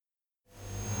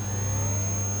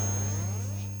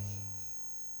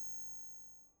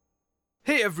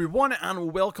Hey everyone,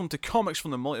 and welcome to Comics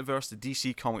from the Multiverse, the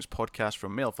DC Comics podcast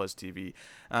from MailFuzz TV.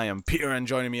 I am Peter, and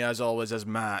joining me as always is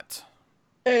Matt.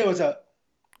 Hey, what's up?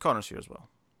 Connor's here as well.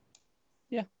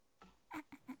 Yeah.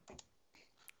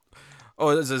 Oh,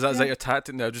 is that your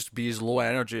tactic now? Just be as low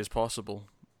energy as possible.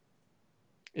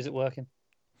 Is it working?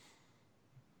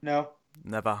 No.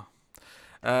 Never.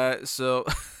 So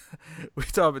we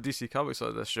talk about DC Comics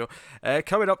on this show.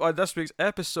 Coming up on this week's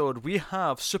episode, we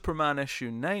have Superman issue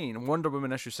 9, Wonder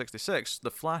Woman issue 66, The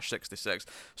Flash 66,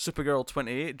 Supergirl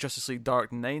 28, Justice League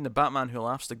Dark 9, The Batman Who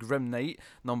Laughs, The Grim Knight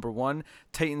number 1,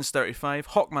 Titans 35,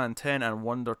 Hawkman 10, and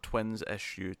Wonder Twins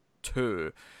issue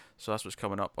 2. So that's what's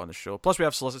coming up on the show. Plus we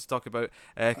have Solicits to talk about,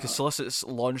 because Solicits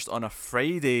launched on a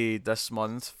Friday this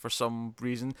month for some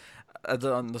reason. I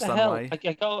don't understand why.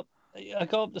 I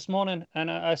got up this morning and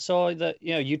I saw that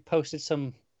you'd posted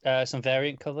some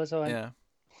variant covers. I went,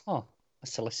 a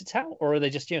Solicits out, or are they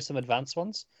just some advanced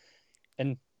ones?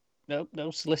 And no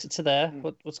Solicits are there.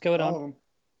 What's going on?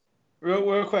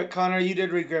 Real quick, Connor, you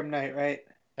did read Grim Knight, right?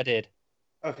 I did.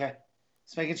 Okay,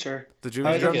 just making sure. Did you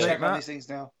read Grim Knight, check on these things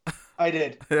now. I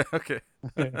did. Yeah, okay.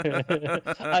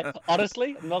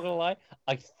 Honestly, I'm not gonna lie.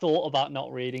 I thought about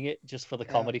not reading it just for the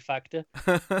comedy factor,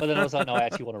 but then I was like, no, I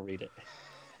actually want to read it.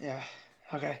 Yeah.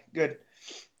 Okay. Good.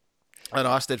 I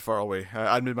know I stayed far away.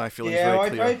 I made my feelings very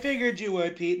clear. I figured you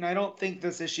would, Pete, and I don't think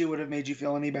this issue would have made you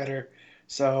feel any better.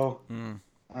 So,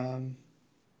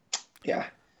 yeah.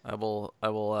 I will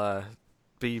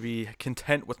be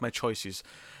content with my choices.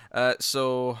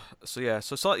 So listen,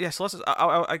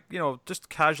 I just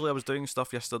casually I was doing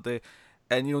stuff yesterday,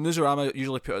 and Newsarama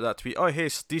usually put out that tweet, oh hey,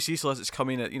 DC Solicits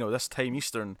coming at this time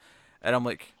Eastern, and I'm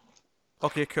like,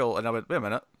 okay, cool, and I went, wait a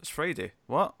minute, it's Friday,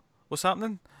 what's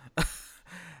happening?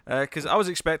 Because I was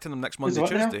expecting them next Monday,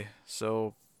 Tuesday,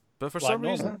 so, but for some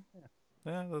reason,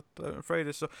 they're on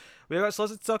Friday, so we got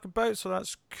Solicits to talk about, so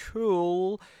that's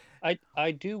cool.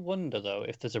 I do wonder though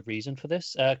if there's a reason for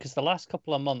this, because the last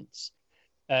couple of months.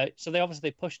 So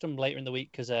they pushed them later in the week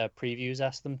because previews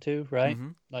asked them to, right? Mm-hmm.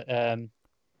 Like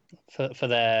for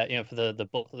their for the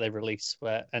book that they release.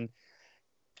 And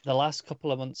the last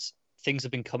couple of months, things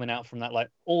have been coming out from that, like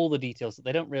all the details that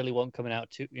they don't really want coming out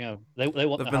to. They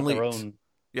want to have their own.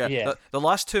 Yeah. The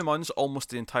last 2 months, almost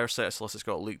the entire set of Solicits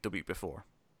got leaked the week before.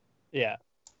 Yeah.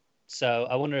 So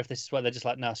I wonder if this is why they're just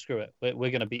like, nah, screw it. We're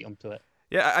going to beat them to it.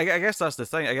 Yeah, I guess that's the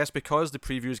thing. I guess because the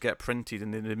previews get printed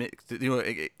and they make,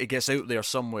 it gets out there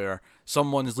somewhere,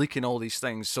 someone's leaking all these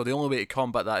things. So the only way to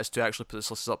combat that is to actually put the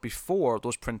Solicits up before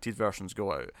those printed versions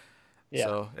go out. Yeah.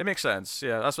 So it makes sense.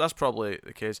 Yeah, that's probably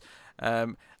the case.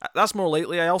 That's more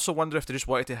likely. I also wonder if they just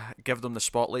wanted to give them the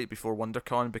spotlight before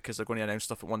WonderCon because they're going to announce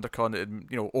stuff at WonderCon that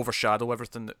would, overshadow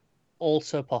everything that.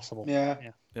 Also possible. Yeah.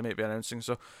 They might be announcing.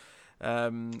 So.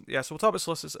 So we'll talk about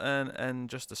Solicits in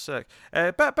just a sec.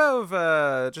 Bit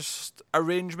of just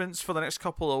arrangements for the next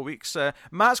couple of weeks.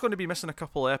 Matt's going to be missing a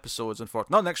couple of episodes,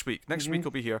 unfortunately. Not next week. Next week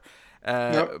he'll be here.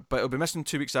 But he'll be missing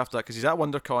 2 weeks after that because he's at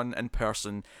WonderCon in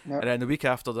person. And then the week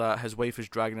after that, his wife is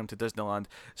dragging him to Disneyland.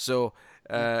 So...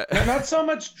 not so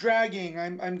much dragging.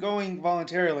 I'm going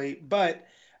voluntarily. But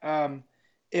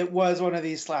it was one of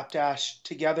these slapdash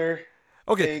together...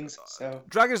 things, so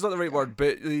drag is not the right word,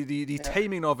 but the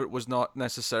timing of it was not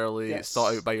necessarily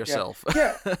thought out by yourself.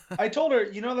 Yeah. I told her,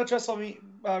 that's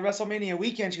WrestleMania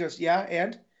weekend. She goes, yeah,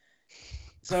 and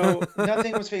so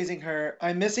nothing was phasing her.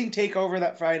 I'm missing Takeover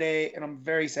that Friday, and I'm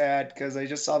very sad because I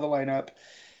just saw the lineup.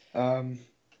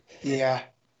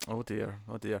 Oh dear.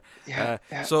 Yeah.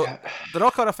 The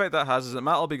knock-on effect that has is that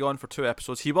Matt will be gone for 2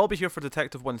 episodes. He will be here for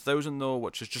Detective 1000 though,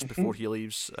 which is just before he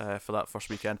leaves for that first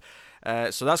weekend.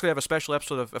 So that's going to have a special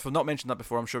episode. If I've not mentioned that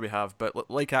before, I'm sure we have.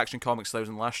 But like Action Comics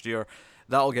 1000 last year,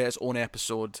 that'll get its own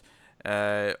episode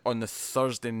on the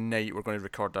Thursday night. We're going to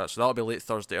record that, so that'll be late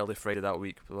Thursday, early Friday that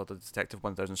week. The Detective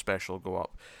 1000 special will go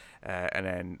up, and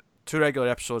then 2 regular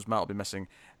episodes. Matt will be missing,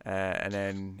 and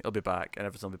then he'll be back, and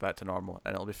everything will be back to normal,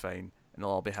 and it'll be fine. And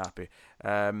they'll all be happy.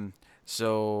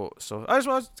 So I just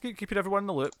want to keep everyone in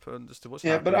the loop as to what's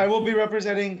happening. But I will be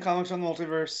representing Comics on the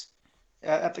Multiverse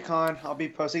at the con. I'll be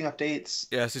posting updates.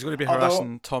 Yes, he's going to be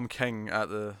harassing Tom King at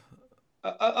the...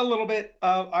 A little bit.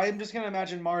 I'm just going to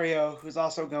imagine Mario, who's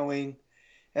also going,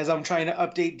 as I'm trying to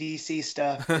update DC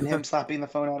stuff, and him slapping the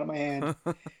phone out of my hand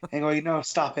and going, no,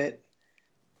 stop it.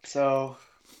 So,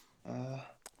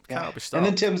 Can't be stopped. And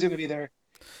then Tim's going to be there.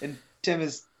 And Tim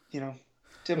is,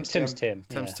 Tim's Tim.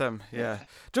 Yeah.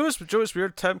 Joe was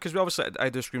weird, Tim, because we obviously I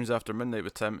do Screams After Midnight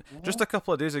with Tim. Just a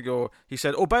couple of days ago, he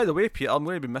said, oh, by the way, Pete, I'm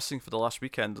going to be missing for the last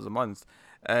weekend of the month.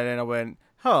 And then I went,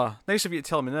 huh, nice of you to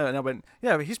tell me now. And I went,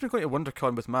 yeah, but he's been going to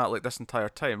WonderCon with Matt like this entire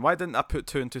time. Why didn't I put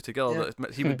two and two together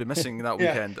that he would be missing that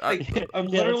weekend? I'm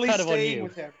literally kind of staying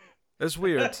with him. It's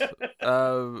weird,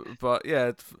 but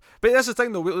yeah. But that's the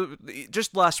thing, though.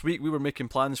 Just last week, we were making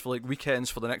plans for like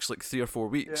weekends for the next like 3 or 4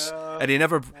 weeks, and he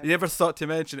never thought to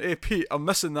mention, "Hey, Pete, I'm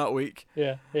missing that week."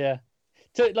 Yeah.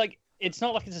 So like, it's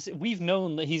not like we've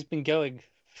known that he's been going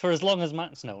for as long as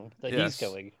Matt's known that he's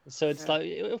going. So it's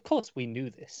like, of course, we knew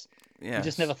this. Yeah. We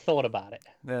just never thought about it.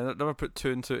 Yeah, never put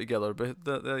two and two together. But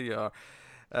there you are.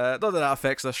 Not that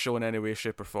affects this show in any way,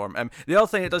 shape, or form. The other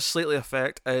thing it does slightly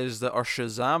affect is that our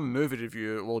Shazam movie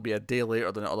review will be a day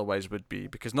later than it otherwise would be,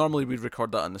 because normally we'd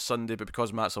record that on the Sunday, but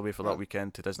because Matt's away for that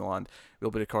weekend to Disneyland,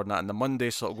 we'll be recording that on the Monday,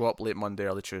 so it'll go up late Monday,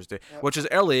 early Tuesday, which is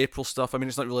early April stuff. I mean,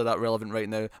 it's not really that relevant right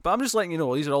now, but I'm just letting you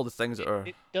know, these are all the things that are...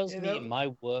 It does mean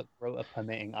my work rota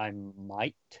permitting, I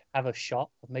might have a shot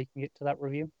of making it to that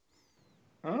review.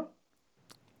 Huh?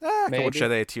 I can watch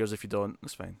Shed of Tears if you don't.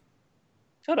 That's fine.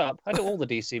 Shut up. I do all the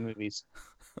DC movies.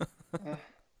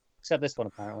 Except this one,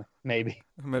 apparently. Maybe,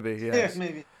 yes. Yeah,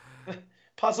 maybe.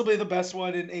 Possibly the best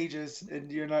one in ages,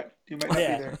 and you might not be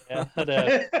there.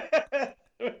 Yeah,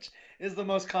 which is the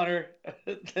most Connor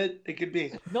that it could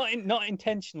be. Not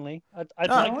intentionally. I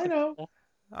know.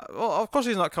 Well, of course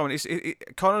he's not coming.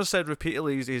 Connor said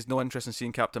repeatedly he's no interest in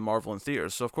seeing Captain Marvel in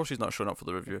theaters, so of course he's not showing up for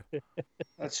the review.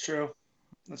 That's true.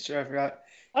 I forgot.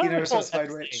 He never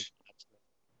specified which.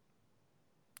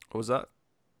 What was that?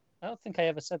 I don't think I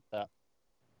ever said that.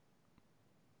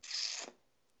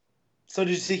 So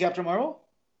did you see Captain Marvel?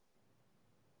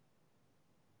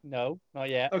 No, not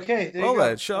yet. Okay, there you go.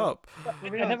 Then, shut up. I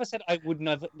never said I would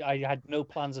never. I had no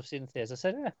plans of seeing theaters. I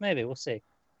said, maybe we'll see.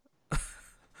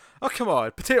 Oh, come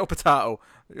on, potato.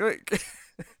 I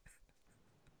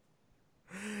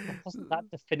wasn't that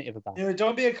definitive about it.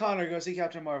 Don't be a Connor. Go see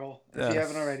Captain Marvel if you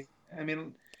haven't already. I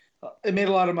mean, it made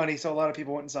a lot of money, so a lot of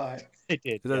people went and saw it. It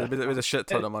did. It made a shit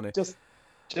ton of money.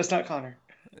 Just not Connor.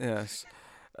 Yes.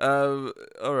 All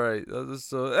right.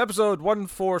 So episode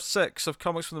 146 of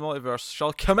Comics from the Multiverse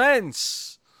shall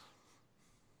commence.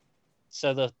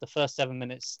 So the first 7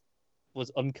 minutes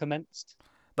was uncommenced.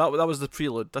 That was the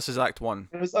prelude. This is Act 1.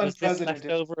 It was unprecedented.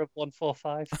 Leftover of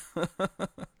 145.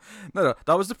 No,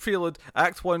 that was the prelude.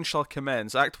 Act 1 shall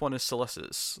commence. Act 1 is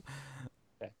Solicits.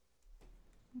 Okay.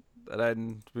 And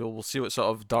then we'll see what sort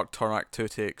of dark turn Act 2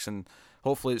 takes, and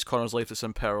hopefully it's Connor's life that's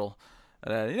in peril.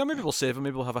 And then, maybe we'll save him.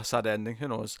 Maybe we'll have a sad ending. Who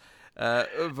knows? But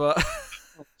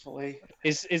hopefully,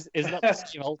 is that the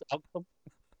same old outcome?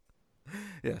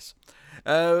 Yes.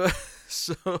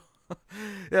 So.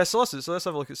 Yeah, Solicits. So let's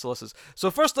have a look at Solicits.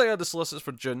 So first thing I had the Solicits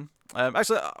for June.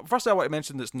 Actually, first thing I want to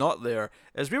mention that's not there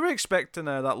is we were expecting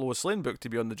that Lois Lane book to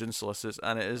be on the June Solicits,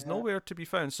 and it is nowhere to be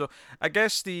found. So I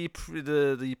guess the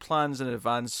plans in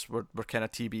advance were kind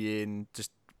of TBA and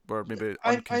just were maybe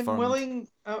unconfirmed.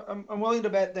 I'm willing to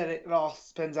bet that it all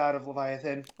spins out of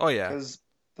Leviathan. Oh yeah, because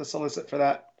the solicit for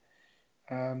that.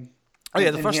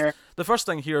 The first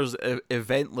thing here is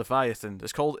Event Leviathan.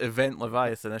 It's called Event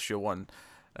Leviathan issue 1.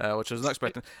 Which I was not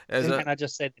expecting. Can I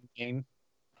just say the name?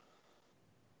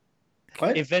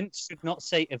 What? Event should not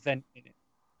say event in it.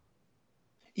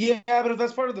 Yeah, but if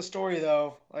that's part of the story,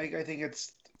 though, I think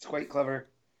it's quite clever.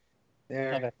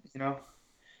 There, okay.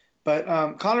 But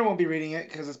Connor won't be reading it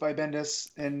because it's by Bendis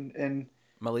and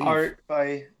Maleev. art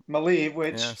by Maleev,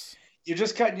 which you're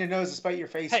just cutting your nose to spite your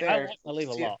face there. I like Maleev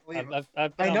a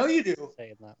lot. I know you do.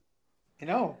 Saying that. I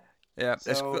know. Yeah,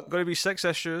 so, it's going to be 6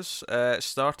 issues,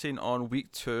 starting on week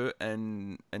 2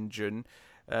 in June.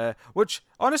 Which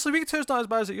honestly, week 2 is not as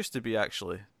bad as it used to be.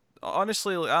 Actually,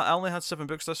 honestly, I only had 7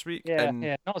 books this week. Yeah,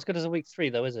 not as good as a week 3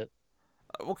 though, is it?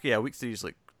 Okay, yeah, week 3 is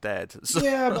like dead. So.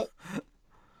 Yeah, but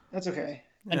that's okay.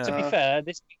 And to be fair,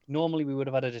 this week normally we would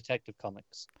have had a Detective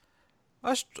Comics.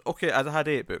 That's okay. I had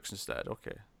 8 books instead.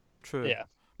 Okay, true. Yeah,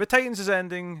 but Titans is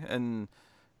ending, and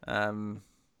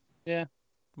yeah.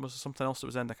 Was there something else that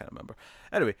was ending? I can't remember.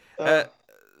 Anyway,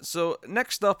 so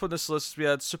next up on this list we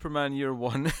had Superman Year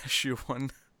 1, issue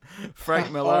 1.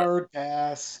 Frank Miller, hard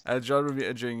pass. John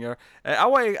Romita Jr. I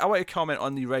want to comment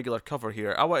on the regular cover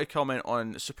here. I want to comment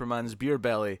on Superman's beer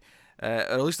belly, or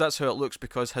at least that's how it looks,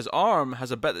 because his arm has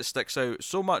a bit that sticks out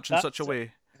so much in such a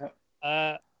way.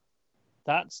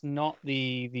 That's not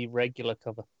the regular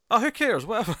cover. Oh, who cares?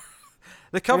 Whatever.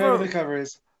 The cover. Whatever the cover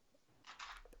is.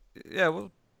 Yeah,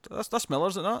 well. That's Miller,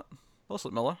 is it not? Looks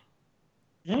like Miller.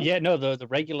 Yeah, no, the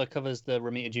regular cover's the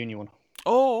Romita Jr. one.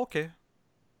 Oh, okay.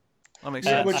 That makes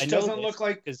sense. Which doesn't look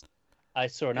like... Because I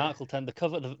saw an article telling the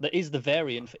cover that is the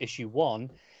variant for issue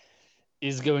 1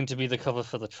 is going to be the cover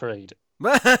for the trade. So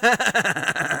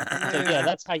yeah,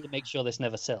 that's how you make sure this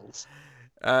never sells.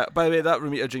 By the way, that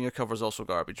Romita Jr. cover is also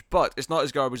garbage, but it's not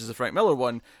as garbage as the Frank Miller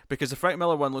one because the Frank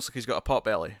Miller one looks like he's got a pot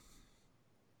belly.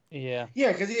 Yeah.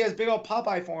 Yeah, because he has big old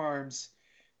Popeye forearms,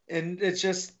 and it's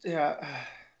just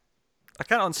I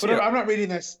can't unsee Whatever, it. I'm not reading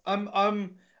this. I'm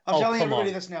telling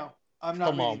everybody this now. I'm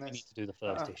not reading this. We need to do the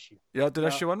first issue. Yeah, did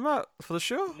issue 1, Matt, for the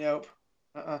show? Nope.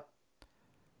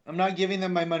 I'm not giving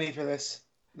them my money for this.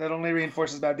 That only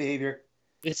reinforces bad behavior.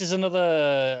 This is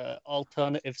another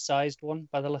alternative-sized one,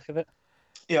 by the look of it.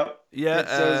 Yep. Yeah. It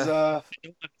says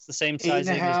it's the same size.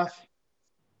 8.5.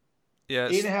 Yeah.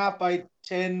 8.5 by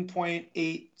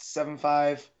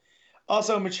 10.875.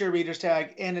 Also, mature reader's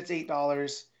tag, and it's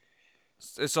 $8.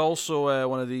 It's also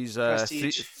one of these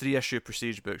Prestige. 3-issue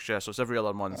prestige books. Yeah, so it's every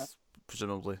other month,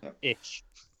 presumably. Ish.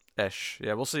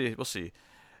 Yeah, we'll see.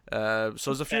 So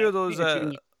there's a few of those.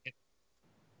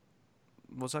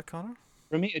 What's that, Connor?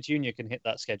 Romita Jr. can hit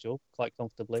that schedule quite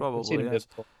comfortably. Probably, yes.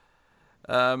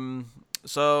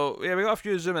 So yeah, we got a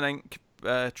few Zoom and Ink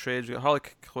trades. We got Harley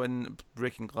Quinn,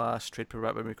 Breaking Glass, trade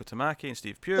paperback by Miko Tamaki and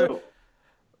Steve Pugh.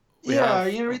 So, are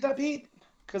you gonna read that, Pete?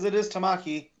 Because it is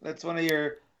Tamaki. That's one of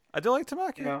your. I do like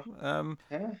Tamaki. Yeah.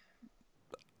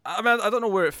 I mean, I don't know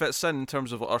where it fits in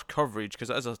terms of our coverage because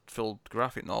it is a full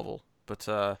graphic novel. But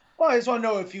well, I just want to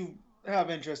know if you have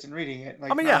interest in reading it.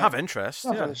 Like, I mean, yeah, I have interest.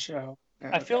 Not yeah. for the show. Yeah,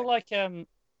 I feel like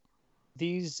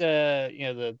these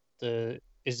the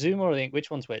is Zoom or the Ink?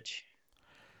 Which one's which?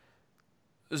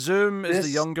 Zoom is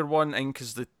the younger one. Ink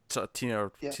is the teeny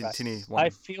one.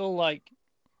 I feel like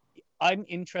I'm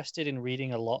interested in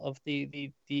reading a lot of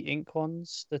the Ink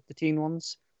ones, the teen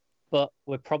ones, but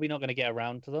we're probably not going to get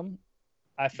around to them.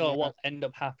 I feel like what end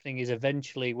up happening is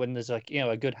eventually when there's like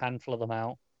a good handful of them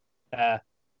out,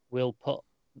 we'll put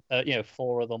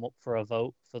 4 of them up for a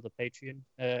vote for the Patreon,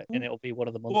 and it'll be one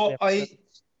of the monthly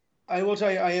episodes. I will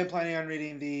tell you, I am planning on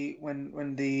reading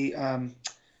when the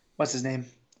what's his name,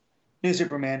 New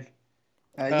Superman,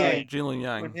 Gene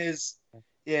Yang. When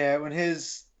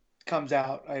his comes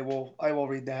out, I will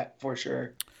read that for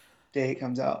sure. Day it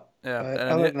comes out. Yeah. But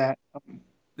other than that.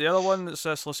 The other one that's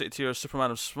solicited here is Superman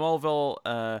of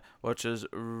Smallville, which is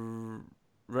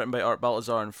written by Art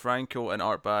Baltazar and Franco, and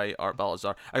art by Art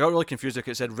Baltazar. I got really confused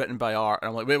because it said written by Art, and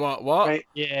I'm like, wait, what? Right.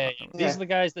 Yeah. These are the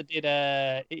guys that did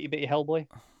Itty Bitty Hellboy.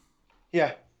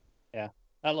 Yeah. Yeah.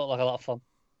 That looked like a lot of fun.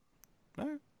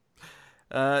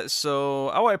 Right. So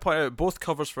I want to point out both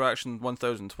covers for Action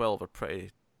 1012 are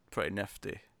pretty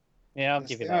nifty. Yeah, I'll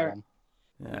give you that one.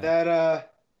 Yeah.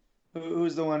 That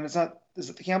who's the one? Is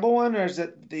it the Campbell one or is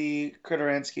it the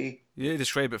Krydoransky? You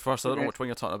describe it first. I don't know which one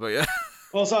you're talking about yet.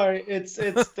 Well, sorry, it's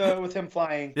the with him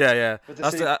flying. Yeah. I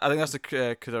think that's the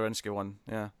Krydoransky one.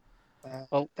 Yeah.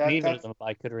 Neither of them are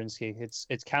by Krydoransky.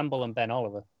 It's Campbell and Ben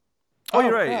Oliver. Oh,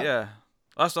 you're right. Yeah.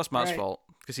 That's Matt's fault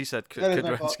because he said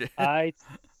Krydoransky. I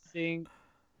think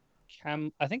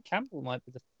Campbell might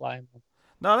be the flying one.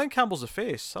 No, I think Campbell's the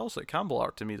face. That looks like Campbell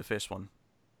art to me, the face one.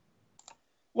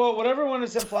 Well, whatever one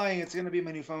is him flying, it's going to be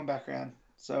my new phone background.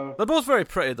 So they're both very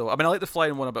pretty, though. I mean, I like the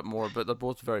flying one a bit more, but they're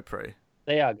both very pretty.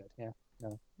 They are good, yeah.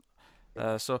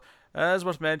 No. So, as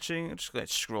worth mentioning, I'm just going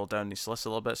to scroll down these lists a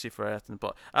little bit, see for anything.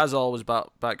 But as always,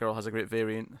 Batgirl has a great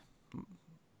variant.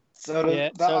 So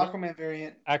the Aquaman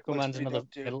variant. Aquaman's another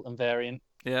Middleton variant.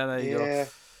 Yeah, there you go. Yeah,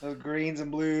 the greens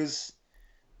and blues.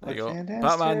 There you go. Fantastic.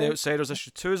 Batman the Outsiders issue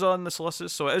 2 is on the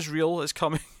solicits, so it is real. It's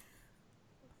coming.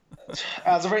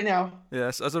 As of right now.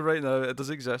 Yes, as of right now, it does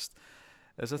exist.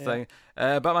 It's a thing.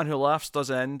 Batman Who Laughs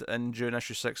does end in June.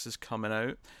 Issue 6 is coming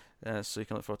out, so you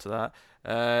can look forward to that.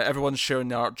 Everyone's sharing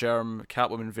the Art Germ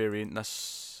Catwoman variant.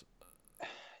 That's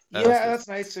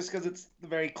nice, just because it's the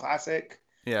very classic.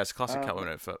 Yeah, it's a classic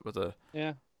Catwoman outfit with a.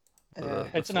 Yeah.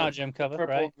 It's an Art Germ cover,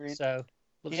 right? Green. So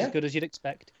looks as good as you'd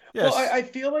expect. Yes. Well, I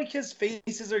feel like his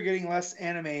faces are getting less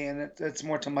anime, and it's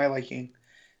more to my liking.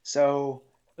 So.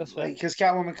 Because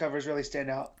Catwoman covers really stand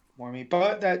out for me,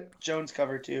 but that Jones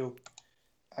cover too,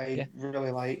 I really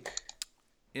like.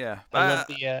 Yeah, I love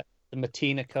the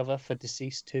Matina cover for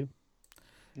Deceased too.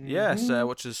 Yes,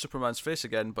 which is Superman's face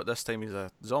again, but this time he's a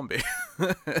zombie.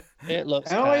 It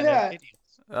looks. I don't like that. Hideous.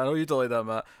 I know you don't like that,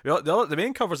 Matt. The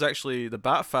main cover is actually the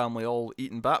Bat family all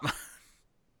eating Batman.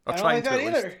 I don't like that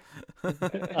either.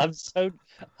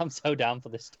 I'm so down for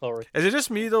this story. Is it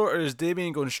just me though, or is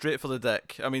Damien going straight for the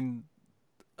dick? I mean.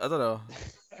 I don't know.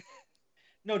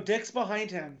 No, Dick's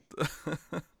behind him.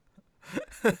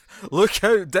 Look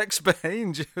out, Dick's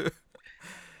behind you.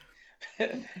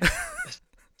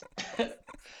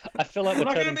 I feel like we're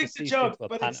not going to make the joke,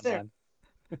 but it's there.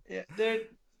 Yeah,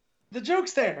 the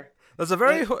joke's there. There's a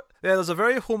very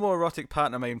homoerotic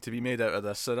pantomime to be made out of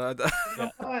this. So I'm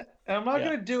not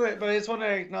going to do it, but I just want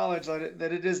to acknowledge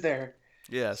that it is there.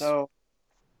 Yes. So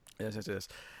Yes, it is.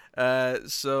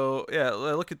 So yeah,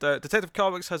 look at that. Detective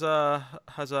Comics has a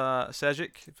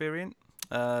Sejic variant,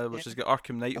 which has got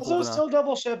Arkham Knight Also, holding still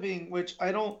double shipping, which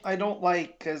I don't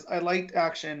like because I liked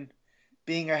Action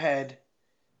being ahead,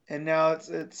 and now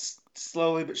it's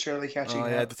slowly but surely catching Oh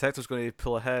yeah, up. Detective's going to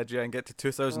pull ahead, yeah, and get to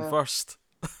 2000 first.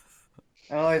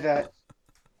 I don't like that.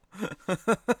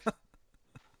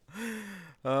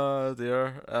 Oh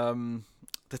dear.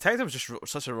 Detective's just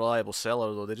such a reliable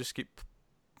seller, though. They just keep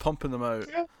pumping them out.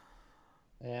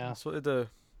 Yeah. That's what they do.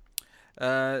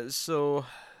 So,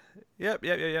 yep.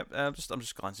 I'm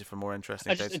just glancing for more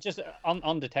interesting things. Just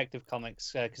on Detective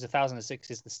Comics, because 1006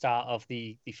 is the start of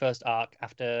the first arc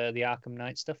after the Arkham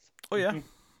Knight stuff. Oh yeah.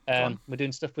 We're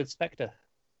doing stuff with Spectre.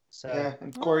 So yeah,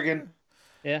 and Corrigan.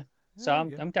 Yeah. So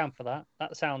I'm down for that.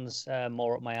 That sounds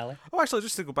more up my alley. Oh, actually,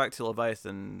 just to go back to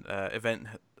Leviathan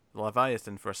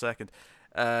Leviathan for a second.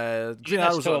 Green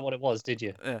Arrow's on what it was, did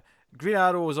you? Yeah. Green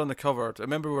Arrow was on the cover. I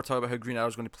remember we were talking about how Green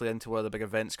Arrow's going to play into one of the big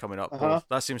events coming up. Well,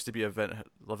 that seems to be event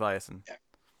Leviathan. Yeah.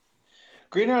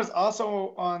 Green Arrow's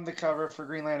also on the cover for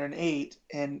Green Lantern 8,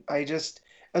 and I just,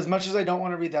 as much as I don't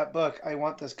want to read that book, I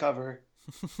want this cover.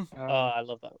 I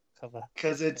love that cover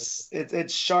because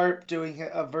it's Sharp doing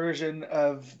a version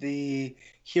of the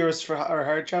Heroes for or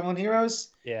Hard Traveling Heroes.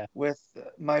 Yeah. With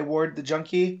my ward the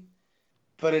Junkie,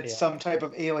 but it's some type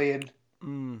of alien.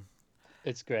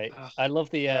 It's great. I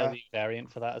love the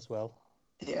variant for that as well.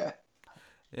 Yeah.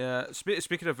 Yeah.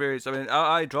 Speaking of variants, I mean,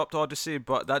 I dropped Odyssey,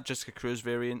 but that Jessica Cruz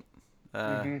variant,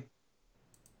 by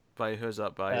who's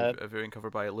that by? A variant cover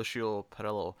by Lucio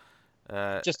Perillo.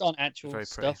 Just on actual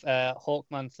stuff,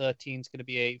 Hawkman 13 is going to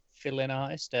be a fill-in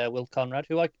artist, Will Conrad,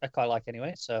 who I quite like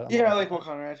anyway. So I like Will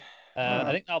Conrad.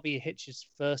 I think that'll be Hitch's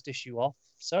first issue off.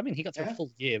 So I mean, he got through a full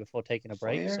year before taking a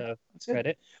break. So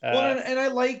credit. Well, and I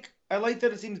like that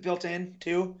it seems built in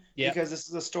too, because this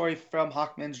is a story from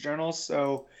Hawkman's journals.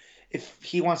 So if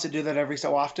he wants to do that every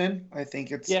so often, I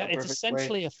think it's it's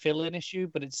essentially a fill-in issue,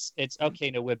 but it's okay.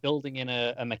 No, we're building in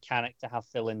a mechanic to have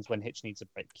fill-ins when Hitch needs a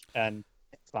break, and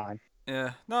it's fine.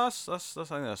 Yeah, no, I think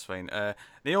that's fine.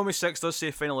 Naomi 6 does say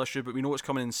final issue, but we know it's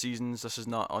coming in seasons. This is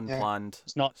not unplanned.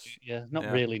 It's not,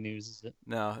 really news, is it?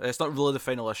 No, it's not really the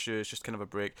final issue. It's just kind of a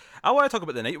break. I want to talk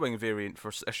about the Nightwing variant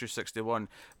for issue 61,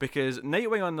 because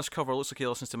Nightwing on this cover looks like he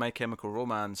listens to My Chemical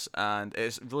Romance, and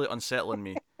it's really unsettling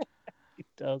me. It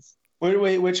does.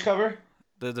 Wait, which cover?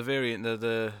 The variant,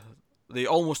 the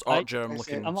almost art germ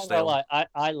looking I'm not style. gonna lie,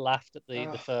 I laughed at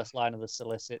the first line of the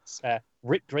solicits.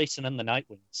 Rick Grayson and the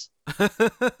Nightwings.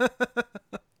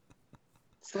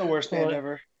 It's the worst name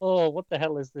ever. Oh, what the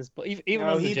hell is this? But even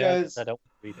on the journals, I don't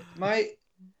read it.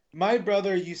 My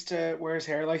brother used to wear his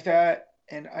hair like that,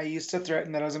 and I used to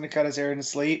threaten that I was going to cut his hair in his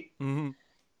sleep. Mm-hmm. It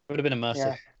would have been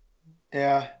immersive.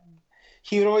 Yeah.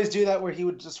 He would always do that where he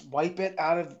would just wipe it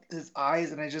out of his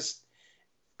eyes, and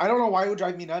I don't know why it would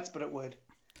drive me nuts, but it would.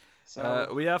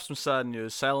 So we have some sad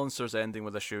news. Silencer's ending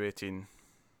with issue 18.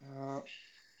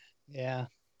 Yeah.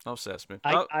 Upsets me.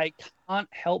 I can't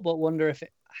help but wonder if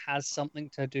it has something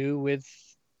to do with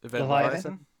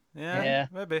Leviathan. Yeah,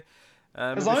 maybe.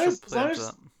 As long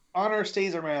as Honor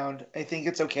stays around, I think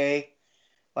it's okay.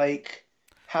 Like,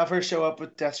 have her show up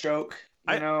with Deathstroke.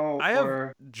 I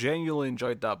have genuinely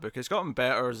enjoyed that book. It's gotten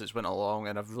better as it's went along,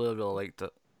 and I've really, really liked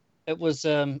it. It was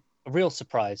a real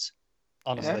surprise,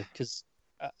 honestly, because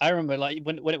I remember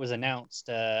when it was announced,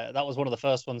 that was one of the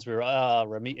first ones we were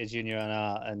Romita Jr.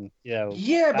 and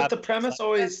Yeah, but the premise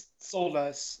always sold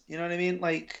us. You know what I mean?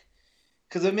 Like,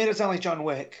 because it made it sound like John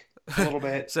Wick a little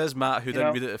bit. Says Matt, who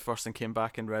didn't read it at first and came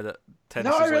back and read it 10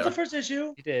 issues later. No, I read the later. first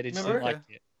issue. You did. He just didn't like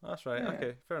it. That's right. Yeah.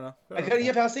 Okay, fair enough. I couldn't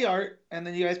get past the art, and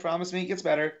then you guys promised me it gets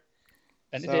better.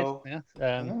 And it did. Yeah.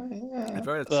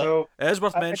 So it is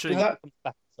worth mentioning. Back in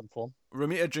some form.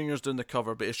 Romita Jr.'s doing the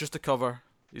cover, but it's just a cover.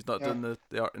 He's not doing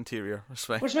the art interior. That's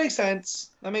fine. Which makes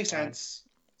sense. That makes sense.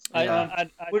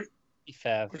 I'd be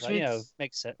fair.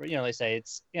 Makes sense. They say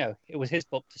it's it was his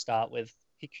book to start with.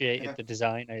 He created the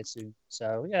design, I assume.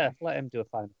 So let him do a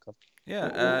final cover.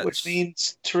 Yeah. Which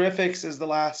means Terrifics is the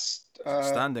last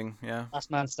standing. Yeah. Last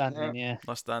man standing. Yeah.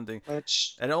 Last standing. And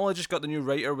it only just got the new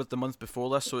writer with the month before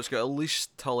this, so it's got at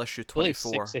least till issue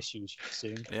 24. At least 6 issues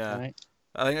soon. Yeah. Right?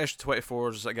 I think issue 24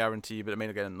 is a guarantee, but it may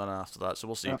not get none after that, so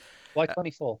we'll see. Why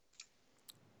 24?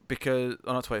 Because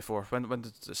not 24. When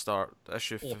did it start?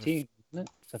 Issue 14, isn't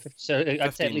it? So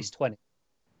I'd say at least 20.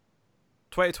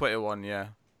 2021, yeah.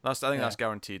 I think that's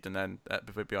guaranteed, and then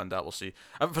beyond that we'll see.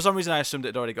 For some reason I assumed it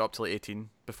had already got up to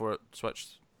 18 before it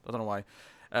switched. I don't know why.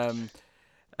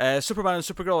 Superman and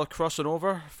Supergirl are crossing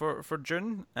over for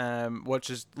June,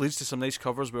 which leads to some nice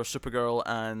covers where Supergirl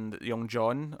and young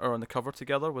John are on the cover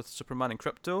together with Superman and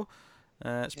Krypto.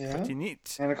 It's pretty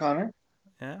neat. And O'Connor.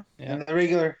 Yeah. And the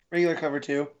regular cover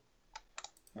too.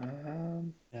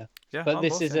 Yeah. But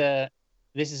this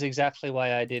is exactly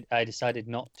why I decided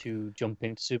not to jump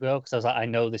into Supergirl, because I was like, I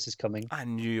know this is coming. I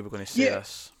knew you were going to say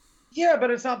this. Yeah,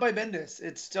 but it's not by Bendis.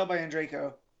 It's still by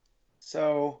Andreyko.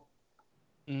 So.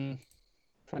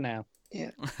 For now.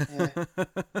 Yeah.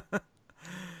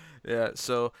 Yeah,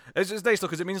 so it's nice though,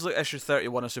 because it means like issue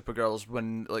 31 of Supergirl's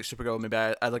when like Supergirl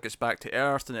maybe either gets back to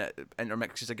Earth and it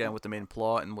intermixes again with the main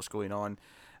plot and what's going on,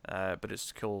 but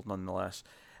it's cool nonetheless.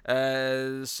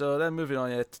 So then moving on,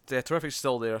 yeah, Terrific's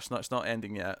still there. It's not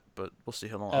ending yet, but we'll see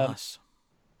how long it lasts.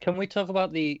 Can we talk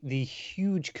about the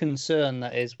huge concern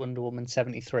that is Wonder Woman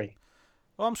 73?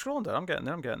 Oh, I'm scrolling there. I'm getting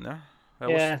there.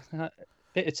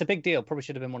 It's a big deal. Probably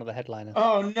should have been one of the headliners.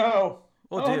 Oh no!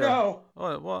 Oh dear! No!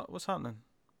 Oh, what's happening?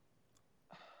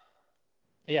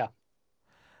 Yeah.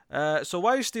 So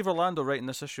why is Steve Orlando writing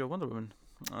this issue of Wonder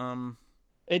Woman?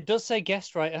 It does say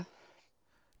guest writer.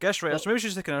 Guest writer. So maybe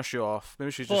she's taking her issue off.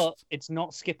 Maybe she's just. But it's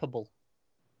not skippable.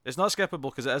 It's not skippable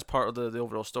because it is part of the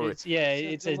overall story.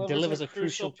 It delivers a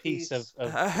crucial piece of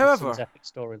however, epic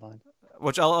storyline.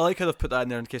 Which I like how they've put that in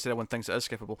there in case anyone thinks it is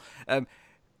skippable.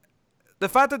 The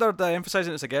fact that they're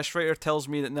emphasising it's a guest writer tells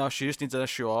me that no, she just needs an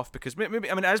issue off because maybe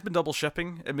it has been double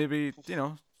shipping and maybe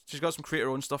she's got some create her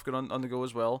own stuff going on the go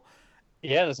as well.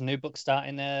 Yeah, there's a new book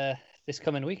starting this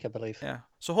coming week, I believe. Yeah,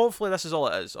 so hopefully this is all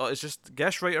it is. It's just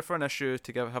guest writer for an issue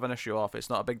to have an issue off. It's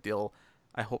not a big deal.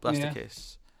 I hope that's the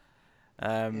case.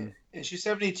 Issue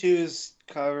 72's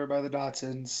cover by the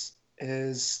Dotsons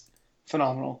is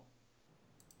phenomenal.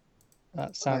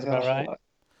 That sounds about right.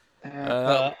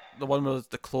 The one with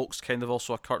the cloak's kind of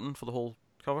also a curtain for the whole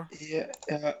cover. Yeah.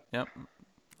 Yep.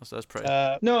 That's pretty.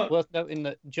 No, worth noting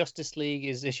that Justice League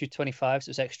is issue 25, so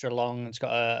it's extra long. It's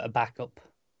got a backup.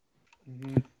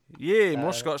 Mm-hmm. Yay!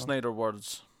 More Scott Snyder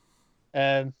words.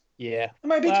 Yeah. It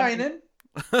might be Tynan.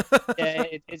 Yeah,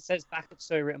 it says backup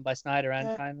story written by Snyder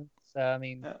and Tynan. So I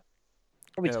mean,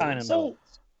 probably Tynan. So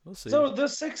we'll see. So the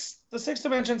sixth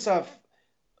dimension stuff.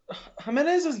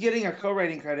 Jimenez is getting a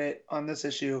co-writing credit on this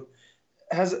issue.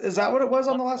 Is that what it was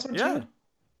on the last one too?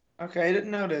 Okay, I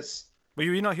didn't notice. Were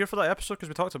you not here for that episode because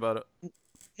we talked about it?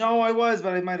 No, I was,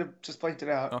 but I might have just blanked it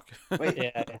out. Okay. Wait,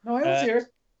 yeah. No, I was here.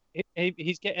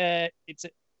 He's it's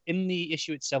in the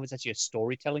issue itself. It's actually a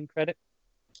storytelling credit,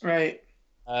 right?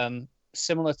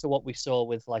 Similar to what we saw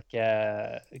with like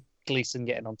Gleason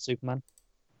getting on Superman.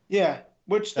 Yeah,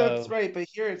 that's right. But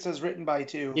here it says written by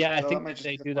too. Yeah, so I think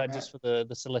they do that just for the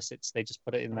solicits. They just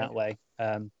put it in that way,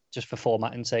 just for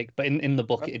formatting sake. But in the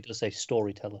book, it does say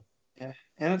storyteller. Yeah,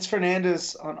 and it's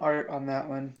Fernandez on art on that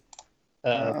one.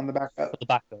 On the backup. The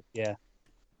backup, yeah.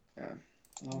 Yeah.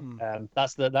 Well,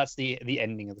 that's the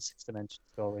ending of the Sixth Dimension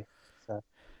story. So.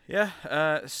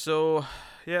 Yeah. So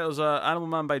yeah, there's Animal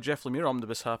Man by Jeff Lemire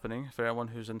omnibus happening for everyone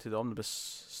who's into the omnibus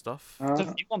stuff. There's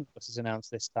a few omnibuses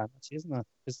announced this time, actually, isn't there?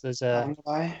 Because there's a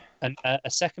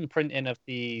second printing of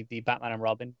the Batman and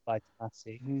Robin by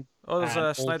Tomasi. Mm-hmm. Oh,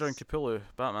 there's Snyder and Capullo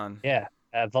Batman. Yeah,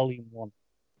 volume 1.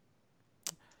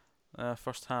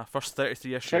 First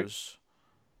 33 issues.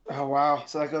 Oh wow!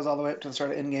 So that goes all the way up to the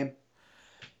start of Endgame.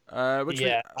 I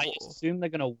assume they're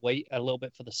gonna wait a little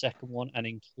bit for the second one and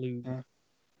include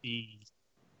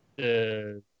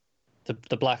the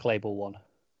Black Label one.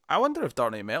 I wonder if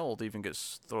Dark Knight Metal even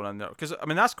gets thrown in there because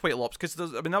that's quite lots. Because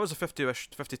that was a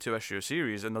 52 issue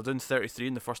series and they're doing 33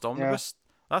 in the first omnibus.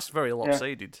 Yeah. That's very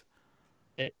lopsided.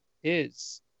 It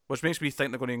is. Which makes me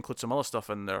think they're going to include some other stuff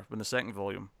in there in the second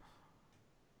volume.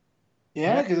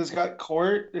 Yeah, because it's got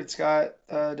Court, it's got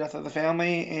Death of the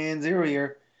Family, and Zero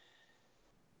Year.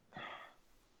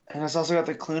 And it's also got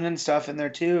the Clunan stuff in there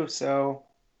too, so...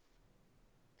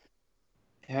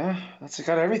 Yeah, that's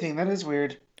got everything. That is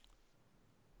weird.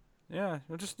 Yeah,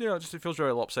 it feels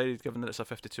very lopsided given that it's a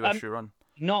 52-issue run.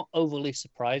 Not overly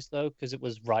surprised, though, because it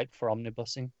was ripe for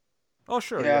omnibusing. Oh,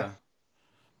 sure, yeah.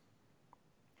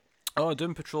 Oh,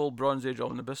 Doom Patrol Bronze Age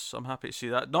Omnibus. I'm happy to see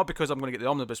that. Not because I'm going to get the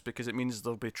Omnibus, because it means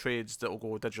there'll be trades that will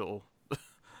go digital.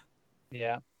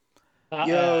 Yeah.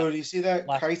 Do you see that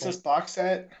Crisis box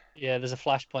set? Yeah, there's a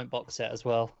Flashpoint box set as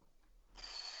well.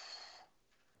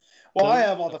 Well, I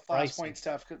have all the Flashpoint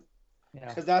stuff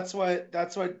because that's what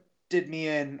did me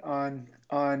in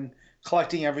on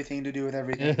collecting everything to do with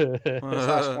everything.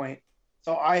 Flashpoint.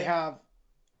 So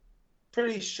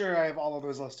pretty sure I have all of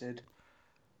those listed.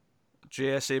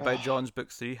 JSA by John's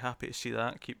Book 3. Happy to see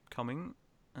that. Keep coming.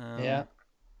 Yeah.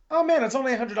 Oh man, it's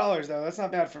only $100 though. That's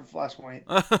not bad for Flashpoint.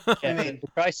 I mean, the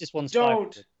Crisis one's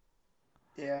don't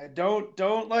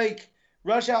 $500.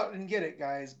 Rush out and get it,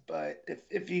 guys. But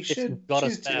if you should, got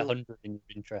to spare $100 and you're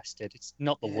interested. It's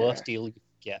not the worst deal you can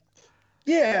get.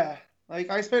 Yeah, like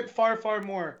I spent far, far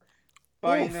more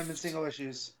buying them in Oof. single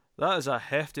issues. That is a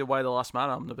hefty Why the Last Man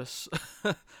omnibus.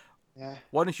 Yeah.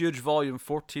 One huge volume,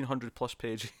 1,400 plus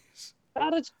pages.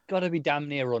 That has got to be damn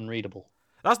near unreadable.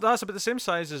 That's about the same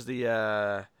size as the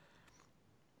I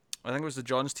think it was the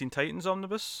John's Teen Titans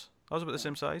omnibus. That was about the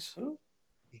same size.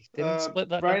 He didn't split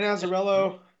that Brian down.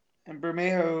 Azzarello and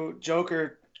Bermejo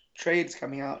Joker trades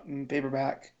coming out in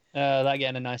paperback. That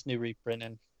getting a nice new reprint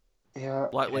in. Yeah.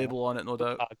 Black label on it, no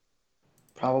doubt.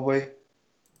 Probably.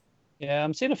 Yeah,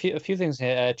 I'm seeing a few things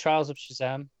here. Trials of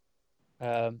Shazam,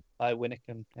 by Winnick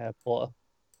and Porter.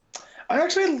 I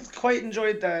actually quite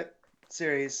enjoyed that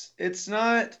series. It's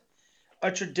not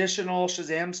a traditional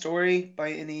Shazam story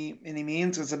by any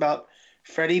means. It's about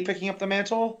Freddy picking up the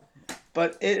mantle,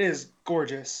 but it is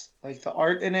gorgeous. Like the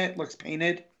art in it looks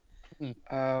painted.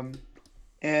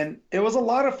 And it was a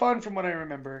lot of fun from what I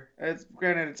remember.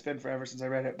 Granted, it's been forever since I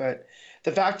read it, but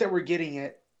the fact that we're getting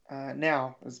it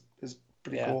now is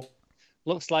pretty cool.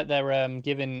 Looks like they're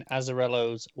giving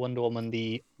Azzarello's Wonder Woman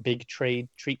the big trade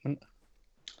treatment.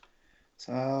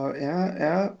 So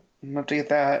yeah, I'm gonna have to get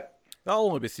that. That'll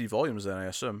only be 3 volumes then, I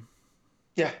assume.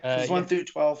 Yeah, it's 1 through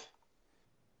 12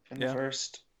 in the Yeah.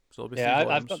 first. So it'll be 3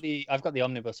 volumes. I've got the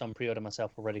omnibus on pre-order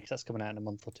myself already because that's coming out in a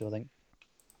month or two, I think.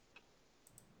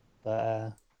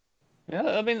 But yeah,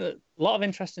 I mean, a lot of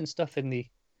interesting stuff in the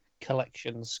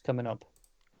collections coming up.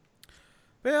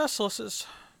 But yeah, solicits.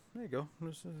 There you go.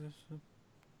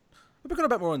 We've gone a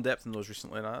bit more in depth in those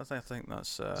recently, and I think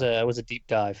that's It was a deep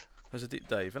dive. It was a deep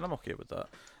dive, and I'm okay with that.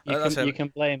 You can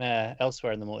blame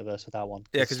elsewhere in the multiverse with that one.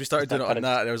 Yeah, because we started doing it on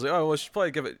that, and I was like, oh, well, we should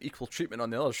probably give it equal treatment on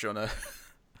the other show now.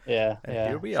 Yeah.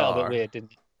 Here we Felt are. a bit weird,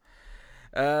 didn't it?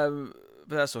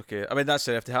 But that's okay. I mean, that's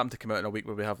it. If they happen to come out in a week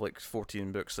where we have like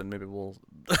 14 books, then maybe we'll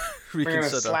We're gonna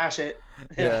reconsider. slash it.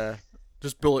 Yeah.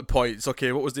 Just bullet points.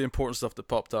 Okay, what was the important stuff that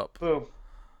popped up? Boom.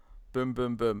 Boom,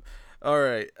 boom, boom. All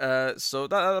right. So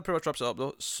that pretty much wraps it up,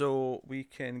 though. So we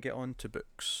can get on to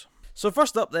books. So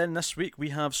first up, then this week we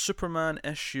have Superman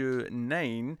issue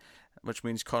 9, which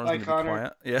means Connor's going to be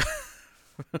quiet. Yeah.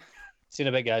 See you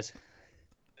in a bit, guys.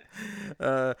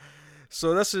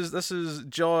 So this is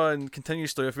John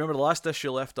continues story. If you remember the last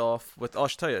issue left off with, I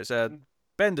should tell you, it's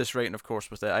Bendis writing, of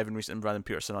course, with Ivan Reis and Brandon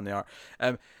Peterson on the art.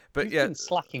 But You've yeah, been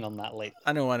slacking on that lately.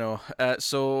 I know.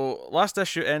 So last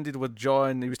issue ended with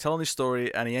John. He was telling his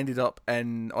story, and he ended up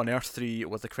on Earth 3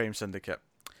 with the Crime Syndicate.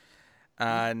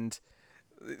 And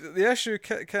the issue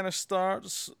kind of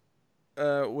starts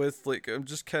with like I'm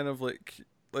just kind of like.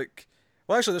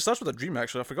 Well, actually, it starts with a dream.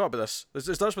 Actually, I forgot about this.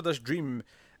 It starts with this dream.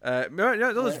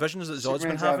 Those visions that Zod's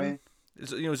been having.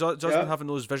 Zod's been having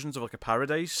those visions of like a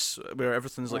paradise where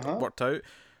everything's like worked out.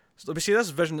 So we see this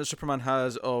vision that Superman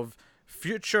has of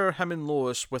future him and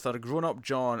Lois with a grown-up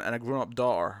John and a grown-up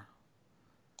daughter.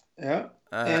 Yeah,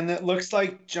 and it looks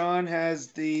like John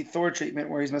has the Thor treatment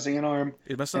where he's missing an arm.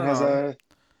 He's missing an arm.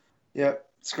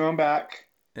 It's going back.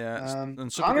 Yeah,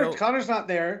 and Connor's not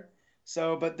there.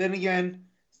 So, but then again,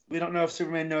 we don't know if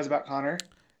Superman knows about Connor.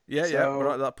 Yeah, we're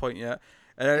not at that point yet.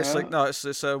 And it's like, no,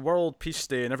 it's a world peace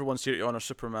day, and everyone's here to honor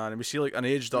Superman. And we see like an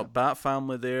aged up Bat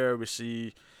family there. We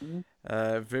see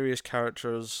various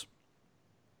characters.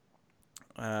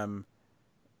 So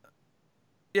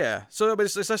but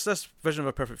it's this vision of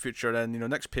a perfect future. And then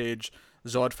next page,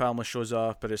 Zod family shows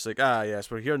up, and it's like,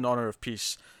 yes, we're here in honor of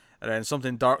peace. And then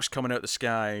something dark's coming out the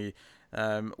sky,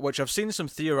 which I've seen some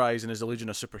theorizing is the Legion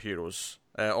of Superheroes.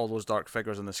 All those dark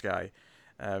figures in the sky.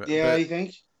 You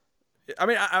think? I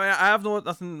mean, I have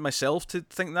nothing myself to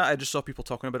think that. I just saw people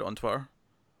talking about it on Twitter.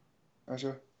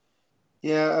 Gotcha.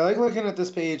 Yeah, I like looking at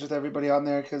this page with everybody on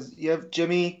there because you have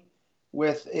Jimmy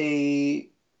with a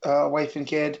wife and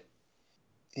kid,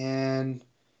 and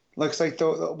looks like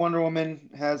the Wonder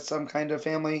Woman has some kind of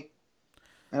family.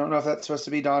 I don't know if that's supposed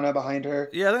to be Donna behind her.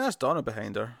 Yeah, I think that's Donna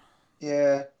behind her.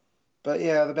 Yeah, but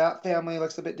yeah, the Bat family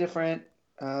looks a bit different.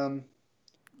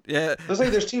 Yeah. Looks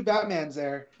like there's 2 Batmans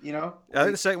there, I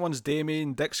think the second one's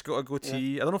Damien. Dick's got a goatee.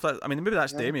 Yeah. I don't know if that... I mean, maybe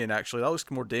that's Damien, actually. That looks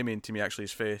more Damien to me, actually,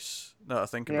 his face, now that I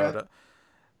think about it.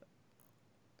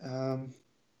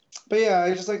 But yeah,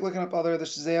 I just like looking up the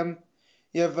Shazam.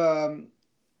 You have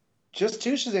just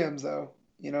 2 Shazams, though.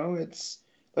 It's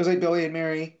looks like Billy and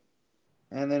Mary.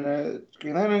 And then a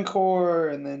Green Lantern Corps,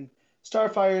 and then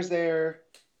Starfire's there.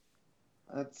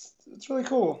 It's really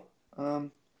cool.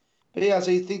 But yeah,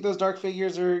 so you think those dark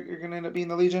figures are going to end up being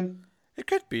the Legion? It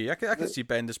could be. I could see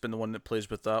Bendis being the one that plays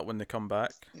with that when they come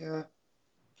back. Yeah.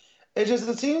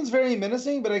 It seems very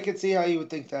menacing, but I could see how you would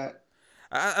think that.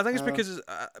 I think it's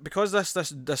because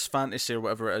this fantasy or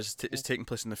whatever it is is taking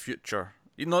place in the future.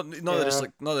 Not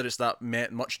that it's that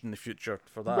meant much in the future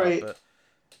for that. Right. But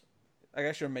I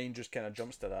guess your mind just kind of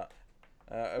jumps to that.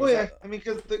 I mean,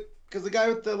 because the guy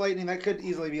with the lightning, that could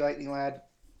easily be Lightning Lad.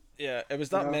 Yeah, it was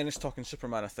that Menace talking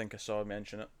Superman. I think I saw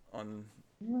mention it on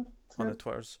the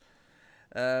Twitters.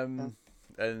 And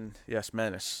yes,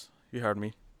 Menace. You heard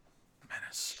me.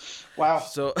 Menace. Wow.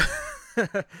 So he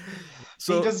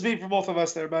doesn't speak for both of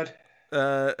us there, bud.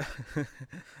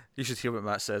 You should hear what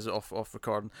Matt says off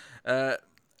recording.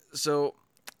 So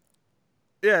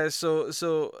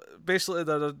basically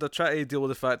they're trying to deal with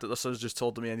the fact that their son's just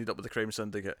told them he ended up with the crime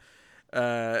syndicate.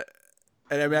 And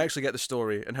then we actually get the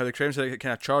story and how the crime syndicate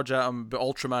kind of charge at him, but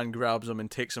Ultraman grabs him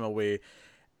and takes him away.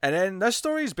 And then this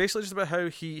story is basically just about how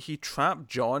he trapped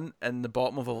John in the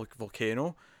bottom of a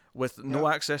volcano with no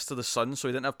access to the sun, so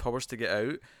he didn't have powers to get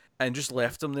out, and just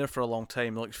left him there for a long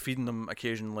time, like feeding him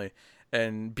occasionally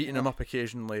and beating him up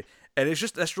occasionally. And it's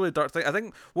just this really dark thing. I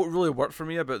think what really worked for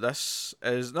me about this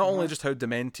is not only just how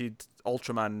demented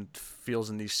Ultraman feels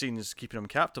in these scenes, keeping him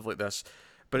captive like this,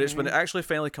 but it's when it actually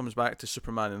finally comes back to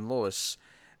Superman and Lois,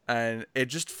 and it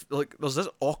just, like, there's this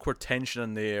awkward tension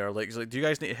in the air. Like, he's like, do you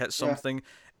guys need to hit something?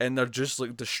 Yeah. And they're just,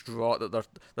 like, distraught that they're,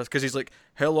 because he's like,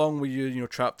 how long were you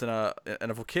trapped in a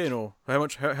volcano?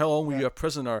 How long were you a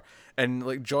prisoner? And,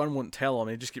 like, John won't tell him.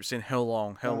 He just keeps saying, how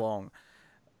long?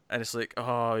 And it's like,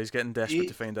 oh, he's getting desperate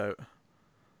to find out.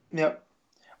 Yep.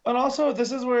 And also,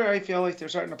 this is where I feel like they're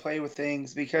starting to play with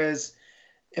things, because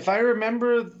if I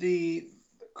remember the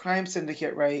crime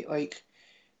syndicate right, like,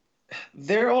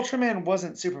 their Ultraman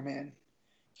wasn't Superman.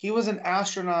 He was an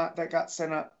astronaut that got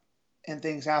sent up and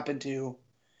things happened to.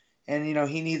 And,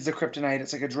 he needs the kryptonite.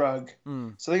 It's like a drug.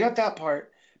 So they got that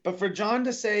part. But for John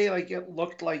to say, like, it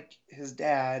looked like his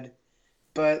dad,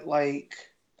 but, like,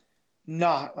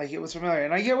 not. Like, it was familiar.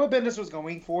 And I get what Bendis was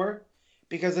going for,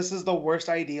 because this is the worst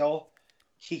ideal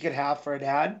he could have for a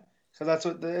dad. So that's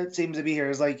what it seems to be here.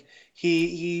 Is like,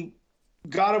 he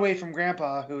got away from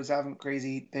Grandpa, who was having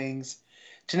crazy things,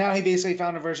 to now he basically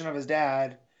found a version of his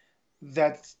dad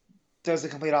that does the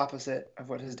complete opposite of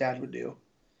what his dad would do.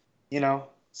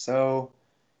 So,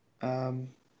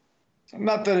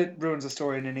 not that it ruins the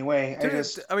story in any way.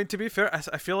 I mean, to be fair,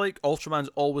 I feel like Ultraman's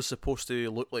always supposed to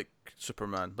look like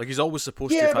Superman. Like, he's always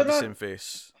supposed to have had the same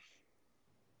face.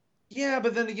 Yeah,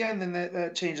 but then again,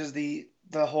 that changes the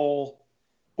whole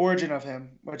origin of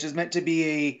him, which is meant to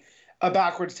be a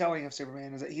backwards telling of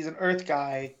Superman, is that he's an Earth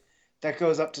guy that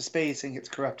goes up to space and gets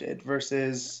corrupted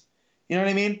versus, you know what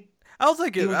I mean? I don't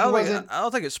think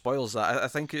it spoils that. I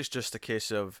think it's just a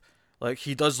case of, like,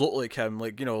 he does look like him,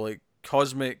 like, like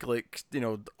cosmic, like,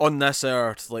 on this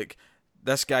Earth, like,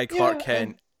 this guy Clark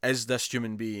Kent is this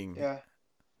human being. Yeah.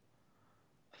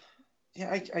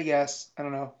 Yeah, I guess. I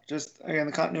don't know. Just, again,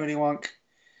 the continuity wonk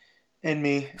in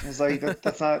me is like,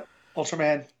 that's not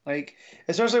Ultraman. Like,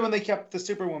 especially when they kept the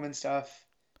Superwoman stuff.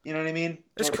 You know what I mean?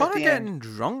 Is Connor getting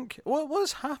drunk? What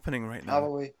is happening right now?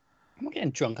 Probably. I'm not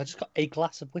getting drunk. I just got a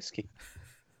glass of whiskey.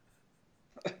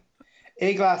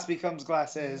 A glass becomes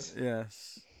glasses.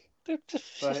 Yes.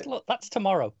 Just look, that's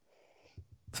tomorrow.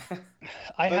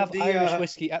 I have Irish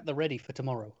whiskey at the ready for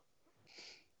tomorrow.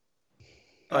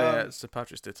 Oh yeah, it's St.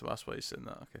 Patrick's Day, so that's why he's saying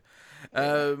that.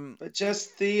 Okay. But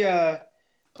just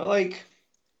but like,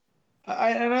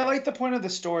 I like the point of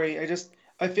the story.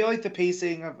 I feel like the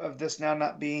pacing of this now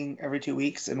not being every 2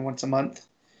 weeks and once a month,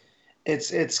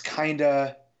 it's kind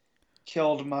of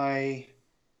killed my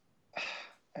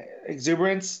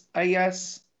exuberance, I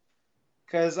guess,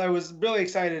 because I was really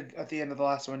excited at the end of the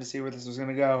last one to see where this was going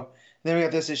to go. And then we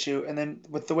got this issue, and then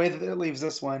with the way that it leaves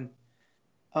this one,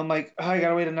 I'm like, oh, I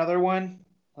gotta wait another one.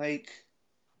 Like,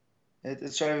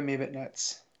 it's driving me a bit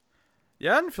nuts.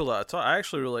 Yeah, I didn't feel that at all. I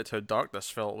actually really liked how dark this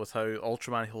felt, with how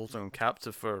Ultraman holds him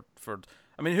captive for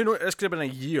I mean, who knows? This could have been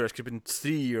a year. It could have been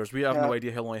 3 years. We have no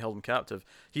idea how long he held him captive.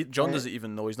 John doesn't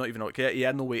even know. He's not even. He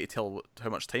had no way to tell how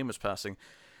much time was passing.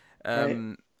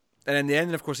 And in the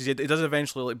end, of course, he does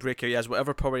eventually, like, break out. He has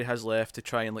whatever power he has left to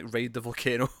try and, like, ride the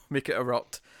volcano, make it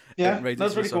erupt. Yeah, and ride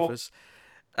that's pretty cool.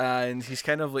 And he's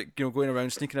kind of, like, going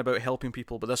around sneaking about helping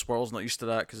people, but this world's not used to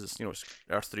that because it's it's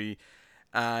Earth 3.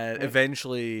 And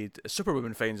eventually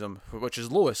Superwoman finds him, which is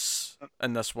Lois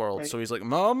in this world. So he's like,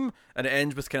 Mom, and it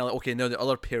ends with kind of like, okay, now the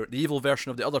other parent, the evil version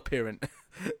of the other parent,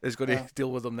 is going to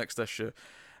deal with him next issue.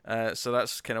 So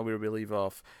that's kind of where we leave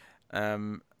off.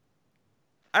 I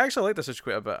actually like this issue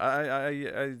quite a bit.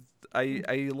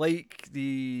 I like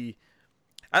the.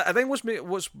 I think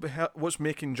what's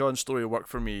making John's story work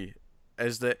for me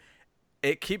is that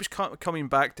it keeps coming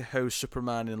back to how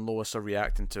Superman and Lois are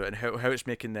reacting to it and how it's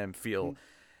making them feel.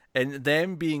 And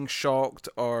them being shocked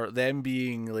or them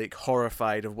being, like,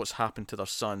 horrified of what's happened to their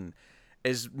son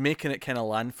is making it kind of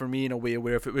land for me in a way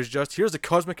where if it was just here's the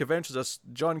cosmic adventures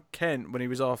of John Kent when he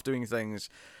was off doing things,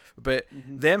 but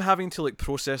them having to like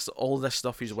process all this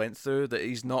stuff he's went through, that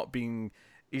he's not being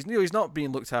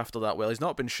looked after that well, he's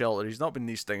not been sheltered, he's not been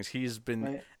these things, he's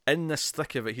been in this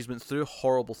thick of it, he's been through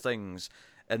horrible things,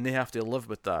 and they have to live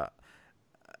with that.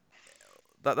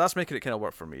 That's making it kind of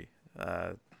work for me.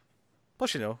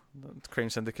 Plus, the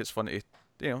Crime Syndicate's fun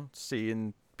to see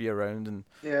and be around and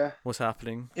what's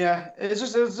happening. Yeah,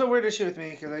 it's a weird issue with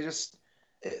me because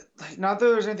not that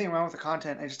there's anything wrong with the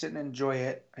content, I just didn't enjoy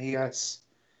it. I guess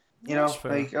I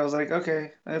was like,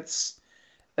 okay, it's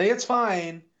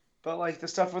fine, but like the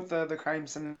stuff with the Crime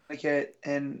Syndicate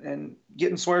and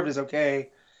getting swerved is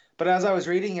okay. But as I was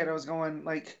reading it, I was going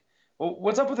like, well,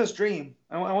 what's up with this dream?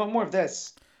 I want more of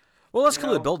this. Well, that's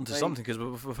clearly building to something, because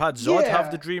we've had Zod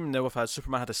have the dream, now we've had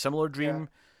Superman had a similar dream. Yeah.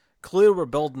 Clearly we're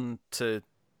building to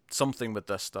something with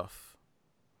this stuff.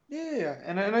 Yeah,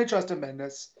 and I trust him in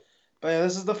this. But yeah,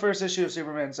 this is the first issue of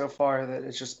Superman so far that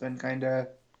it's just been kind of...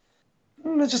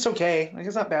 It's just okay. Like,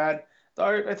 it's not bad. The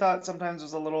art, I thought, sometimes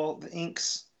was the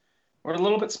inks were a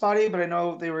little bit spotty, but I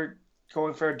know they were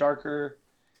going for a darker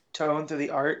tone through the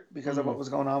art because of what was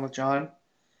going on with John.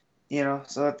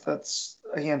 So that's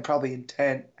again probably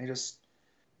intent. I just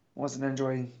wasn't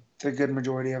enjoying the good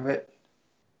majority of it.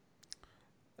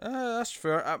 That's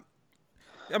fair.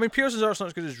 I mean, Pierce's art's not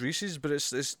as good as Reese's, but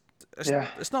it's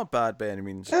not bad by any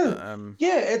means.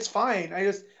 It's fine.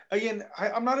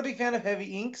 I'm not a big fan of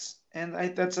heavy inks, and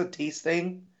that's a taste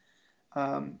thing.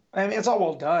 I mean, it's all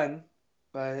well done,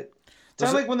 but it's kind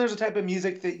of like when there's a type of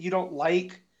music that you don't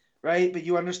like, right? But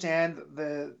you understand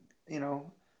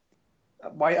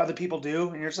why other people do,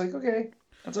 and you're just like, okay,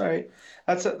 that's all right.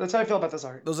 That's how I feel about this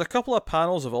art. There's a couple of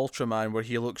panels of Ultraman where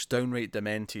he looks downright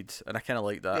demented, and I kind of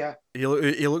like that. Yeah.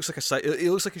 He looks like he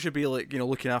looks like he should be like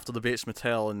looking after the Bates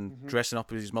Motel and dressing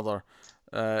up as his mother.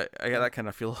 I get that kind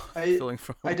of feeling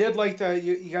from. I did like the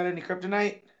you got any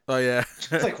kryptonite? Oh yeah.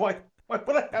 It's like why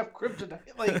would I have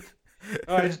kryptonite? Like,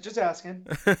 just asking.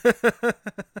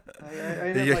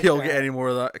 You'll get any more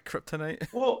of that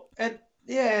kryptonite? Well, and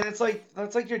it's like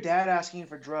that's like your dad asking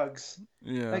for drugs.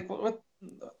 Yeah. Like what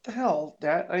the hell,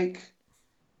 Dad? Like,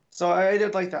 so I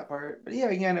did like that part, but yeah,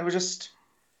 again, it was just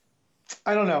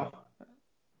I don't know.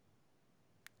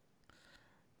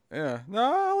 Yeah, no,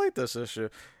 I like this issue.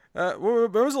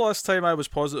 When was the last time I was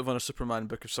positive on a Superman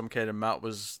book of some kind and Matt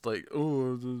was like,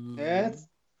 oh... Yeah, it's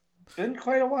been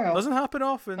quite a while. Doesn't happen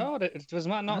often. Oh, was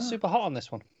Matt not super hot on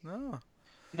this one?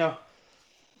 No.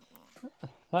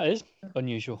 That is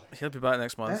unusual. He'll be back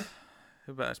next month.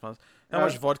 How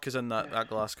much vodka's in that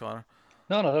glass, Connor?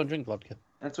 No, I don't drink vodka.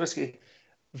 That's whiskey.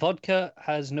 Vodka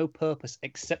has no purpose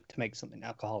except to make something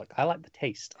alcoholic. I like the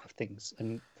taste of things,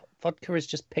 and vodka is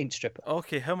just paint stripper.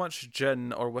 Okay, how much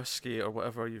gin or whiskey or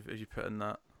whatever you put in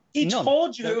that? He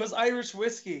told you it was Irish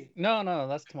whiskey. No,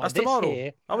 that's tomorrow. That's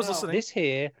tomorrow. I was listening. This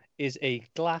here is a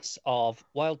glass of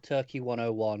Wild Turkey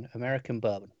 101 American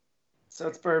bourbon. So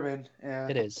it's bourbon, yeah.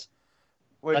 It is.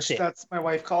 Which that's my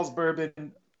wife calls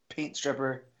bourbon paint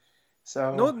stripper.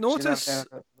 So notice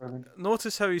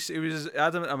how he was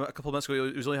adamant a couple of minutes ago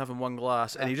he was only having one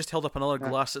glass, and he just held up another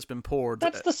glass that's been poured.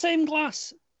 That's the same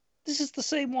glass. This is the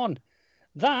same one.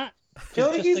 That I feel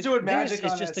like he's doing magic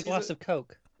on this. It's just a glass of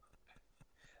Coke.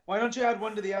 Why don't you add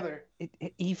one to the other?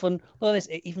 It even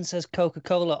says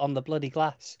Coca-Cola on the bloody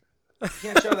glass. You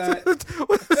can't show that.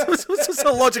 What sort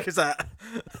of logic is that?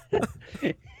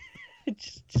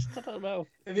 just I don't know.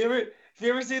 Have you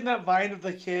ever seen that Vine of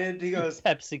the kid? He goes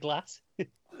Pepsi glass.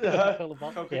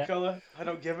 Coca-Cola. Yeah. I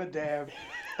don't give a damn.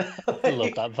 I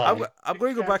love that Vine. I'm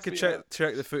going to go back and check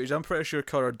the footage. I'm pretty sure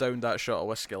Connor downed that shot of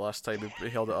whiskey last time he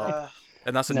held it up,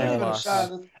 and that's a new glass.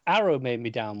 Arrow made me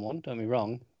down one. Don't be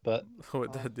wrong, but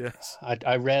it did. Yes.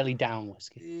 I rarely down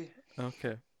whiskey.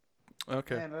 Okay.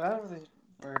 Man, I don't think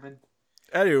bourbon.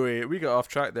 Anyway, we got off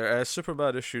track there.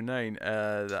 Superbad issue 9.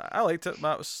 I liked it.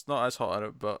 Matt was not as hot on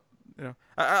it, but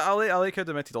I like how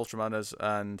demented Ultraman is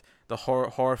and the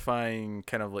horrifying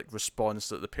kind of like response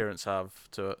that the parents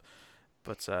have to it.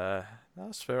 But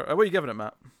that's fair. What are you giving it,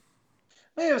 Matt?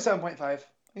 I give it 7.5.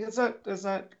 It's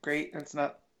not great. It's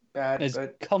not bad. It's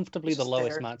but comfortably the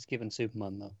lowest Matt's given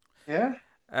Superman, though. Yeah.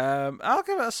 I'll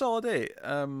give it a solid 8.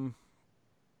 I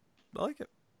like it.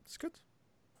 It's good.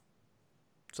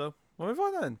 So we'll move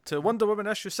on then to Wonder Woman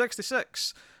issue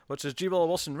 66, which is G. Willow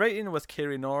Wilson writing with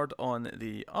Carrie Nord on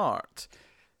the art.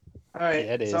 All right.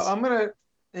 Yeah, it is. So I'm gonna.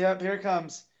 Yep, here it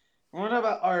comes. We're gonna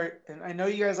about art, and I know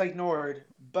you guys like Nord,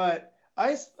 but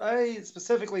I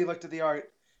specifically looked at the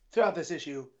art throughout this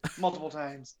issue multiple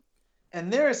times,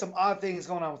 and there are some odd things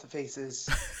going on with the faces.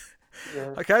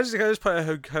 Yeah. Can I just point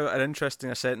out how an interesting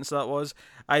a sentence that was?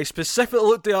 I specifically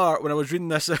looked at the art when I was reading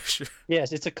this issue.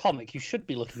 Yes, it's a comic. You should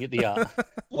be looking at the art.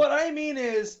 What I mean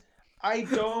is, I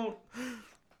don't.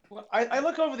 I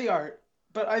look over the art,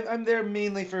 but I'm there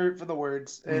mainly for the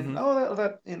words. And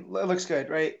it looks good,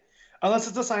 right? Unless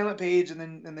it's a silent page, and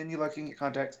then you're looking at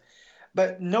context.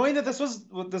 But knowing that this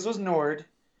was Nord,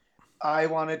 I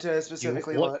wanted to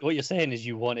specifically what you're saying is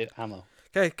you wanted ammo.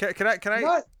 Okay, can I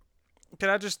Not, can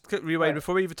I just rewind Right.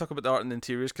 before we even talk about the art and the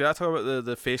interiors? Can I talk about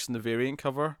the face and the variant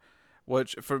cover?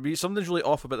 Which for me, something's really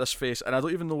off about this face, and I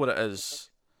don't even know what it is.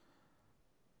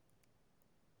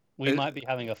 We might be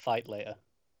having a fight later.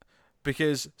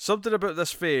 Because something about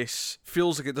this face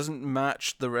feels like it doesn't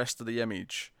match the rest of the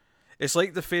image. It's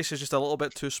like the face is just a little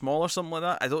bit too small or something like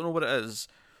that. I don't know what it is,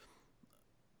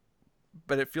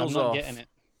 but it feels I'm not off. getting it.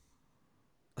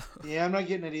 yeah, I'm not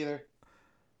getting it either.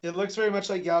 It looks very much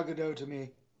like Gal Gadot to me,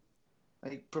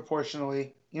 like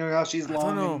proportionally. You know how she's I long.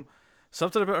 don't know. And,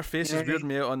 Something about her face You know is what I weirding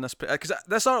me out on this. Because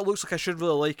this art looks like I should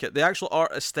really like it. The actual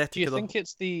art aesthetic. Do you of the... think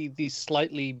it's the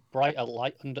slightly brighter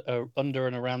light under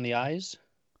and around the eyes?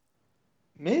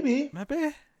 maybe.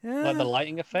 Maybe, yeah. Like the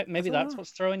lighting effect? Maybe I don't that's know. what's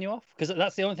throwing you off? Because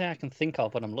that's the only thing I can think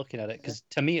of when I'm looking at it. Because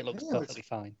to me, it looks Yeah, it looks- perfectly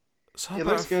fine. Something It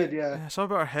about looks her- good, yeah.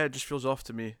 Something about her head just feels off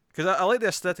to me. Because I like the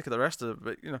aesthetic of the rest of it,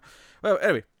 but you know. Well,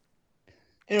 anyway.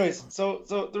 Anyways, so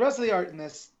the rest of the art in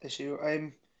this issue,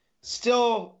 I'm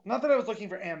still not that I was looking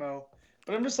for ammo,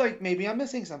 but I'm just like maybe I'm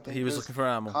missing something. He was 'cause looking for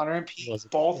ammo. Connor and Pete Was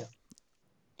it?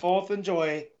 both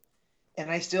enjoy,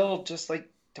 and I still just like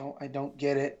don't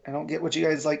get it. I don't get what you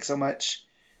guys like so much.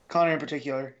 Connor in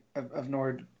particular of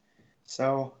Nord.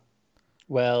 So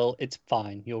Well, it's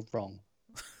fine. You're wrong.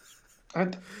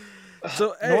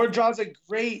 So, Nord draws a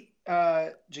great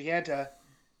Giganta.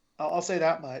 I'll say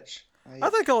that much. I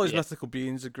think all these Yeah. mythical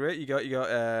beings are great. You got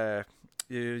your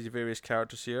various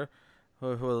characters here. Who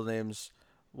are the names?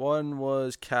 One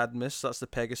was Cadmus. That's the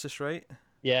Pegasus, right?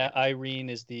 Yeah, Irene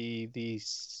is the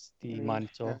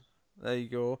Minotaur. There you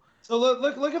go. So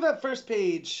look at that first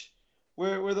page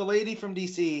where the lady from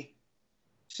DC,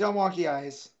 she's got wonky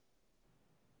eyes.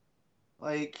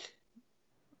 Like,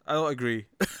 I don't agree.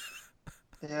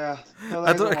 yeah, no,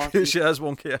 I that don't is agree. wonky. She has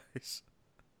wonky eyes.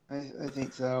 I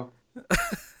think so.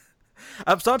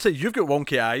 I'm starting to say you've got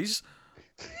wonky eyes.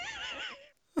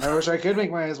 I wish I could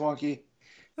make my eyes wonky,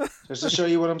 just to show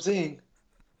you what I'm seeing.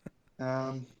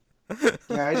 Yeah,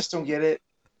 I just don't get it.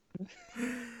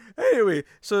 Anyway,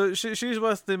 so she's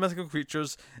with the mythical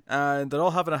creatures, and they're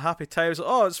all having a happy time. So,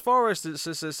 oh, it's forest,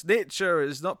 it's nature,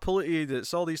 it's not polluted,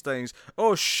 it's all these things.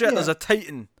 Oh shit, Yeah. there's a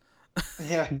titan.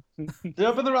 Yeah, they're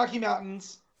up in the Rocky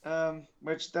Mountains,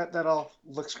 which that all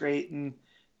looks great, and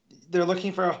they're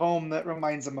looking for a home that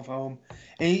reminds them of home.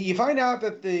 And you find out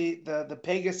that the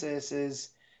Pegasus is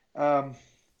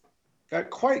got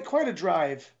quite a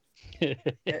drive,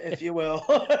 if you will.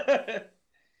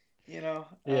 You know.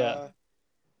 Yeah.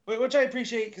 Which I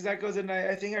appreciate because that goes in.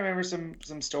 I think I remember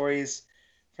some stories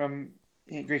from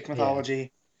Greek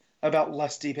mythology about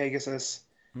lusty Pegasus.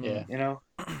 Yeah. You know.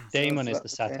 Damon So is the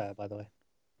that's satire, by the way.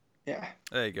 Yeah.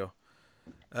 There you go.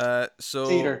 So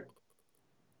Theater.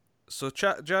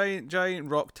 giant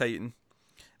rock titan,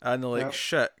 and they're like, Yep.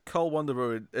 shit, call Wonder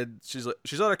Woman, and she's like,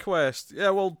 she's on a quest. Yeah,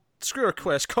 well, screw her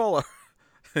quest, call her.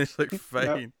 And he's like,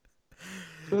 fine.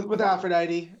 With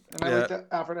Aphrodite, and I Yeah. like that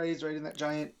Aphrodite's riding that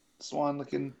giant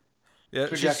swan-looking Yeah,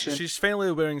 projection. she's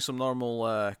finally wearing some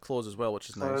normal clothes as well, which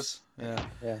is Clothes. nice.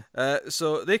 Yeah. Yeah.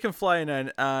 So they come flying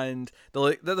in, and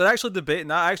they're actually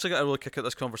debating. I actually got a really kick at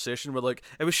this conversation. We're like,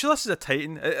 are we sure this is a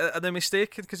Titan? Are they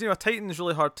mistaken? Because a Titan is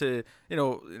really hard to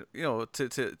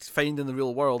to find in the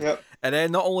real world. Yep. And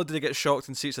then not only do they get shocked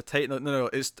and see it's a Titan, like, no,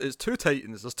 it's two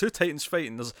Titans. There's two Titans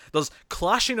fighting. There's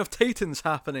clashing of Titans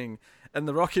happening in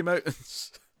the Rocky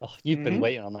Mountains. Oh, you've been Mhm.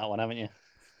 waiting on that one, haven't you?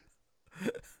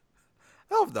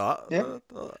 I love that. Yeah.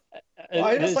 Well,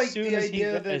 I just like the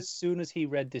idea that- as soon as he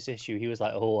read this issue, he was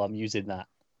like, "Oh, I'm using that."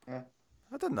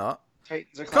 I did not.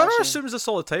 Titans are Connor clashing. assumes this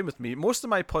all the time with me. Most of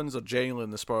my puns are genuinely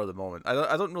in the spur of the moment.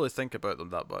 I don't really think about them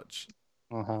that much.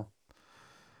 I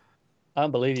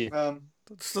don't believe you.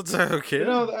 That's okay. You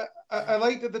know, I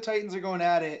like that the Titans are going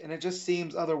at it, and it just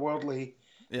seems otherworldly.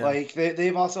 Yeah. Like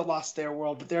they've also lost their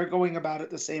world, but they're going about it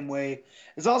the same way.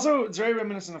 It's very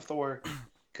reminiscent of Thor,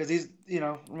 because he's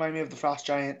remind me of the Frost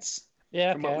Giants.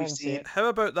 Yeah, from okay, what I we've can see seen. it. How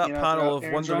about that You know, panel of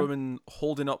Aaron's Wonder run? Woman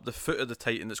holding up the foot of the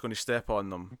Titan that's going to step on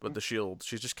them with the shield?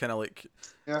 She's just kind of like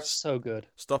So good.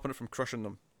 stopping it from crushing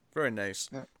them. Very nice.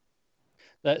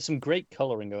 There's some great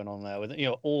coloring going on there with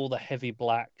all the heavy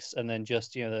blacks and then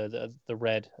just the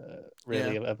red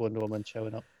really of Wonder Woman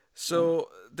showing up. So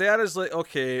Diana's like,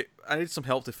 okay, I need some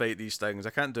help to fight these things. I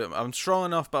can't do it. I'm strong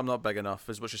enough, but I'm not big enough,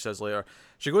 is what she says later.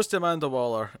 She goes to Amanda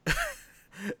Waller.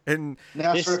 And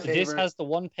this has the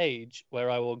one page where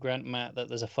I will grant Matt that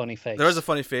there's a funny face. There is a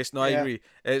funny face. No, I agree.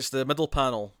 It's the middle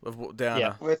panel of Diana.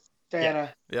 Yeah, with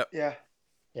Diana. Yep. Yeah.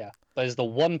 Yeah. There's the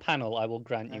one panel I will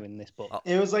grant you in this book.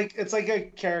 It's like a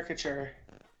caricature.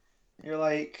 You're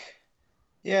like,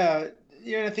 yeah,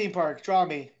 you're in a theme park. Draw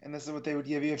me, and this is what they would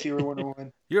give you if you were Wonder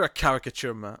Woman. You're a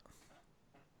caricature, Matt.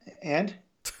 And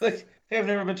like, I've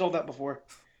never been told that before.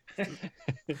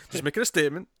 Just making a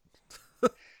statement.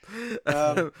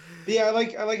 Yeah, I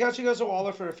like how she goes to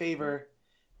Waller for a favor,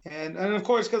 and of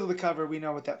course because of the cover we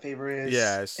know what that favor is.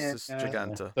 Yeah, it's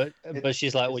Giganta. But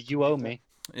she's like, well, you owe me.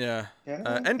 Yeah.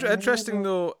 Interesting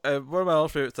though. One of my other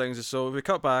favorite things is we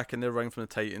cut back and they're running from the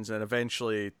Titans, and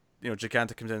eventually,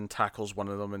 Giganta comes in and tackles one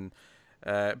of them,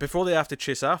 and before they have to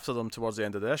chase after them towards the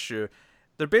end of the issue,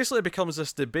 there basically becomes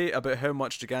this debate about how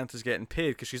much Giganta's getting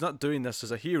paid, because she's not doing this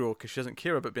as a hero because she doesn't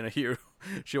care about being a hero.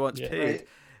 She wants paid. Right.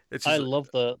 I love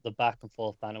the back and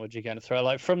forth banner with Giganta throw.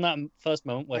 Like from that first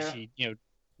moment where she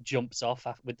jumps off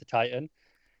with the Titan,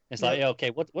 it's like, okay,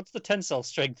 what's the tensile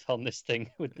strength on this thing?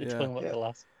 With talking about the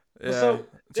last. Yeah. So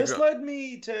this led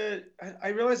me to. I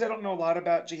realize I don't know a lot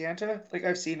about Giganta. Like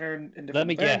I've seen her in different. Let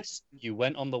me guess. You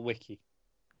went on the wiki.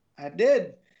 I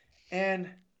did, and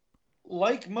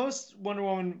like most Wonder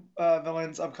Woman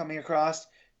villains I'm coming across,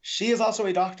 she is also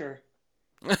a doctor.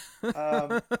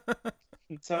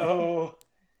 So.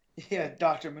 Yeah,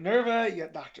 Dr. Minerva, you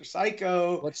got Dr.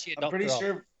 Psycho. What's she a I'm pretty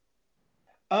sure.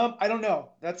 I don't know.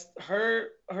 That's her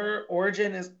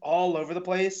origin is all over the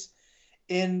place.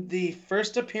 In the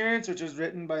first appearance, which was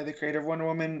written by the creator of Wonder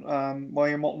Woman,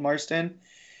 William Moulton Marston,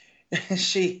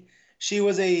 she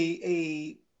was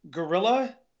a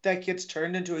gorilla that gets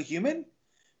turned into a human,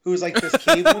 who's like this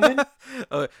cave woman.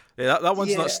 That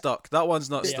one's not stuck. That one's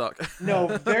not stuck. No,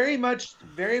 very much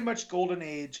golden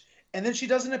age. And then she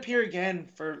doesn't appear again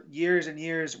for years and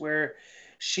years, where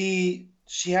she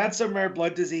had some rare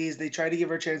blood disease. They tried to give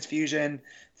her transfusion.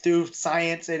 Through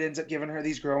science, it ends up giving her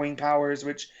these growing powers,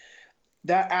 which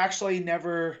that actually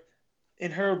never,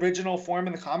 in her original form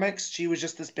in the comics, she was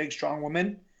just this big, strong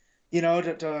woman,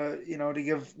 to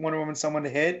give Wonder Woman someone to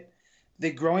hit.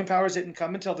 The growing powers didn't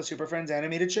come until the Super Friends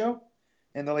animated show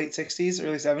in the late 60s,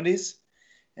 early 70s.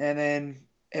 And then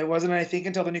it wasn't, I think,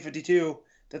 until the New 52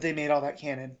 that they made all that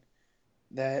canon.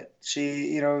 That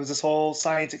she, it was this whole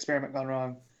science experiment gone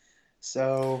wrong.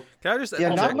 So, can I just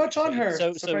not much on her,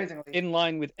 surprisingly. So in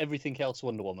line with everything else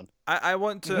Wonder Woman. I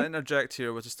want to interject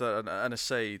here with just an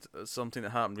aside, something that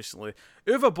happened recently.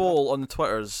 Uwe Boll on the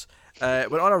Twitters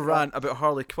went on a rant about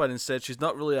Harley Quinn and said she's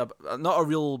not really not a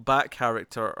real back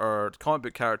character or comic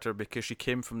book character because she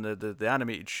came from the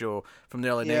animated show from the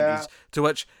early 90s, to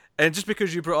which... And just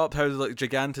because you brought up how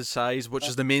Giganta's size, which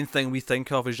is the main thing we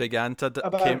think of as Giganta,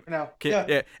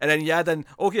 and then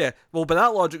well, by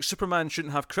that logic, Superman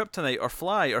shouldn't have kryptonite or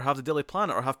fly or have the Daily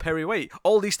Planet or have Perry White.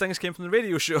 All these things came from the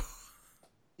radio show.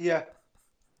 Yeah.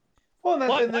 Well,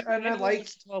 and I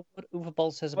liked what Uwe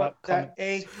Boll says about comics.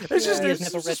 It was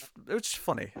just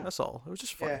funny. That's all. It was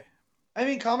just funny. Yeah. I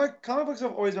mean, comic books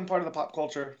have always been part of the pop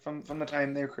culture from the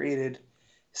time they were created.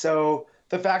 So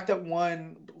the fact that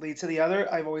one leads to the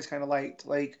other, I've always kind of liked.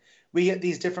 Like, we get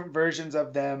these different versions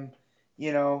of them,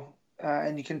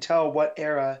 and you can tell what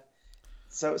era.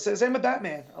 So same with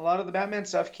Batman. A lot of the Batman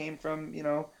stuff came from,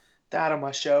 the Adam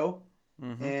West show.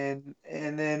 Mm-hmm.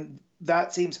 And then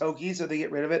that seems hokey, so they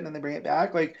get rid of it and then they bring it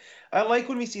back. Like, I like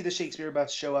when we see the Shakespeare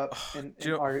busts show up in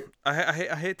art. I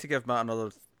hate to give Matt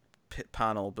another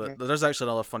panel, but there's actually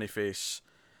another funny face.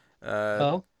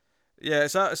 Yeah,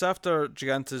 it's after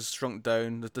Giganta's shrunk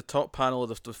down. The top panel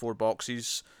of the four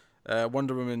boxes,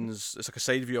 Wonder Woman's. It's like a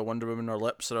side view of Wonder Woman. Her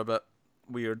lips are a bit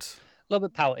weird. A little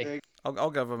bit pouty.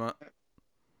 I'll give him it.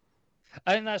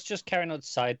 I think that's just carrying on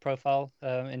side profile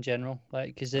in general,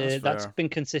 because that's been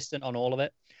consistent on all of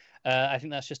it. I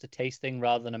think that's just a taste thing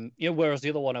rather than whereas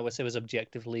the other one I would say was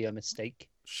objectively a mistake.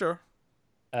 Sure.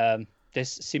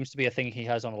 This seems to be a thing he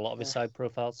has on a lot of his side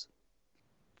profiles.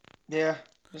 Yeah,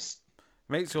 just.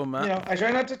 Mate's going, Matt. I try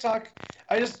not to talk.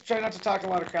 I just try not to talk a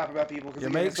lot of crap about people. Your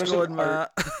mate's going,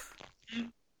 Matt.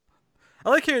 I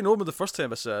like how you know me the first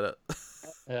time I said it.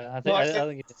 Yeah, I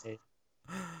think it's a.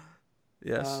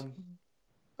 Yes.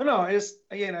 But no, I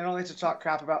don't like to talk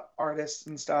crap about artists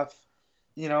and stuff.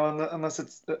 Unless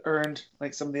it's earned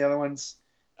like some of the other ones.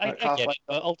 I get it,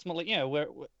 but ultimately,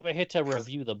 we're here to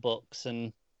review the books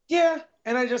and. Yeah,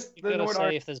 and I just you gotta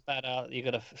say if there's bad art, you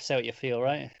gotta say what you feel,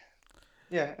 right?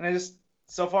 Yeah, and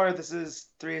so far this is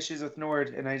 3 issues with Nord,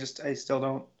 and I still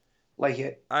don't like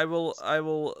it. I will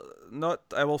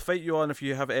fight you on if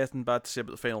you have anything bad to say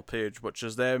about the final page, which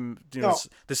is them,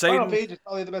 deciding. Final page is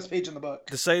probably the best page in the book.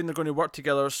 Deciding they're going to work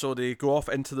together, so they go off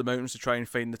into the mountains to try and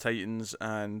find the Titans,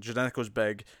 and Janeko's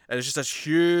big, and it's just this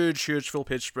huge full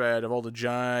page spread of all the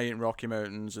giant Rocky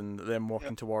Mountains and them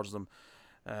walking towards them.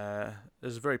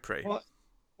 It's very pretty.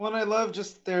 Well, I love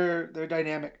just their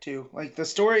dynamic too. Like the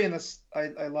story in this,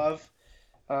 I love.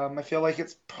 I feel like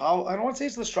it's probably, I don't want to say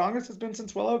it's the strongest it's been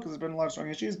since Willow, because there's been a lot of strong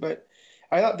issues, but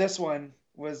I thought this one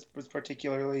was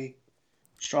particularly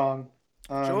strong.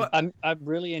 I'm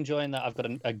really enjoying that. I've got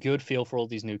a good feel for all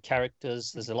these new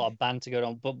characters. There's a lot of banter going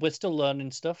on, but we're still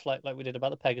learning stuff like we did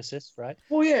about the Pegasus, right?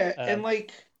 Well, yeah, and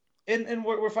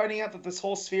we're finding out that this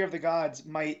whole sphere of the gods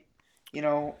might,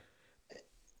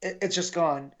 it's just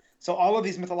gone. So all of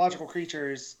these mythological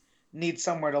creatures need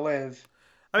somewhere to live.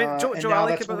 I mean, Joe, I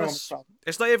like about this.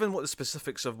 It's not even what the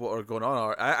specifics of what are going on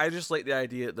are. I just like the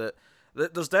idea that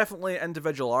there's definitely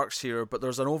individual arcs here, but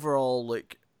there's an overall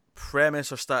premise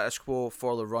or status quo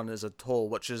for the run as a whole,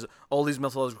 which is all these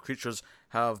mythological creatures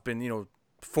have been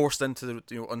forced into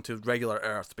onto regular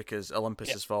Earth because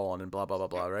Olympus has fallen and blah blah blah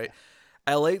blah, right?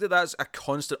 I like that that's a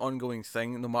constant ongoing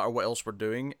thing no matter what else we're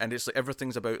doing, and it's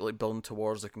everything's about building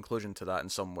towards the conclusion to that in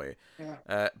some way.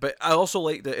 Yeah. But I also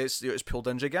like that it's pulled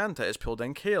in Giganta, it's pulled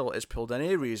in Kale, it's pulled in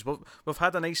Ares. We've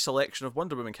had a nice selection of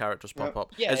Wonder Woman characters pop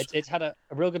up. Yeah, it's had a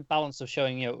real good balance of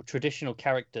showing traditional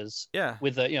characters. Yeah.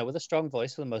 With a strong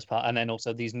voice for the most part, and then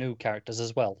also these new characters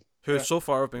as well, who so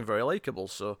far have been very likable.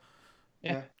 So.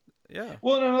 Yeah. Yeah.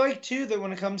 Well, and I like too that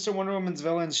when it comes to Wonder Woman's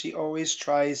villains, she always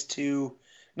tries to.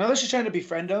 Not that she's trying to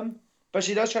befriend him, but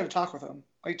she does try to talk with him,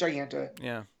 like Giganta.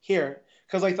 Yeah. Here,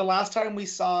 because the last time we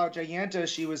saw Giganta,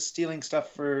 she was stealing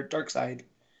stuff for Darkseid,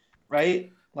 right?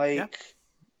 And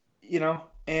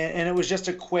it was just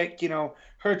a quick,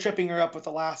 her tripping her up with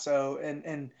a lasso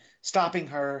and stopping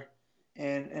her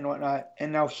and whatnot.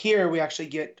 And now here we actually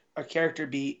get a character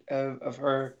beat of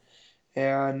her,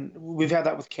 and we've had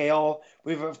that with Kale.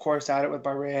 We've of course had it with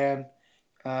Baran,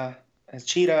 as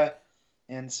Cheetah,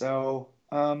 and so.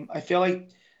 I feel like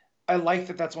I like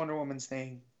that that's Wonder Woman's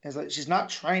thing, is that she's not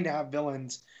trying to have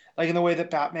villains like in the way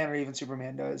that Batman or even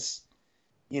Superman does.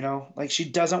 She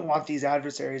doesn't want these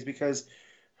adversaries because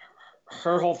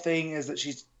her whole thing is that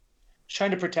she's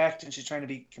trying to protect and she's trying to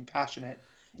be compassionate.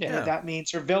 Yeah. And that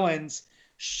means her villains,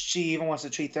 she even wants to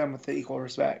treat them with the equal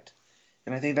respect.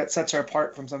 And I think that sets her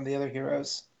apart from some of the other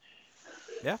heroes.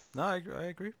 Yeah, no, I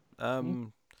agree.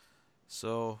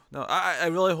 So, no, I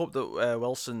really hope that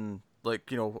Wilson...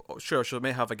 sure, she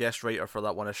may have a guest writer for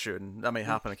that one issue, and that may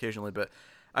happen occasionally, but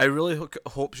I really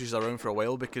hope she's around for a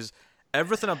while, because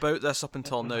everything about this up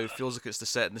until now feels like it's the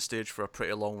setting the stage for a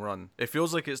pretty long run. It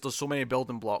feels like there's so many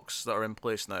building blocks that are in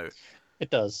place now.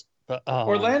 It does, but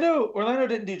Orlando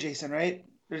didn't do Jason, right?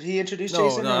 Did he introduce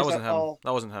Jason? No,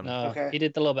 that wasn't him. No, okay. He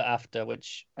did a little bit after,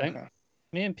 which I think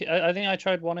me and I think I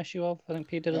tried one issue of. I think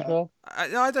Pete did as well.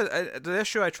 I did. The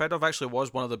issue I tried of actually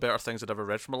was one of the better things I'd ever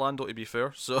read from Orlando, to be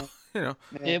fair. So, Yeah,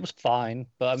 it was fine,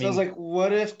 but I mean... So I was like,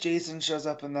 what if Jason shows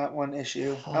up in that one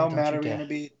issue? How mad are we going to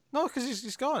be? No, because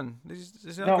he's gone.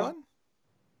 He's not gone?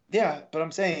 Yeah, but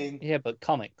I'm saying... Yeah, but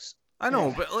comics. I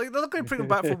know, but they're not going to bring him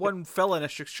back for one fill-in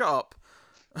issue. Shut up.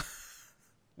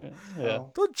 Yeah.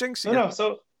 Don't jinx it. No,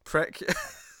 so... Prick.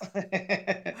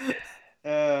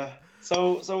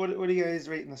 So what are you guys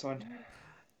rating this one?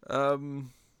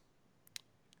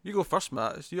 You go first,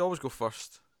 Matt. You always go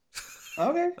first.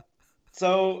 Okay.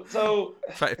 So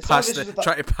try to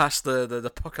pass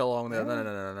the puck along there.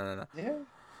 No.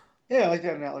 Yeah, I like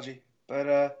that analogy.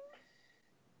 But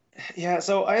yeah.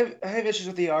 So I have issues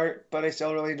with the art, but I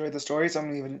still really enjoyed the story, so I'm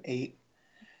gonna give it an 8.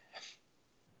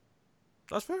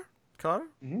 That's fair, Connor.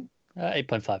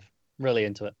 8.5. Really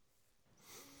into it.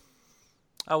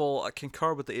 I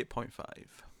concur with the 8.5.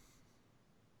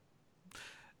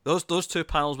 Those two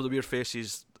panels with the weird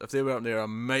faces, if they weren't there, I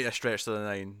might have stretched to the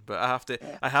 9. But I have to.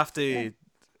 Yeah.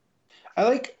 I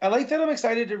like that. I'm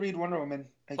excited to read Wonder Woman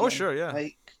again. Oh sure, yeah.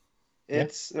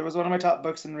 It was one of my top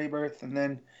books in Rebirth, and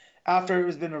then after it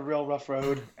was been a real rough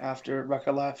road after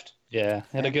Rucka left. Yeah,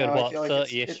 had a good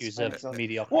 30 issues of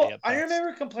mediocrity. Well, I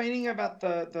remember complaining about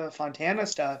the Fontana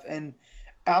stuff, and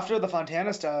after the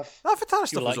Fontana stuff... That Fontana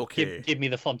stuff was okay. Give me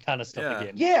the Fontana stuff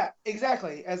again. Yeah,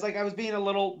 exactly. As I was being a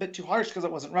little bit too harsh because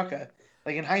it wasn't Rucka.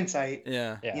 In hindsight.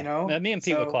 Yeah. Me and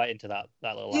Pete were quite into that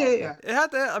little Yeah. It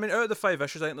had that. I mean, out of the 5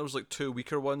 issues, I think there was 2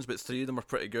 weaker ones, but 3 of them were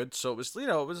pretty good. So it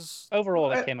was...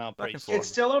 Overall, it came out pretty good. It's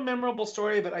still a memorable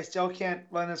story, but I still can't...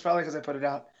 Well, it's probably because I put it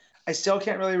out. I still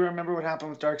can't really remember what happened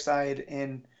with Darkseid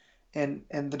and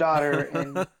the daughter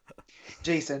and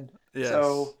Jason. Yes.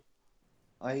 So...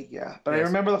 But I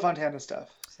remember the Fontana stuff,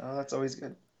 so that's always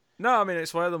good. No, I mean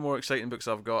it's one of the more exciting books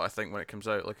I've got. I think when it comes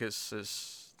out, like it's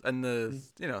in the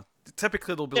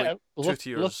typically there'll be like 2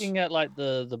 tiers. Looking at like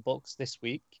the books this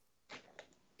week,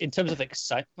 in terms of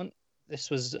excitement, this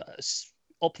was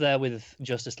up there with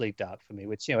Justice League Dark for me,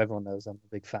 which everyone knows I'm a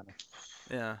big fan of.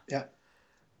 Yeah. Yeah.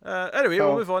 Anyway,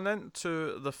 we'll move on then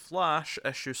to The Flash,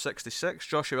 issue 66.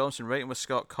 Joshua Williamson writing with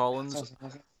Scott Collins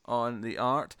on the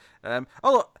art.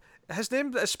 His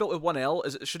name is spelled with one L.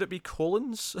 Should it be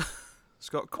Collins?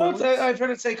 Scott Collins? I've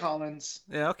heard it say Collins.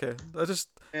 Yeah, okay. Because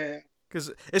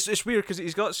it's weird because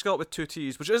he's got Scott with 2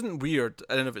 T's, which isn't weird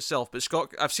in and of itself. But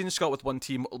I've seen Scott with 1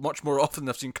 T much more often than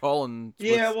I've seen Colin.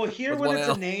 Yeah, well, here when it's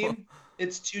a name,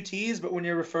 it's 2 T's, but when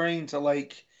you're referring to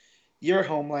like your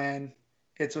homeland,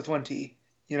 it's with 1 T.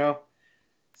 Does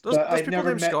people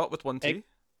never named Scott with 1 T?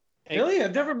 Really,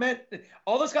 I've never met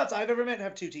all the Scotts I've ever met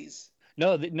have 2 T's.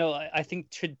 No. I think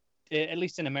at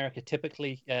least in America,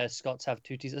 typically Scots have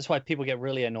 2 T's. That's why people get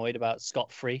really annoyed about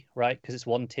Scott Free, right? Because it's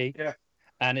 1 T. Yeah.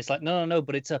 And it's like no,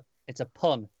 but it's a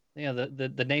pun.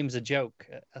 The name's a joke.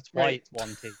 That's why it's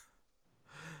 1 T.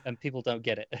 And people don't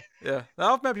get it. Yeah,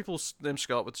 I've met people named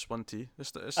Scott with just 1 T.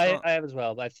 I have as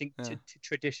well, but I think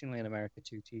traditionally in America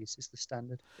 2 T's is the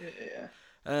standard. Yeah.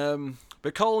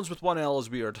 But Collins with 1 L is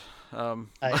weird.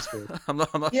 It's weird. I'm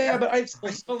not. Yeah, but I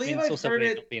believe I've heard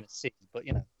it being a C, but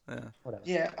Yeah. Whatever.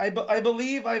 Yeah, I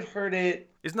believe I've heard it.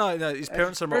 He's not. His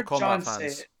parents are Mortal Kombat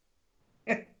fans.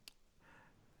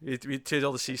 We change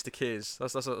all the C's to K's.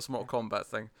 That's a Mortal Kombat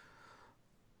thing.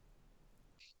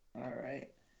 All right.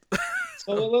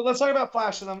 So let's talk about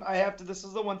Flash. This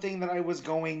is the one thing that I was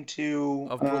going to.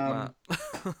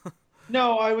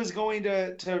 No, I was going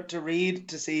to read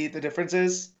to see the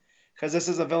differences because this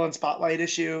is a villain spotlight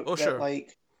issue. Oh, sure.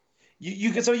 Like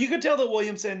you could tell that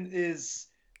Williamson is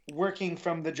working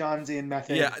from the John-Zian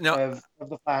method of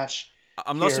the Flash.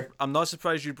 I'm not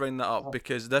surprised you bring that up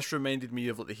because this reminded me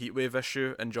of like the Heatwave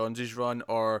issue and Johnson's run,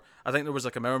 or I think there was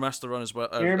like a Mirror Master run as well.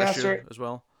 Issue as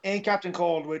well, and Captain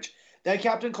Cold, which that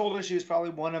Captain Cold issue is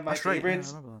probably one of my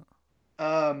favorites. Right. Yeah,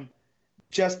 I remember that.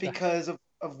 Just because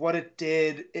of what it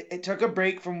did, it took a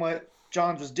break from what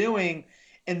Johns was doing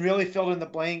and really filled in the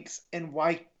blanks and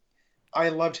why I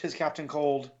loved his Captain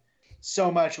Cold so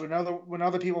much. When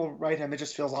other people write him, it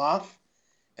just feels off.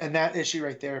 And that issue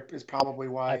right there is probably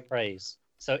why. I praise.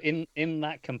 So in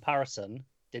that comparison,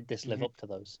 did this live up to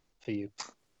those for you?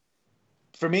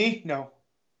 For me, no.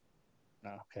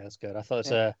 No, okay, that's good. I thought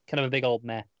it's a kind of a big old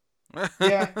meh.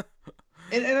 Yeah.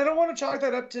 And I don't want to chalk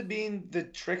that up to being the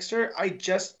trickster. I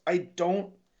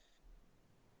don't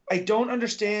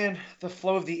understand the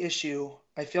flow of the issue.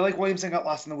 I feel like Williamson got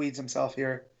lost in the weeds himself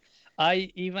here.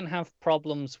 I even have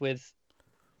problems with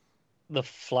the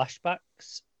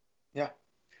flashbacks. Yeah.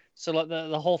 So like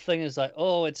the whole thing is like,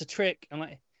 oh, it's a trick,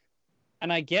 and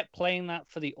I get playing that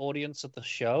for the audience of the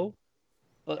show,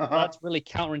 but that's really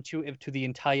counterintuitive to the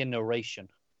entire narration.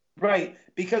 Right,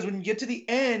 because when you get to the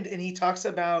end and he talks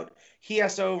about he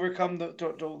has to overcome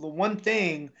the one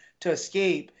thing to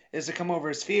escape is to come over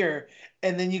his fear,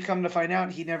 and then you come to find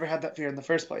out he never had that fear in the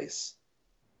first place.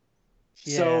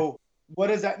 Yeah. So what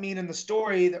does that mean in the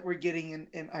story that we're getting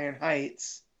in Iron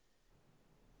Heights?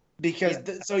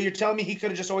 Because so you're telling me he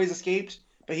could have just always escaped,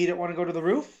 but he didn't want to go to the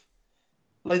roof?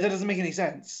 Like, that doesn't make any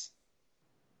sense.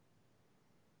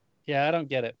 Yeah, I don't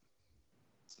get it.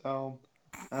 So,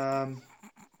 but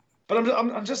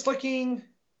I'm just looking.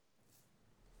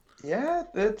 Yeah,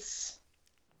 that's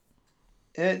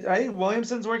it.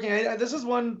 Williamson's working. This is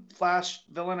one Flash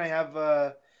villain I have.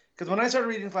 Because when I started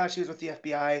reading Flash, he was with the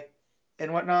FBI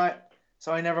and whatnot.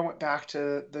 So I never went back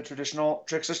to the traditional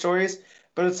trickster stories.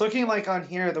 But it's looking like on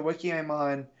here, the wiki I'm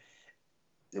on,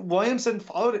 Williamson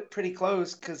followed it pretty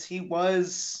close because he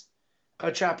was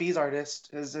a trapeze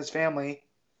artist, his family.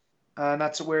 And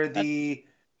that's where the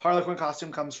Harlequin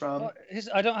costume comes from.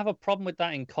 I don't have a problem with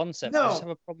that in concept. No. I just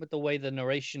have a problem with the way the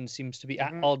narration seems to be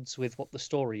at odds with what the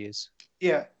story is.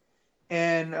 Yeah.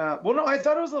 And, no, I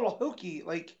thought it was a little hokey.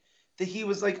 Like, that he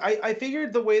was like, I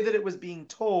figured the way that it was being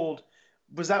told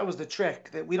was the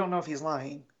trick, that we don't know if he's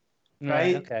lying.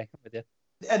 Right? Okay, I'm with you.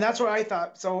 And that's what I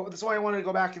thought. So that's why I wanted to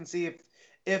go back and see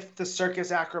if the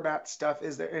circus acrobat stuff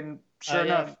is there. And sure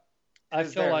enough, I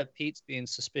feel like Pete's being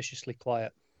suspiciously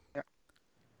quiet. Yeah.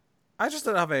 I just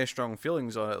didn't have any strong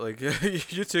feelings on it. Like,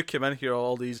 you two came in here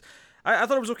all these. I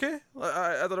thought it was okay.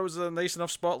 I thought it was a nice enough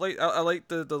spotlight. I liked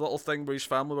the little thing where his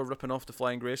family were ripping off the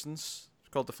Flying Graysons. It's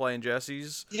called the Flying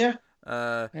Jessies. Yeah.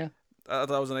 I thought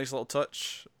that was a nice little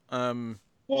touch.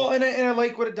 Well, and I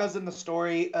like what it does in the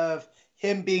story of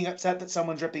him being upset that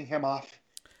someone's ripping him off.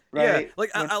 right? Yeah,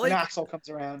 like when I like Axel comes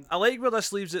around. I like where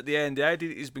this leaves at the end. The idea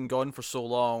that he's been gone for so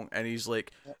long, and he's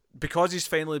like, because he's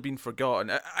finally been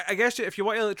forgotten. I guess if you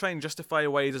want to try and justify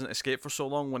why he doesn't escape for so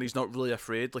long when he's not really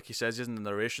afraid, like he says in the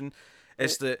narration,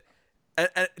 it's that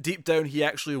deep down he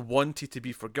actually wanted to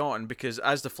be forgotten, because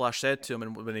as the Flash said to him,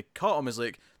 and when he caught him, is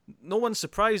like, no one's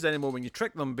surprised anymore when you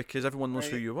trick them because everyone knows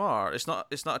who you are. It's not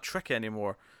a trick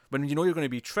anymore. When you know you're going to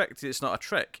be tricked, it's not a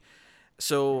trick.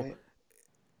 So.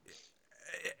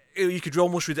 You could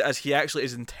almost read it as he actually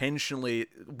is intentionally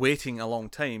waiting a long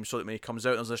time so that when he comes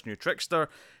out as this new trickster,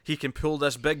 he can pull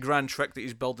this big grand trick that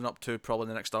he's building up to probably in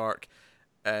the next arc.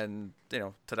 And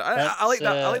I like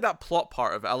that. I like that plot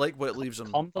part of it. I like what it leaves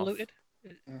him convoluted.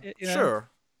 Sure.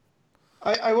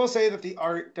 I will say that the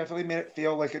art definitely made it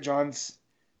feel like a John's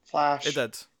Flash. It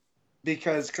did,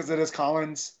 because it is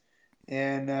Collins,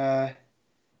 and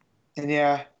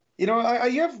yeah, I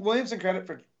give Williamson credit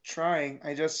for trying.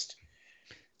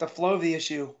 The flow of the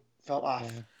issue felt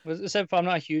off. Yeah. Except I'm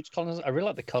not a huge Collins. I really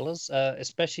like the colors,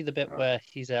 especially the bit where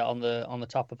he's on the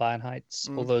top of Iron Heights.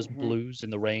 All those blues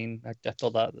in the rain. I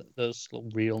thought that those look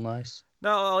real nice. No,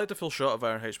 I like the full shot of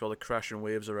Iron Heights with all the crashing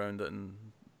waves around it and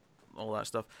all that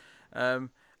stuff. I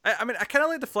mean, I kind of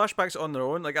like the flashbacks on their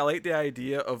own. Like, I like the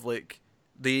idea of like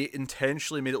they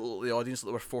intentionally made it look like the audience that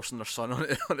they were forcing their son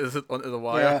onto the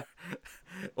wire. Yeah.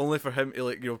 Only for him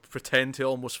to pretend to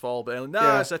almost fall, but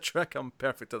it's a trick. I'm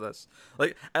perfect at this.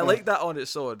 Like, I like that on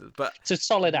its own, but it's a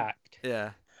solid act.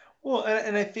 Yeah. Well,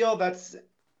 and I feel that's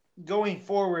going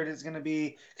forward is going to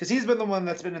be, because he's been the one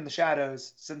that's been in the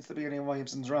shadows since the beginning of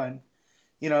Williamson's run.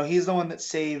 He's the one that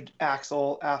saved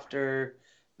Axel after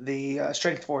the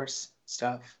Strength Force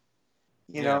stuff.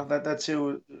 That's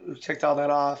who kicked all that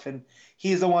off, and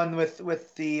he's the one with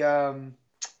the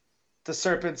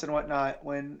serpents and whatnot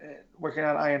when working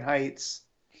on Iron Heights.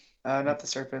 Not the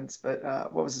serpents, but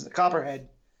what was it? Copperhead,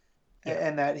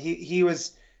 and that he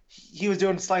was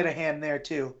doing sleight of hand there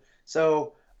too.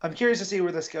 So I'm curious to see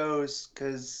where this goes,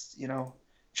 because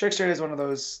Trickster is one of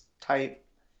those type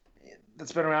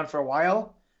that's been around for a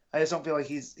while. I just don't feel like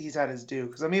he's had his due,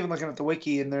 because I'm even looking at the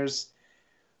wiki and there's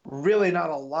really not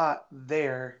a lot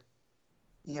there.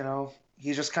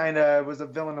 He just kind of was a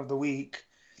villain of the week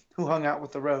who hung out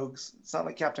with the rogues. It's not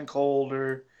like Captain Cold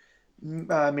or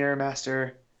Mirror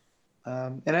Master.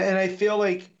 And I feel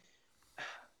like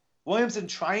Williamson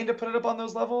trying to put it up on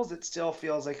those levels, it still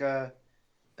feels like I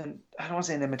don't want to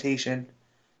say an imitation,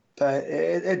 but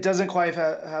it doesn't quite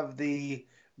have the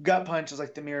gut punch as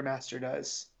like the Mirror Master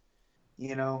does.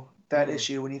 That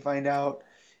issue when you find out,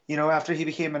 after he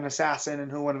became an assassin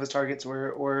and who one of his targets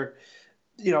were, or,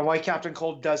 why Captain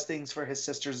Cold does things for his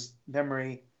sister's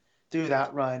memory through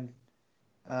that run.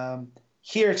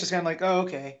 Here it's just kind of like, oh,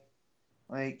 okay.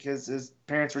 Like his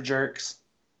parents were jerks.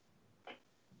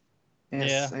 I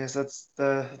guess that's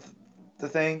the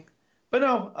thing. But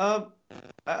no,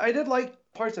 I did like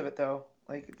parts of it though.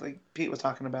 Like Pete was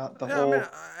talking about the whole.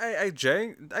 I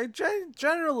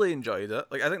generally enjoyed it.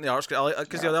 Like, I think the art's good,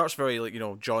 because the art's very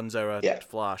John's era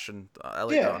Flash, and I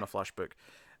like that on a Flash book.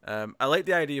 I like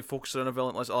the idea of focusing on a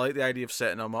villain. I like the idea of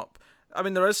setting him up. I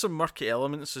mean, there is some murky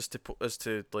elements as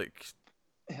to like,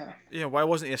 why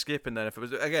wasn't he escaping then? If it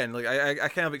was, again, like I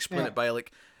kind of explain it by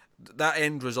like that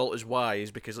end result is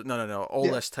wise, because like, no,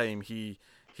 all this time he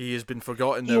has been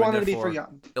forgotten. He wanted to be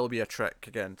forgotten. It'll be a trick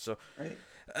again. So. Right.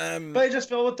 But I just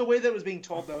felt with the way that it was being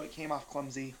told, though, it came off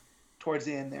clumsy towards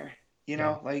the end there.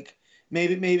 Like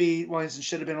maybe Williamson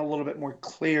should have been a little bit more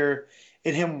clear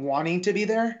in him wanting to be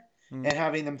there and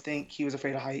having them think he was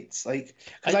afraid of heights. Like,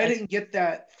 because I didn't get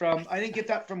that from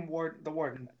the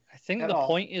Warden. I think the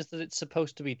point is that it's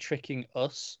supposed to be tricking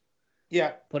us.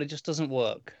 Yeah, but it just doesn't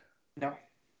work. No,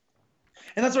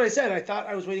 and that's what I said. I thought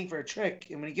I was waiting for a trick,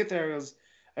 and when you get there,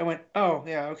 I went, oh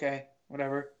yeah, okay,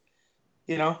 whatever.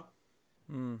 Yeah.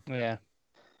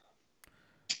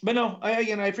 But no, I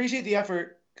appreciate the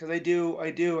effort, because I do.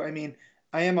 I mean,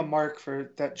 I am a mark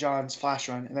for that John's Flash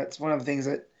run, and that's one of the things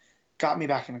that got me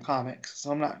back into comics.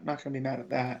 So I'm not going to be mad at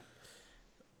that.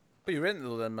 But you're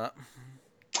into it then, Matt.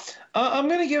 I'm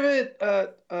going to give it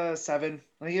a 7.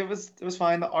 Like, it was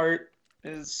fine. The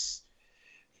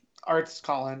art's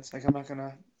Collins. Like, I'm not going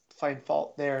to find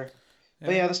fault there. Yeah.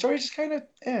 But yeah, the story's just kind of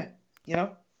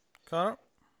Connor?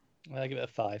 I give it a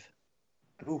 5.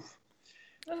 Oof.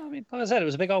 I mean, like I said, it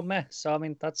was a big old mess. So I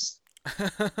mean, it's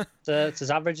as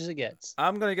average as it gets.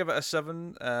 I'm gonna give it a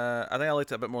 7. I think I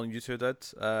liked it a bit more than you two did.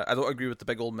 I don't agree with the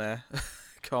big old meh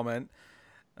comment.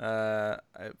 It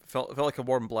felt like a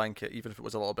warm blanket, even if it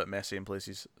was a little bit messy in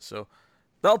places. So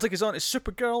that'll take us on to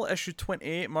Supergirl issue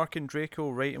 28. Mark and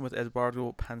Draco writing with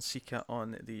Eduardo Pansica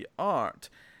on the art.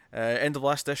 End of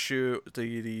last issue,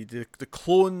 the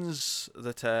clones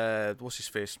that what's his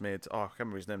face made? Oh, I can't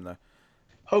remember his name now.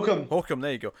 Hokum.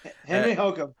 There you go. Henry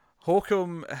Hokum.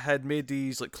 Hokum had made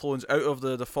these like clones out of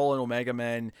the fallen Omega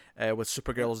Men with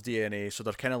Supergirl's DNA, so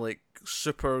they're kind of like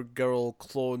Supergirl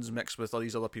clones mixed with all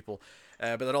these other people,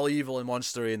 but they're all evil and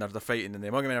monstery, and they're fighting, and the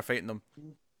Omega Men are fighting them.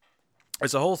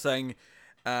 It's a whole thing,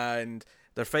 and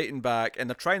they're fighting back, and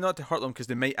they're trying not to hurt them because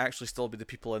they might actually still be the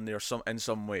people in there in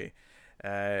some way.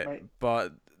 Right.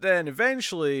 But then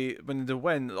eventually, when they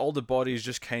win, all the bodies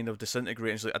just kind of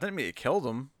disintegrate. And it's like, I didn't mean to kill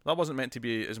them. That wasn't meant to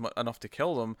be enough to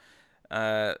kill them.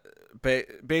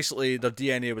 But basically, their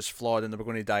DNA was flawed, and they were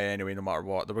going to die anyway, no matter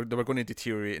what. They were going to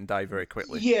deteriorate and die very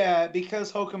quickly. Yeah, because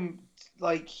Hokum,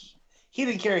 like, he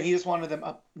didn't care. He just wanted them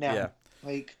up now. Yeah.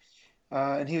 Like,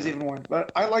 and he was even warned.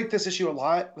 But I liked this issue a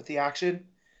lot with the action.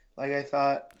 Like, I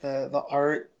thought the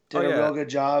art did a real good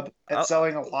job at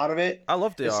selling a lot of it. I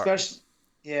loved the art.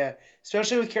 Yeah,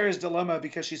 especially with Kara's dilemma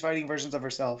because she's fighting versions of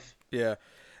herself. Yeah,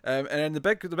 and then the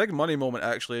big money moment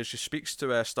actually is she speaks to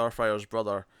Starfire's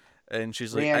brother, and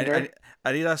she's like,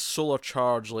 I need a solar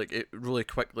charge like really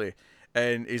quickly,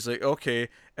 and he's like, okay,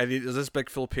 and there's this big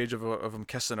full page of him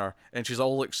kissing her, and she's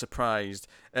all like surprised,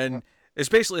 and it's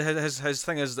basically his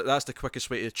thing is that's the quickest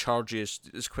way to charge you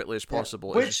as quickly as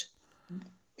possible.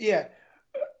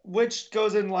 Which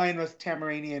goes in line with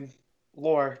Tamaranian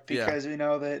lore because we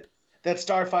know that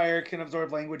Starfire can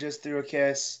absorb languages through a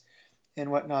kiss and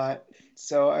whatnot.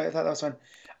 So I thought that was fun.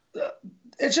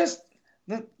 It's just,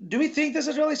 do we think this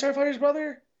is really Starfire's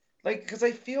brother? Like, because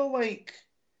I feel like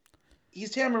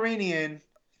he's Tamaranian,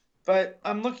 but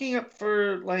I'm looking up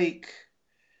for like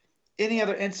any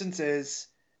other instances,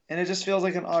 and it just feels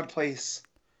like an odd place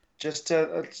just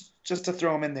to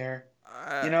throw him in there.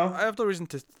 I have no reason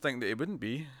to think that he wouldn't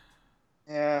be.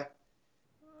 Yeah.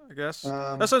 I guess.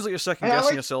 That sounds like you're second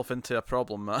guessing yourself into a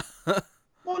problem, Matt.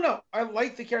 Well, no, I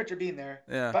like the character being there.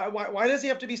 Yeah. But why does he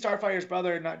have to be Starfire's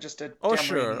brother and not just a... Oh,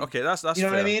 sure. Okay, that's you know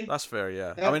fair. What I mean? That's fair,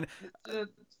 yeah. I mean...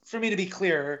 for me to be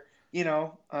clear,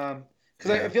 because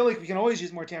I feel like we can always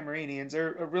use more Tamaranians.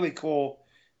 They're a really cool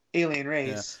alien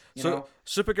race. Yeah. So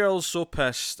Supergirl's so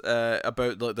pissed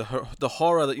about the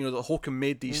horror that that Hokum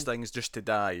made these things just to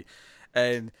die.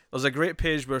 And there's a great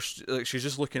page where she's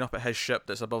just looking up at his ship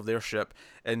that's above their ship,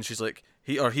 and she's like,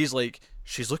 he's like,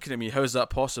 she's looking at me. How is that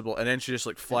possible? And then she just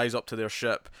like flies up to their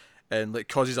ship, and like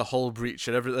causes a hull breach,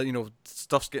 and everything.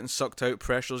 Stuff's getting sucked out,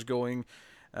 pressure's going.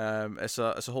 It's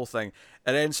a whole thing,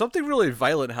 and then something really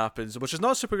violent happens, which is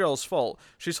not Supergirl's fault.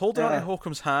 She's holding on to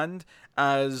Hokum's hand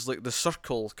as like the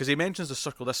circle, because he mentions the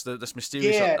circle, this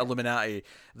mysterious Illuminati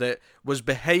that was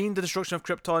behind the destruction of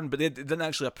Krypton, but they didn't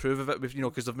actually approve of it.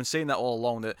 Because they've been saying that all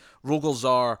along, that Rogol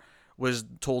Zar was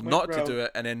told not to do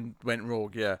it and then went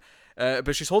rogue. Yeah.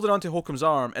 But she's holding onto Hokum's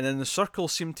arm, and then the circle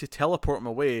seemed to teleport him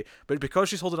away. But because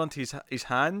she's holding onto his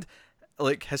hand,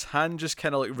 like his hand just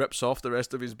kind of like rips off the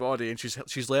rest of his body, and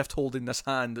she's left holding this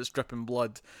hand that's dripping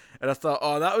blood. And I thought,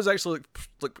 oh, that was actually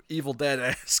like Evil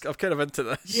Dead-esque. I'm kind of into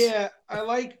this. Yeah, I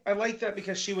like that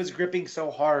because she was gripping so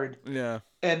hard. Yeah.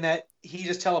 And that he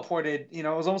just teleported. It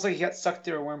was almost like he got sucked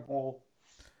through a wormhole.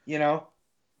 Yeah.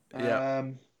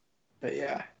 But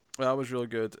yeah. That was really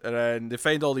good. And then they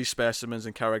find all these specimens,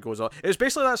 and Kara goes on. It was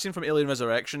basically that scene from Alien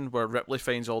Resurrection where Ripley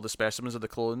finds all the specimens of the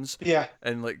clones. Yeah.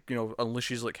 And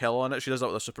unleashes like hell on it. She does that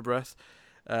with a super breath.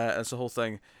 It's the whole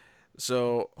thing.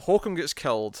 So Hokum gets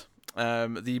killed.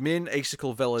 The main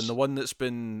Icicle villain, the one that's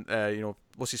been,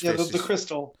 what's his face? Yeah, the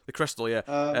Crystal. The Crystal, yeah.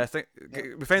 I think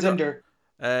we find Zinder.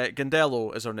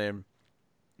 Gandello is her name.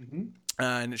 Mm-hmm.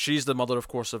 And she's the mother, of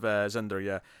course, of Zinder,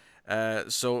 yeah.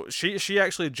 So she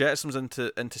actually jets him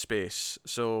into space.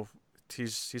 So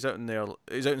he's out in there.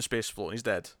 He's out in space floating. He's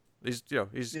dead. He's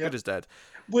good as dead.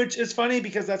 Which is funny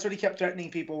because that's what he kept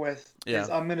threatening people with. Yeah. Is,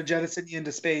 I'm going to jettison you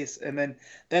into space, and then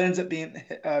that ends up being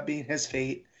his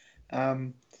fate.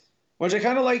 Which I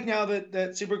kind of like now that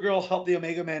Supergirl helped the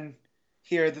Omega Men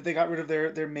here, that they got rid of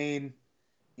their main,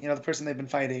 the person they've been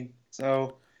fighting.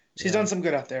 So she's done some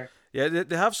good out there. Yeah,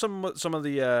 they have some of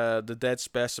the dead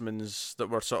specimens that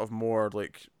were sort of more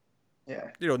like,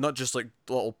 not just like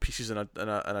little pieces in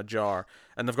a jar,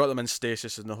 and they've got them in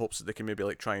stasis in the hopes that they can maybe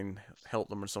like try and help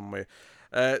them in some way.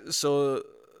 So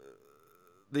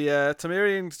the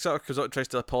Tamarian sort of tries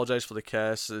to apologize for the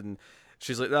kiss, and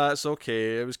she's like, "That's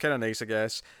okay. It was kind of nice, I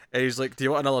guess." And he's like, "Do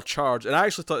you want another charge?" And I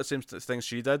actually thought the same thing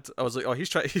she did. I was like, "Oh, he's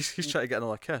trying to get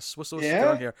another kiss. What's going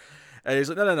on here?" And he's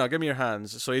like, No, give me your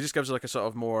hands. So he just gives her like a sort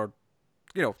of more,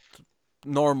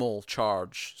 normal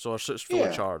charge. So it's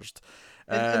fully charged.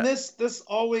 And this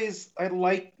always, I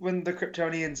like when the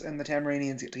Kryptonians and the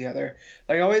Tamaranians get together.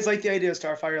 Like, I always like the idea of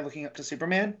Starfire looking up to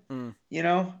Superman, you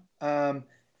know, and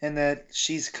that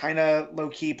she's kind of low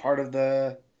key part of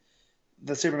the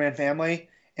Superman family.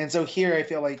 And so here, I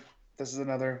feel like this is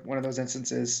another one of those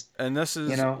instances. And this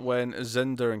is when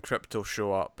Cinder and Krypto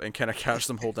show up and kind of catch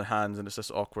them holding hands, and it's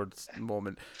this awkward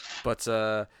moment. But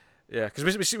yeah,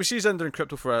 because we see Cinder and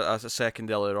Krypto for a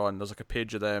second earlier on. There's like a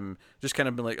page of them just kind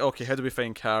of being like, okay, how do we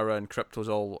find Kara? And Krypto's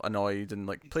all annoyed and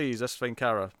like, please, let's find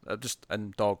Kara. Just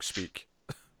in dog speak,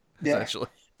 essentially.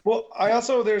 Well,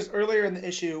 there's earlier in the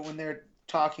issue when they're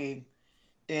talking,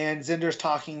 and Cinder's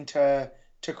talking to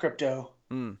Krypto.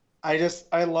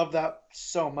 I love that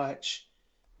so much,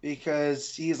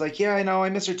 because he's like, yeah, I know, I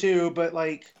miss her too, but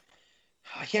like,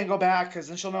 I can't go back because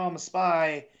then she'll know I'm a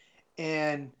spy.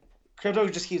 And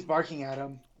Krypto just keeps barking at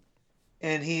him,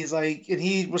 and he's like, and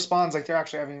he responds like they're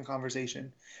actually having a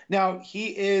conversation. Now he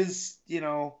is,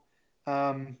 a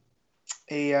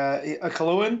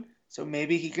Kaluan, so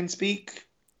maybe he can speak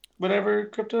whatever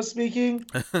Krypto's speaking.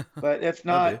 But if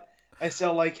not, I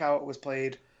still like how it was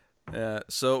played. Yeah,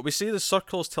 so we see the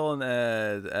Circle's telling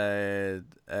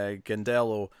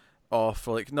Gandello off,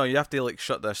 like, no, you have to like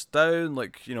shut this down,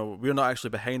 like, we're not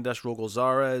actually behind this, Rogol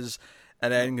Zaar is.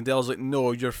 And then Gandello's like,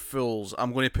 no, you're fools,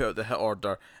 I'm going to put out the hit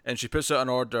order. And she puts out an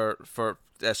order for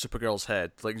Supergirl's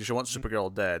head, like she wants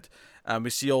Supergirl dead. And we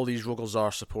see all these Rogol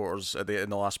Zaar supporters in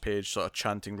the last page sort of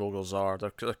chanting Rogol Zaar.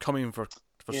 They're coming for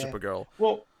Supergirl.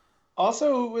 Well,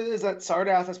 also is that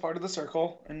Sardath is part of the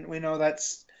Circle, and we know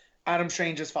that's Adam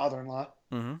Strange's father-in-law.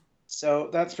 So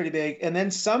that's pretty big. And then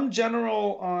some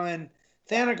general on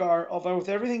Thanagar, although with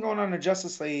everything going on in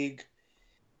Justice League,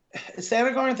 is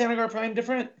Thanagar and Thanagar Prime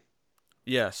different?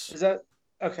 Yes. Is that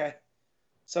okay?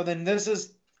 So then this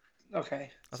is okay.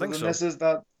 I think so. This is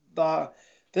the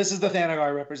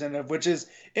Thanagar representative, which is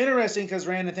interesting because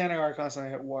Rand and Thanagar are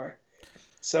constantly at war.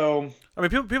 So I mean,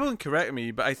 people can correct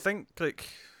me, but I think like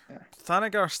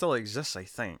Thanagar still exists. I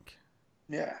think.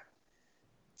 Yeah.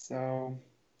 So,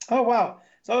 oh wow.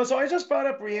 So I just brought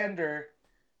up Reander,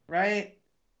 right?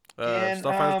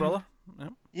 Starfire's brother.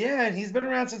 Yeah, and he's been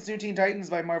around since New Teen Titans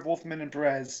by Marv Wolfman and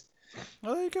Perez.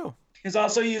 Oh, there you go. He's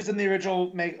also used in the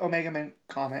original Omega Man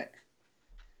comic.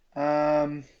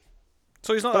 So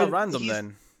he's not that random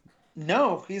then?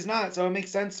 No, he's not. So it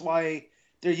makes sense why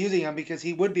they're using him, because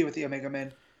he would be with the Omega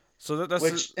Men. So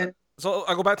so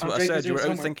I go back to what I said. You were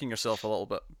outthinking yourself a little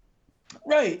bit.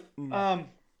 Right.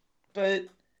 But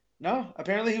no,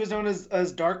 apparently he was known as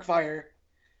Darkfire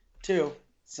too.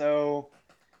 So,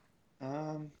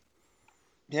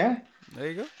 yeah.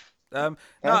 There you go. No,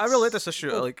 I really like this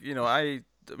issue. Cool. Like,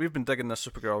 we've been digging this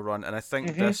Supergirl run, and I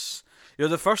think this,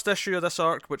 the first issue of this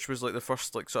arc, which was like the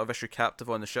first like sort of issue captive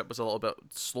on the ship, was a little bit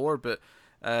slower, but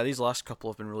these last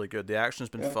couple have been really good. The action's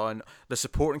been fun. The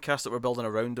supporting cast that we're building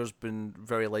around her's been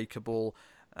very likable,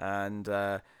 and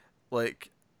I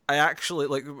actually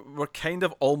we're kind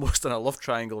of almost in a love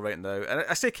triangle right now, and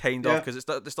I say kind of because it's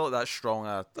not like that strong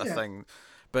a thing,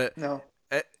 but no.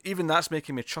 Even that's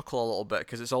making me chuckle a little bit,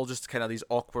 because it's all just kind of these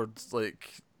awkward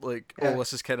oh,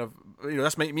 this is kind of,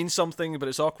 this might mean something, but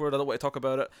it's awkward, I don't want to talk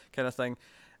about it kind of thing,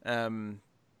 and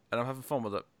I'm having fun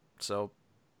with it, so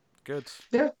good.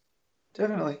 Yeah,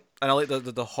 definitely. And I like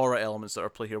the horror elements that are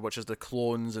played here, which is the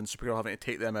clones and Supergirl having to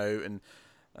take them out, and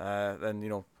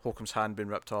then Holcomb's hand being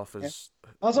ripped off is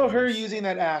also her using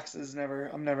that axe is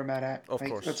I'm never mad at. Of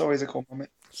course, that's always a cool moment.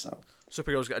 So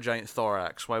Supergirl's got a giant Thor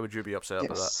axe. Why would you be upset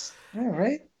about that? Yeah,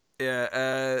 right.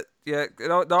 Yeah,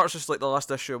 the art's just like the last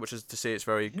issue, which is to say it's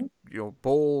very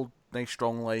bold, nice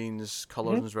strong lines,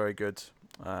 coloring is very good.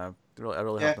 I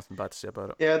really have nothing bad to say about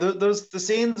it. Yeah, the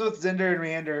scenes with Cinder and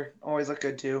Reander always look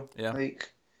good too. Yeah.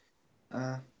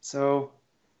 So.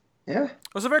 Yeah.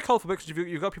 It's a very colourful book, because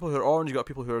you've got people who are orange, you've got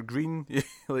people who are green, you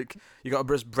got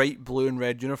a bright blue and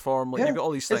red uniform, you've got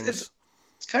all these things.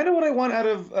 It's kind of what I want out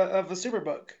of a super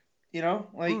book,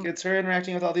 it's her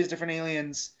interacting with all these different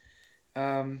aliens,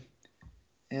 and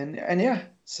yeah.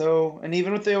 So, and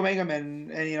even with the Omega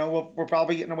Men, and we're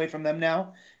probably getting away from them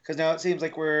now, because now it seems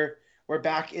like we're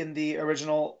back in the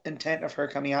original intent of her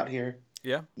coming out here.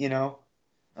 Yeah.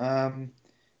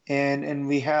 And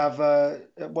we have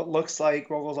what looks like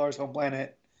Rogol Zaar's home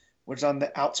planet, which is on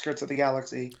the outskirts of the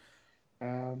galaxy.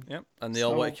 And they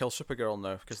all want to kill Supergirl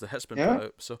now, because the hit's been put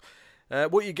out. So,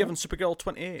 what are you giving Supergirl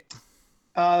 28?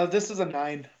 This is a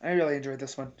 9. I really enjoyed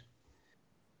this one.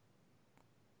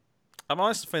 I'm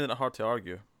honestly finding it hard to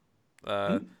argue.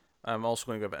 I'm also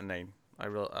going to give it a 9.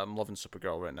 I'm loving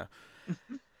Supergirl right now.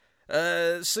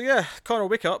 So yeah, Connor,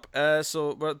 wake up.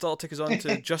 So that'll take us on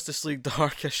to Justice League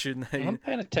Dark issue 9. I'm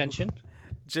paying attention.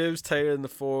 James Tyrion the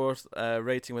Fourth,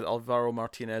 writing with Alvaro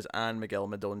Martinez and Miguel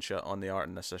Madoncha on the art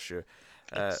in this issue.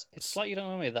 It's like, you don't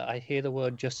know me, that I hear the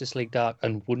word Justice League Dark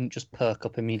and wouldn't just perk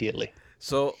up immediately.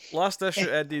 So last issue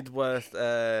ended with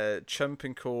Chimp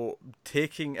and Co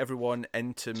taking everyone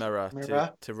into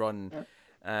Mirror to run.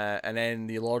 Yeah. And then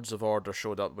the Lords of Order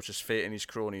showed up, which is Fate and his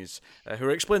cronies, who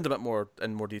are explained a bit more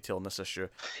in more detail in this issue,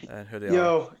 and who they are.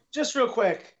 Yo, just real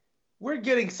quick, we're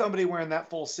getting somebody wearing that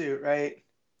full suit, right?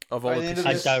 Of all the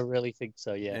pieces. I really think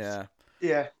so. Yes.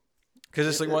 Yeah. Because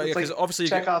it's like, because obviously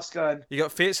Chekhov's gun. You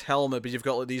got Fate's helmet, but you've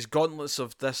got like these gauntlets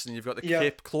of this, and you've got the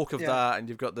cape, cloak of that, and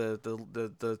you've got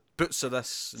the boots of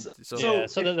this. So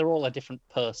that they're all a different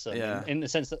person. Yeah. In the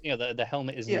sense that the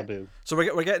helmet is Naboo. So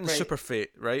we're getting Super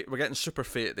Fate, right? We're getting Super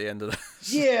Fate at the end of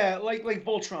this. Yeah, like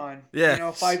Voltron. Yeah.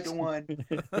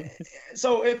 5-1.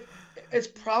 So it's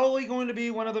probably going to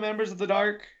be one of the members of the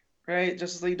Dark, right?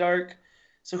 Justice League Dark.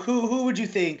 So who would you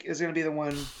think is going to be the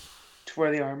one to wear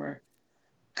the armor?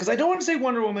 Because I don't want to say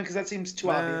Wonder Woman because that seems too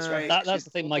obvious, right? That's the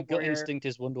thing. My gut instinct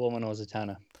is Wonder Woman or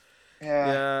Zatanna.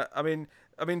 Yeah. I mean,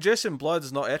 Jason Blood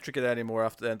is not Etrigan anymore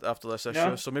after this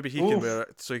issue, so maybe he can wear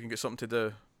it so he can get something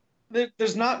to do.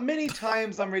 There's not many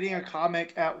times I'm reading a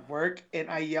comic at work and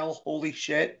I yell "Holy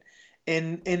shit!"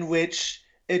 in which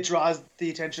it draws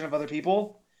the attention of other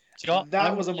people.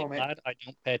 That was a moment. Glad I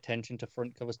don't pay attention to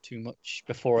front covers too much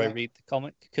before I read the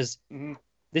comic, because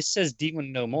this says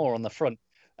Demon No More on the front.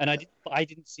 And I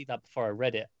didn't see that before I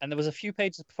read it. And there was a few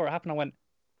pages before it happened. I went,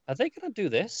 "Are they going to do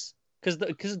this?" Because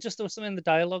just there was something in the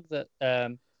dialogue that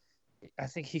I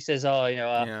think he says,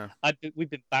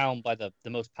 we've been bound by the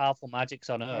most powerful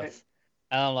magics on Earth. Right.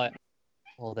 And I'm like,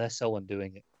 "Oh, they're so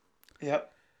undoing it."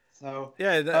 Yep. So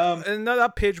and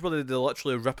that page where they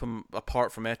literally rip him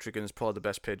apart from Etrigan is probably the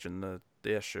best page in the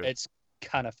issue. It's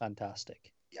kind of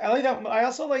fantastic. I like that. I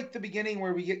also like the beginning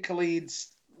where we get Khalid's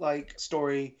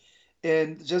story.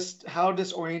 And just how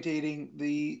disorientating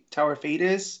the Tower of Fate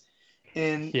is,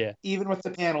 and even with the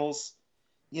panels,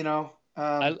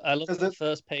 I love the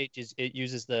first page it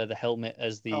uses the helmet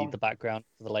as the background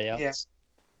for the layouts.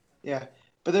 Yeah.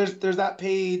 But there's that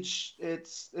page.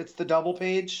 It's the double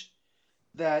page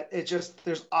that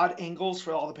there's odd angles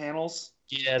for all the panels.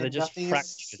 Yeah, they're just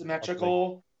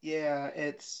symmetrical. Yeah,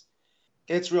 it's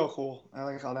real cool. I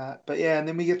like all that. But yeah, and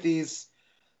then we get these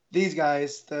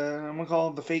guys, I'm gonna call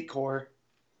them the Fate Corps.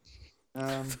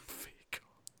 The Fate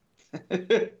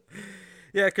Corps.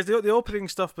 Yeah, because the opening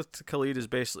stuff with Khalid is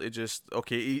basically just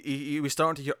we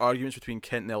starting to hear arguments between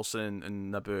Kent Nelson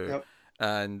and Naboo,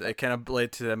 and it kind of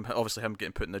led to him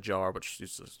getting put in the jar, which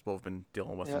is what we've been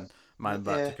dealing with, and Man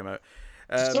Bat took him out.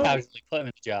 Just casually put him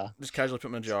in the jar. Just casually put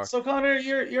him in the jar. So Connor,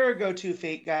 you're a go-to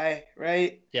Fate guy,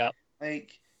 right? Yeah.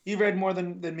 Like you've read more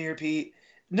than me or Pete.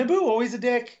 Naboo always a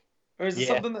dick. Or is it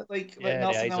something that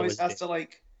Nelson always has to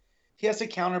he has to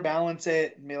counterbalance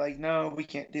it and be like, no, we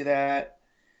can't do that.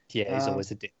 Yeah, he's always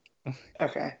a dick.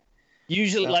 Okay.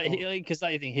 Usually, because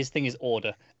I think his thing is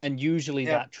order, and usually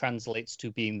that translates to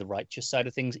being the righteous side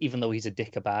of things, even though he's a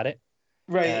dick about it.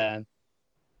 Right.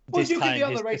 Well, you can be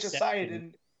on the righteous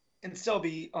side and still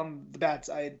be on the bad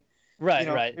side. Right,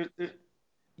 right.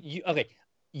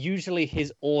 Usually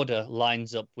his order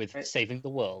lines up with saving the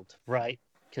world, right?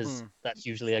 Because that's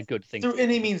usually a good thing. Through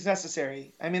any means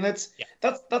necessary. I mean, that's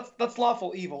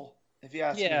lawful evil, if you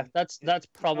ask me. Yeah, that's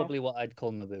probably what I'd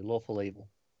call Naboo, lawful evil.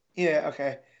 Yeah.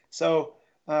 Okay. So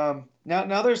now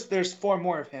there's 4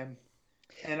 more of him,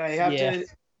 and I have to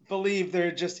believe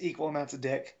they're just equal amounts of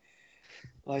dick.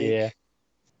 And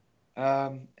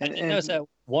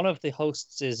one of the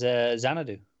hosts is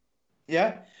Xanadu.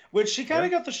 Yeah, which she kind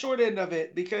of got the short end of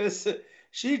it because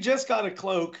she just got a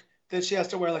cloak that she has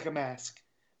to wear like a mask.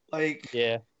 Didn't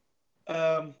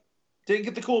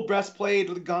get the cool breastplate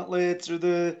or the gauntlets or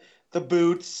the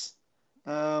boots.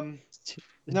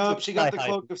 Nope, she got the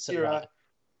cloak of Sira.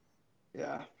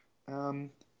 Yeah. But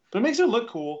it makes her look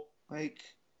cool.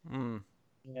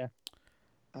 Yeah.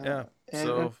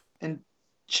 And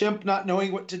Chimp not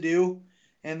knowing what to do,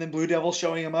 and then Blue Devil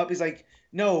showing him up. He's like,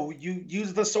 "No, you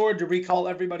use the sword to recall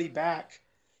everybody back."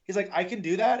 He's like, "I can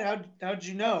do that? How did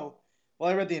you know?" Well,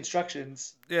 I read the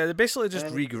instructions. Yeah, they basically just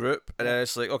regroup, and then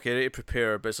it's like, okay, ready to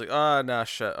prepare, but it's like, nah,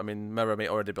 shit. I mean, Mirror may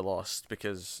already be lost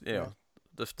because know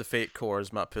the Fate Corps,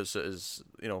 as Matt puts it, is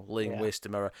laying waste to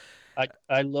Mirror.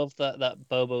 I love that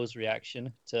Bobo's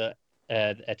reaction to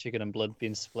Etrigan and Blood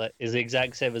being split is the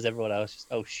exact same as everyone else. Just,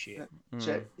 oh shit.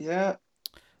 Yeah.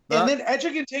 And then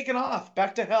Etrigan taken off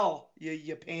back to hell.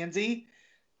 You pansy.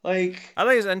 I think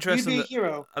it's interesting. You'd be a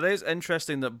hero. I think it's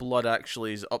interesting that Blood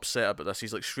actually is upset about this.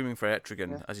 He's screaming for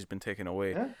Etrigan as he's been taken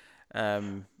away. Yeah.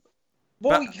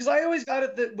 Well, because I always got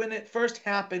it that when it first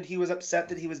happened, he was upset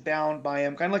that he was bound by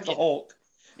him, kind of like the Hulk.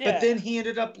 Yeah. But then he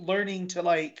ended up learning to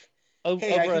like,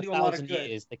 hey, I over can do a lot of 1,000 good.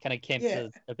 years, they kind of came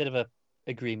to a bit of a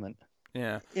agreement.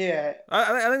 Yeah. Yeah.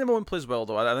 I think the moment plays well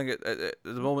though. I think the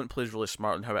moment plays really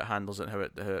smart in how it handles it, and how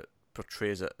it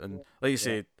portrays it, and like you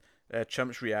say,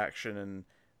 Chimp's reaction and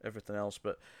everything else.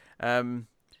 But I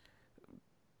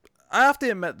have to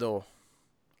admit though,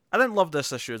 I didn't love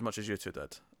this issue as much as you two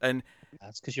did, and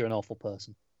that's because you're an awful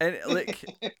person. And like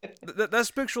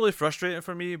this book's really frustrating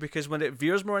for me because when it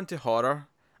veers more into horror,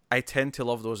 I tend to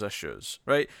love those issues.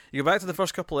 Right? You go back to the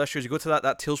first couple of issues, you go to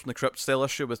that Tales from the Crypt style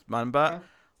issue with Man-Bat.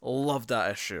 Love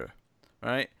that issue,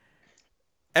 right?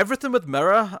 Everything with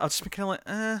Mirror, I'll just be kind of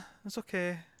like, it's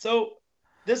okay. So,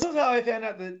 this is how I found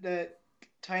out that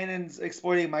Tynan's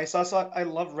exploiting my sauce. I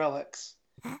love relics,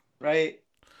 right?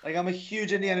 Like, I'm a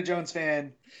huge Indiana Jones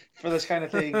fan for this kind of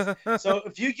things. So,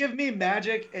 if you give me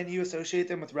magic and you associate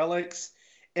them with relics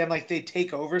and, like, they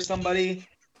take over somebody,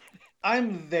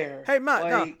 I'm there. Hey,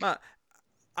 Matt, Matt.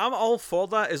 I'm all for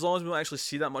that as long as we don't actually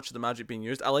see that much of the magic being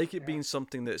used. I like it being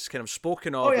something that's kind of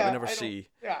spoken of that we never see.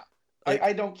 Yeah, like,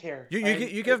 I don't care.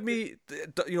 You give me,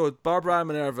 Barbara and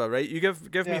Minerva, right? You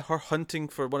give me her hunting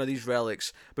for one of these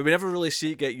relics, but we never really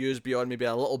see it get used beyond maybe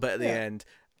a little bit at the end.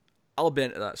 I'll be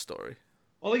into that story.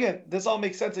 Well, again, this all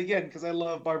makes sense again because I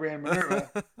love Barbara and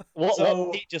Minerva.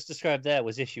 What Pete just described there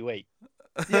was issue 8.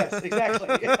 Yes, exactly.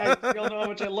 I don't know how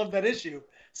much I love that issue.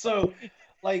 So,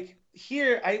 like,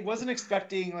 here I wasn't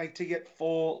expecting like to get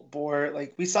full bore.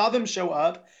 Like, we saw them show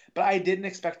up, but I didn't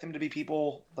expect them to be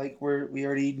people like we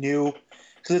already knew,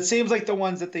 because it seems like the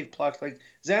ones that they've plucked. Like,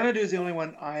 Xanadu is the only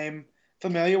one I'm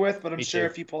familiar with, but I'm sure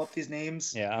if you pull up these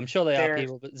names, I'm sure they are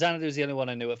people. But Xanadu is the only one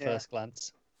I knew at first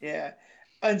glance. Yeah,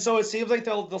 and so it seems like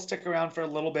they'll stick around for a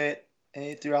little bit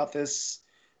throughout this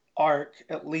arc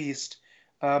at least,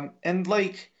 and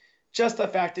like. Just the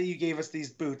fact that you gave us these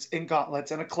boots and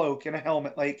gauntlets and a cloak and a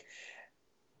helmet, like,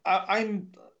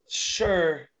 I'm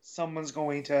sure someone's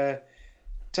going to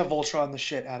Voltron the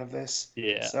shit out of this.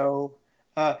 Yeah. So,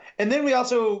 and then we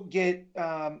also get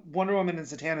Wonder Woman and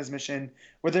Zatanna's mission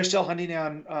where they're still hunting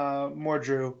down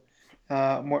Mordru.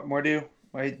 Mordu.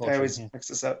 I always mix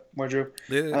this up. Mordru.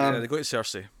 They go to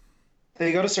Cersei.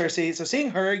 They go to Cersei. So seeing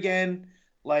her again,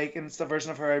 like, and it's the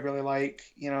version of her I really like.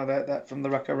 That from the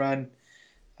Rucka run.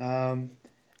 And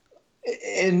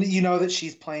you know that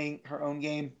she's playing her own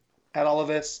game at all of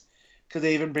this, because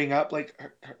they even bring up like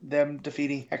them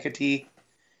defeating Hecate,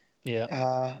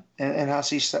 and how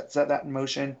she set that in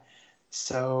motion.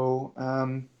 So,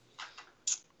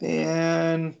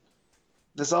 and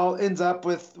this all ends up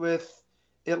with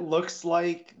it looks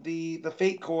like the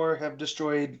Fate Corps have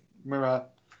destroyed Mira.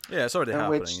 Yeah, it's already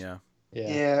happening.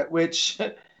 Which.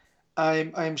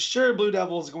 I'm sure Blue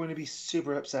Devil is going to be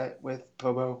super upset with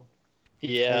Pobo.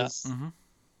 Yeah.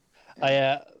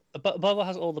 Bobo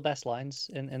has all the best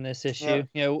lines in this issue.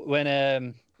 Yeah.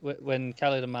 When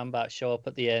Khalid and Man-Bat show up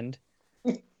at the end,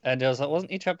 and I was like,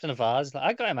 wasn't he trapped in a vase? Like,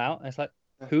 I got him out. And it's like,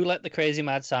 who let the crazy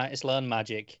mad scientist learn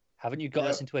magic? Haven't you got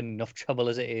us into enough trouble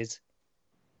as it is?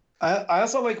 I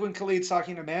also like when Khalid's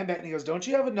talking to Man-Bat and he goes, "Don't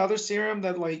you have another serum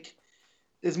that like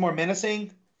is more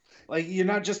menacing? Like, you're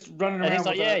not just running around." And he's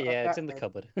like, it's in the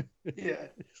cupboard. Yeah,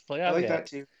 like, I like that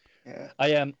too. Yeah,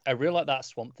 I really like that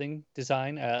Swamp Thing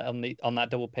design on that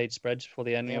double page spread for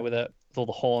the end, with all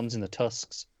the horns and the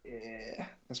tusks. Yeah,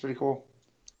 that's pretty cool.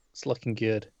 It's looking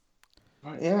good.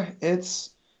 Yeah,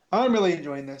 I'm really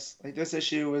enjoying this. Like, this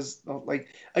issue was like,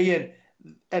 again,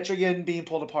 Etrigan being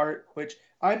pulled apart, which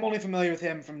I'm only familiar with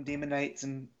him from Demon Knights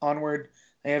and onward.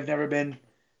 I have never been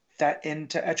that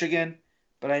into Etrigan,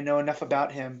 but I know enough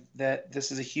about him that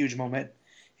this is a huge moment,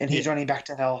 and he's running back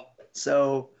to hell.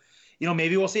 So,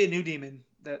 maybe we'll see a new demon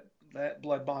that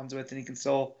Blood bonds with, and he can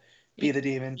still be the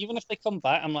demon. Even if they come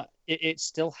back, I'm like, it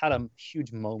still had a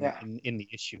huge moment in the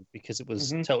issue, because it was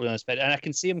totally unexpected. And I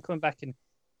can see him coming back and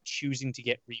choosing to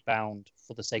get Rebound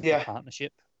for the sake of the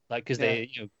partnership, like, because they,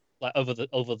 like, over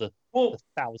the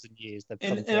 1,000 years they've.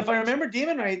 And if I remember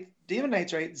Demon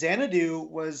Knights right, Xanadu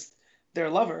was their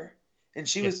lover, and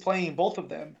she was playing both of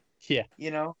them. Yeah.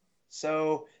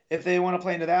 So if they want to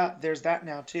play into that, there's that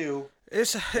now too.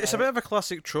 It's a bit of a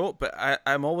classic trope, but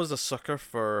I'm always a sucker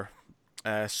for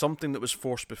something that was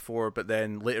forced before, but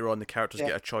then later on the characters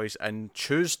get a choice and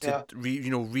choose to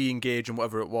re-engage in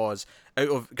whatever it was,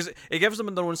 because it gives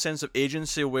them their own sense of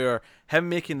agency, where him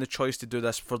making the choice to do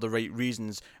this for the right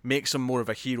reasons makes him more of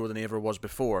a hero than he ever was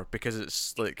before, because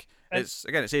it's like it's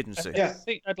agency. I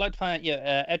think I'd like to find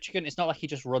out. Etrigan, it's not like he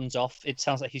just runs off. It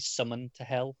sounds like he's summoned to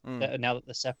hell now that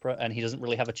they're separate, and he doesn't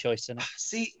really have a choice in it.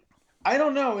 See, I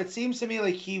don't know. It seems to me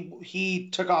like he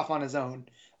took off on his own.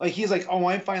 Like he's like, oh,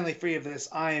 I'm finally free of this.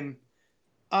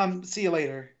 See you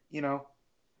later. You know.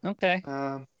 Okay.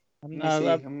 Let me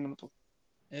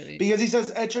see. Because he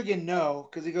says Etrigan no,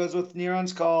 because he goes with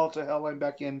Neron's call to hell. I'm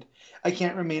back in. I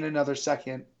can't remain another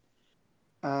second.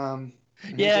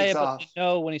 Yeah, but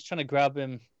no, when he's trying to grab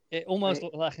him, it almost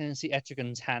looked like I can see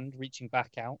Etrigan's hand reaching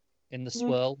back out in the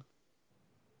swirl.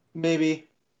 Maybe.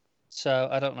 So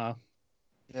I don't know.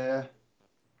 Yeah,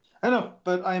 I know,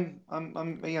 but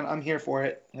I'm here for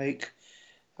it. Like,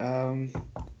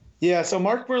 yeah. So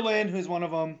Mark Berlin, who's one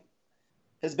of them,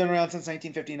 has been around since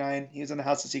 1959. He was in the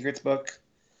House of Secrets book.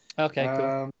 Okay,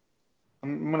 cool.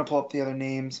 I'm gonna pull up the other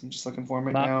names. I'm just looking for him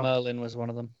right Mark now. Merlin was one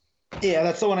of them. Yeah,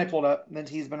 that's the one I pulled up. And then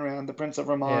he's been around, the Prince of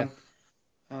Ramon.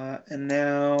 Yeah. And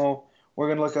now we're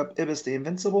gonna look up Ibis the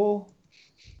Invincible,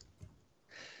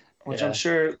 which I'm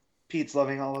sure Pete's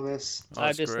loving all of this. Oh,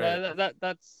 Ibis,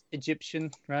 that's Egyptian,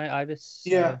 right? Ibis.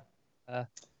 Yeah. I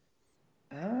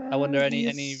wonder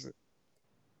any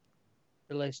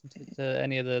relation to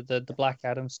any of the Black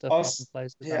Adam stuff.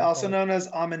 Also known as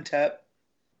Amenhotep.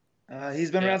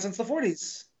 He's been around since the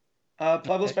 40s.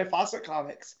 Published by Fawcett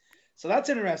Comics. So that's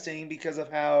interesting because of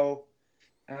how.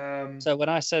 So when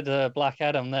I said Black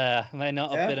Adam, there I may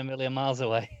not have been a million miles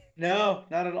away. No,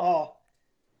 not at all.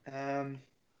 And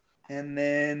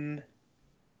then,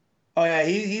 oh yeah,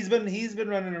 he's been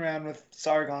running around with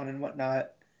Sargon and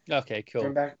whatnot. Okay, cool.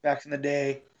 From back in the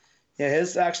day. Yeah,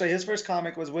 his first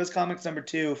comic was Wiz Comics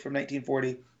 #2 from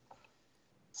 1940.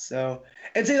 So,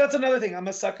 and see, that's another thing. I'm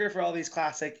a sucker for all these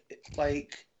classic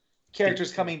like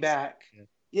characters coming back.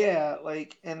 Yeah,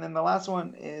 like, and then the last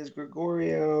one is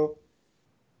Gregorio.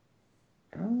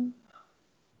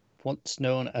 Once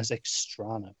known as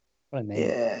Extrano. What a name.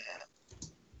 Yeah.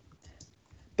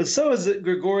 But so is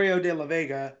Gregorio de la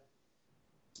Vega.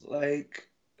 Like,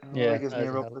 like his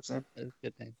name real quick.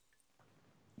 Good name.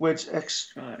 Which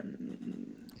Extraño.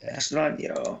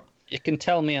 You can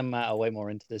tell me and Matt are way more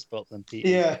into this book than Pete.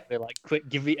 Yeah. They're like, quick,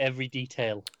 give me every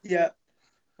detail. Yeah.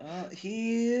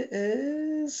 He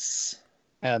is.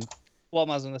 What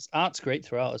am I on this? Art's great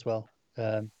throughout as well.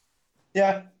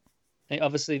 Yeah.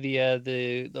 Obviously,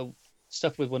 the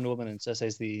stuff with Wonder Woman and Cersei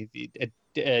is the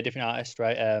different artist,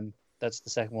 right? That's the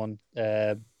second one.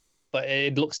 But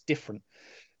it looks different.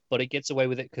 But it gets away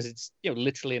with it because it's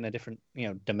literally in a different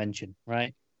dimension,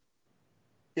 right?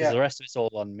 Yeah. The rest of it's all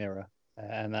on Mirror,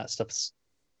 and that stuff's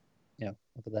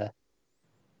over there.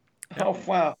 Oh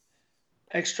wow,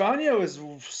 Extraño is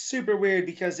super weird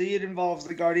because it involves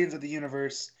the Guardians of the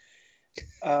Universe.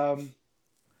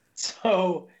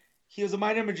 So he was a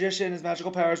minor magician. His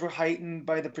magical powers were heightened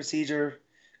by the procedure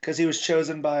because he was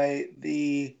chosen by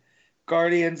the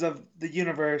Guardians of the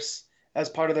Universe as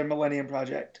part of their Millennium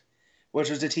Project, which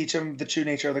was to teach him the true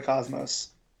nature of the cosmos.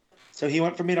 So he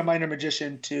went from being a minor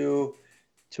magician to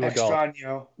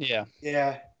Extraño. Yeah.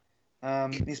 Yeah.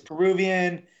 He's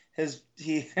Peruvian.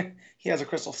 He has a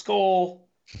crystal skull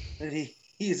that he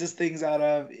uses things out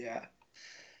of. Yeah.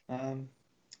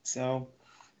 So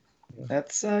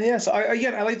that's yeah. So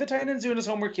I like the Titans doing his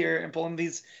homework here and pulling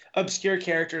these obscure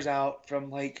characters out from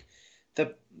like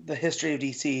the history of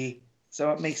DC.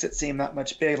 So it makes it seem that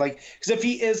much big. Like, because if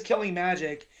he is killing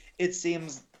magic, it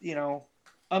seems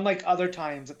unlike other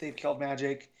times that they've killed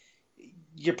magic,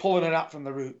 you're pulling it out from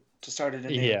the root to start it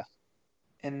anew. Yeah.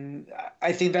 And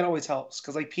I think that always helps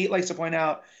because, like Pete likes to point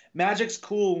out, magic's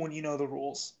cool when you know the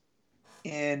rules,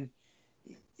 and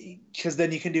because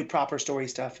then you can do proper story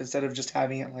stuff instead of just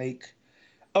having it like,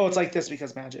 oh, it's like this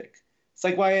because magic. It's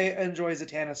like why I enjoy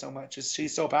Zatanna so much is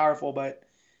she's so powerful, but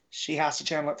she has to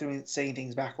channel it through saying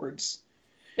things backwards.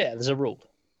 Yeah, there's a rule.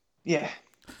 Yeah.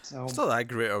 So it's not that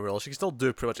great a rule. She can still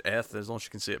do pretty much anything as long as she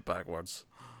can say it backwards.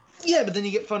 Yeah, but then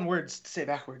you get fun words to say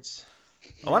backwards.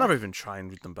 Oh, I never even try and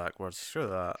read them backwards. Sure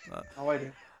that. Oh, I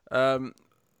do.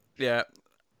 Yeah.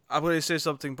 I'm going to say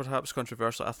something perhaps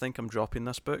controversial. I think I'm dropping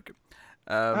this book.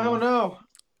 Oh no!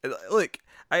 Look,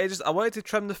 I wanted to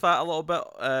trim the fat a little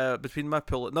bit between my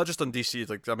pull, not just on DC.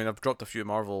 Like, I mean, I've dropped a few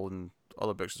Marvel and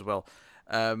other books as well.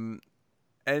 And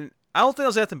I don't think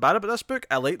there's anything bad about this book.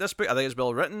 I like this book. I think it's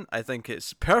well written. I think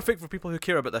it's perfect for people who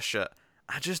care about this shit.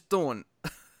 I just don't.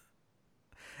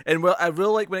 And I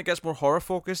really like when it gets more horror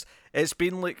focused. It's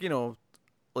been like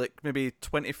like maybe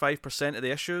 25% of the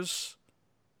issues.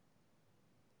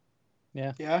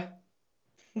 Yeah.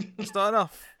 It's not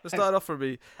enough. It's not enough for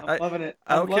me. I'm loving it.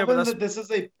 I don't care about this. That this is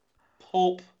a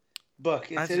pulp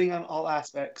book. It's hitting on all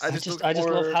aspects. I just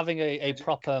love having a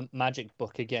proper magic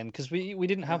book again, because we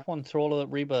didn't have one through all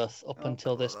of Rebirth up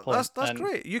until this point. That's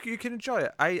great. You can enjoy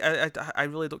it. I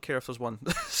really don't care if there's one.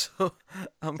 So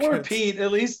I'm Poor good. Pete.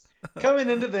 At least coming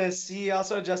into this, he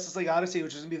also had Justice League Odyssey,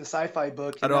 which is gonna be the sci-fi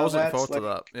book. I know, I was looking forward to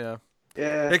that. Yeah.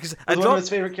 Yeah, because one of his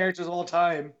favorite characters of all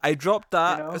time. I dropped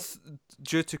that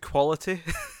due to quality.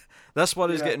 This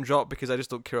one is getting dropped because I just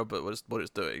don't care about what it's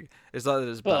doing. It's not that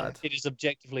it's bad. It is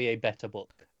objectively a better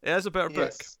book. It is a better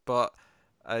book, but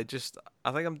I think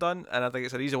I'm done, and I think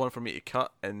it's an easy one for me to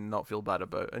cut and not feel bad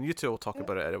about. And you two will talk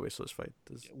about it anyway, so it's fine.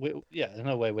 There's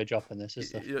no way we're dropping this,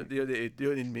 is there? You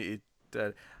don't need me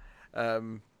to.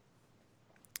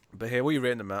 But hey, what are you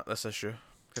rating them at, this issue?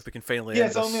 If we can finally end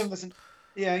this.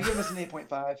 I give this an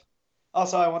 8.5.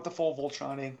 Also, I want the full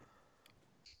Voltroning.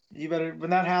 You better,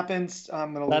 when that happens,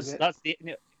 I'm gonna lose it.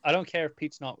 I don't care if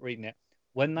Pete's not reading it.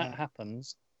 When that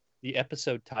happens, the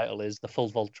episode title is The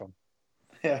Full Voltron.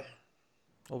 Yeah.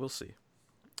 Well, we'll see.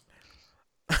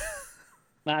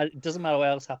 It doesn't matter what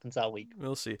else happens that week.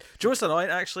 We'll see. Do you know what's annoying,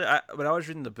 actually? When I was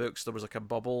reading the books, there was like a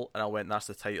bubble, and I went, that's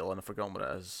the title, and I've forgotten what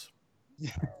it is.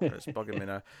 It's bugging me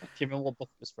now. Do you remember what book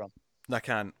it was from? I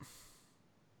can't.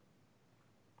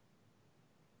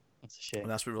 That's a shame.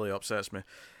 And that's what really upsets me.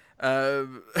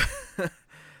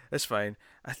 It's fine.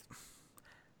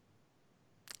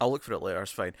 I'll look for it later.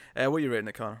 It's fine. What are you rating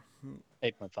it, Connor?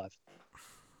 8.5.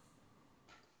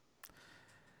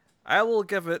 I will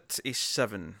give it a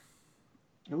 7.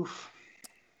 Oof.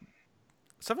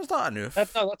 7's not enough.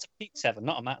 No, that's a Pete 7,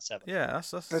 not a Matt 7. Yeah,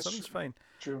 that's 7's fine.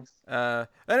 True. And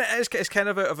it's kind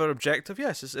of out of our objective.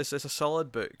 Yes, it's a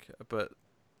solid book, but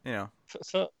you know.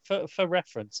 For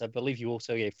reference, I believe you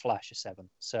also gave Flash a 7.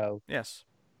 So yes.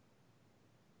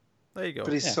 There you go.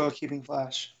 But he's still keeping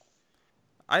Flash.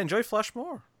 I enjoy Flash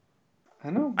more. I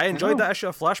know. I enjoyed that issue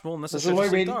of Flash more, and this is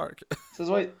why dark.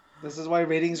 This is why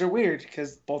ratings are weird,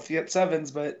 because both you get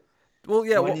 7s, but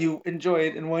you enjoy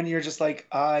it, and one you're just like,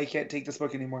 I can't take this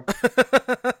book anymore.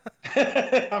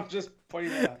 I'm just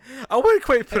pointing that out. I wouldn't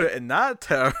quite put it in that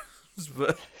terms,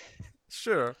 but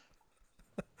sure.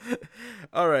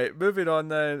 All right, moving on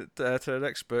then to the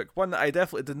next book, one that I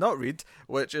definitely did not read,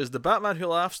 which is The Batman Who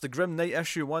Laughs, The Grim Knight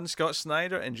issue 1, Scott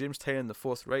Snyder and James Tynion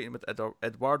IV writing, with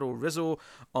Eduardo Rizzo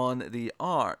on the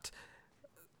art.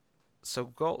 So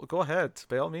go ahead,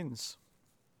 by all means.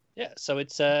 Yeah, so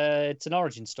it's an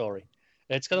origin story.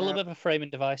 It's got a little bit of a framing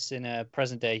device in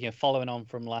present day, following on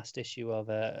from last issue of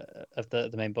the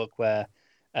main book where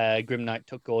Grim Knight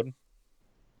took Gordon.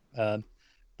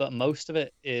 But most of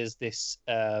it is this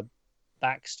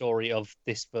backstory of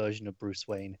this version of Bruce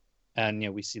Wayne, and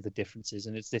we see the differences,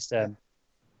 and it's this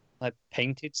like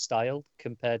painted style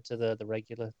compared to the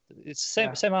regular. It's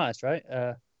the same artist, right?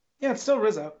 Yeah, it's still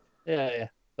Rizzo. Yeah,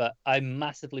 but I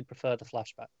massively prefer the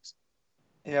flashbacks.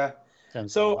 Yeah.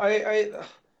 So I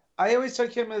always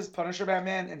took him as Punisher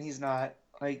Batman, and he's not.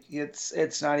 Like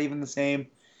it's not even the same,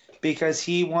 because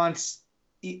he wants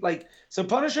so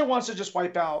Punisher wants to just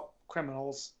wipe out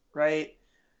criminals, right?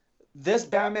 This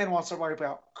Batman wants to wipe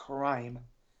out crime,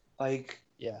 so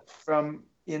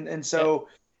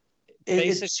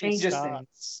it changes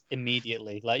things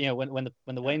immediately. Like when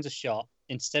the Waynes are shot,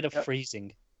 instead of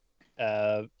freezing,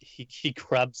 he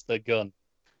grabs the gun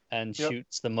and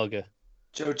shoots the mugger,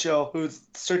 Joe Chill, who's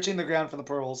searching the ground for the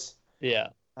pearls. Yeah,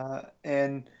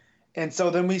 and so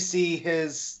then we see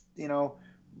his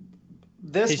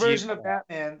this version of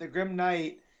Batman, the Grim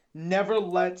Knight, never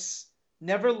lets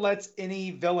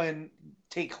any villain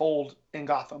take hold in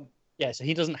Gotham. Yeah, so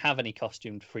he doesn't have any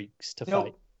costumed freaks to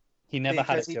fight. He never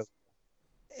had a joke.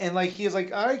 And he's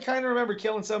like, I kind of remember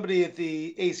killing somebody at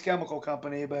the Ace Chemical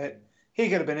Company, but he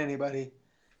could have been anybody,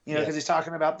 because he's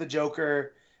talking about the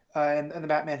Joker and the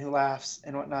Batman Who Laughs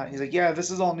and whatnot. He's like, yeah,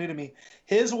 this is all new to me.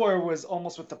 His war was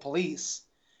almost with the police,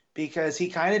 because he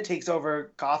kind of takes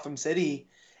over Gotham City,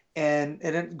 and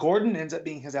then Gordon ends up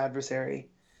being his adversary.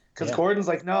 Because Gordon's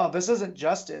like, no, this isn't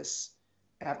justice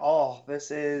at all.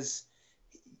 This is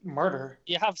murder.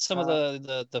 You have some of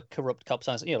the corrupt cops,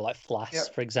 like Flash,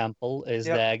 for example, is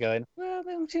there going, well,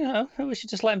 we should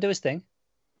just let him do his thing.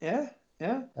 Yeah.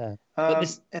 But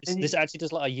this actually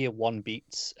does a year one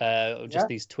beats, just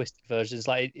these twisted versions.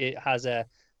 Like it has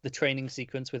the training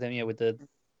sequence with him, with the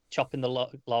chopping the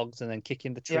logs and then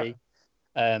kicking the tree.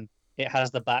 It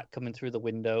has the bat coming through the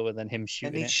window and then him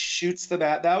shooting and he shoots the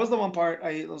bat. That was the one part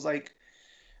I was like,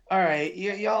 all right,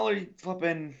 y'all are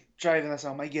flipping driving this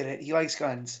home. I get it. He likes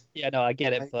guns. Yeah, no, I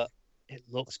get it, but it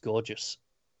looks gorgeous.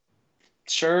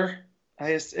 Sure.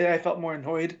 I felt more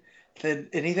annoyed than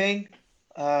anything.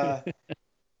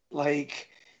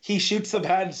 He shoots the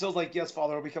bat and still's like, yes,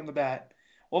 father, will become the bat.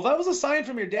 well, that was a sign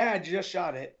from your dad. You just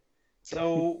shot it.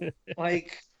 So,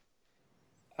 like,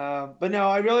 but no,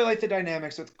 I really like the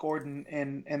dynamics with Gordon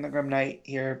and the Grim Knight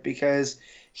here because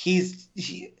he's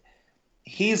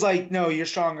like, no, you're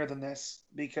stronger than this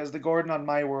because the Gordon on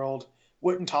my world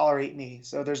wouldn't tolerate me.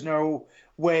 So there's no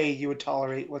way you would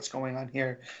tolerate what's going on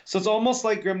here. So it's almost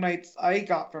like Grim Knight's, I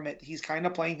got from it, he's kind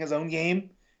of playing his own game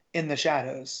in the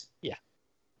shadows. Yeah.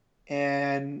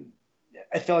 And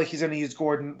I feel like he's going to use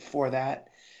Gordon for that.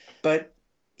 But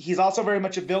he's also very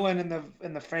much a villain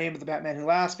in the frame of the Batman Who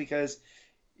Laughs because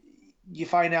you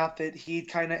find out that he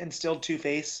kind of instilled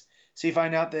Two-Face. So you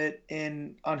find out that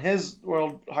on his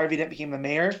world, Harvey Dent became the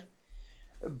mayor,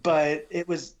 but it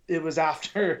was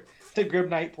after the Grim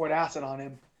Knight poured acid on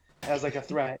him as like a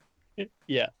threat.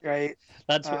 Yeah, right.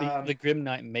 That's what the Grim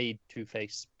Knight made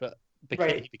Two-Face, but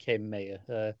he became mayor.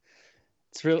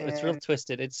 It's real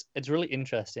twisted. It's really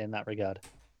interesting in that regard.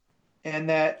 And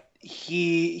that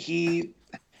he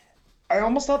I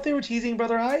almost thought they were teasing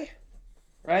Brother Eye,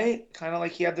 right? Kind of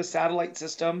like he had the satellite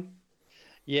system.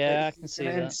 Yeah, I can see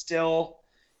that.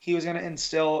 He was going to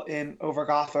instill in over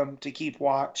Gotham to keep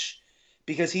watch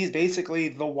because he's basically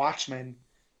the Watchman,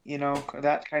 you know,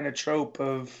 that kind of trope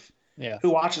of who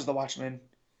watches the Watchman.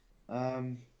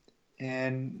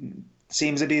 And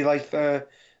seems to be like the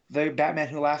Batman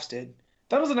Who Laughs did.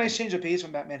 That was a nice change of pace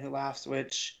from Batman Who Laughs,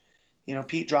 which, you know,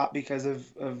 Pete dropped because of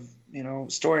you know,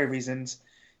 story reasons.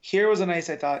 Here was a nice,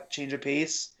 I thought, change of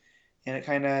pace, and it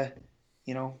kind of,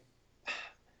 you know,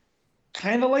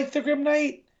 kind of like the Grim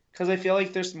Knight because I feel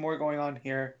like there's more going on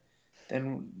here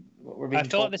than what we're being told. I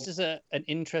feel like this is an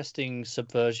interesting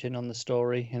subversion on the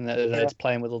story in that it's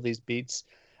playing with all these beats.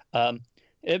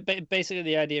 Basically,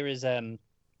 the idea is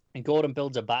Gordon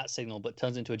builds a bat signal but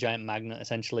turns into a giant magnet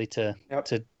essentially to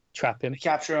trap him,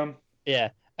 capture him. Yeah,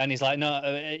 and he's like,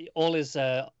 no, all his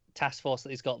task force that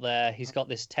he's got there, he's got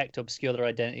this tech to obscure their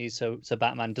identities, so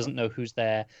Batman doesn't know who's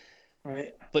there.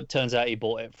 Right. But turns out he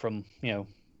bought it from, you know,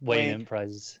 Wayne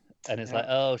Enterprises, and it's like,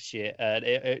 oh shit,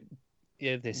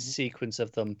 this sequence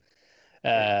of them,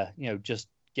 you know, just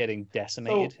getting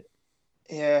decimated.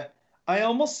 Yeah, I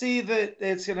almost see that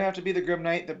it's gonna have to be the Grim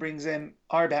Knight that brings in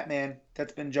our Batman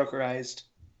that's been Jokerized,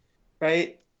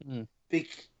 right? Mm.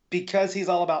 Because he's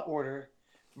all about order,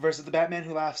 versus the Batman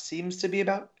Who Laughs seems to be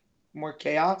about more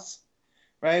chaos,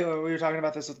 right? We were talking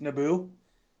about this with Naboo,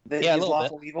 that he's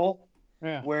lawful evil,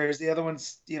 whereas the other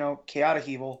one's, you know, chaotic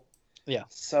evil. Yeah.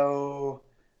 So,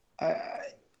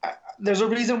 there's a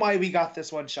reason why we got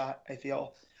this one shot, I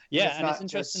feel. Yeah, and it's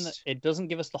interesting that it doesn't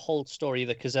give us the whole story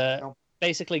either, because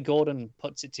basically Gordon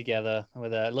puts it together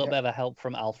with a little bit of a help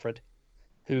from Alfred,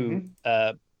 who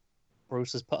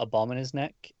Bruce has put a bomb in his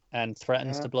neck and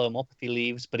threatens to blow him up if he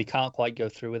leaves, but he can't quite go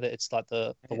through with it. It's like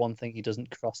the one thing he doesn't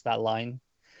cross that line.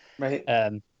 Right.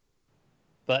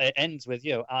 But it ends with,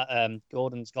 you know,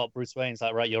 Gordon's got Bruce Wayne's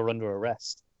like, right, you're under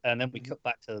arrest. And then we cut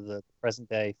back to the present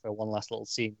day for one last little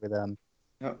scene with, you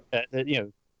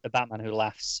know, the Batman Who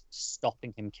Laughs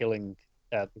stopping him killing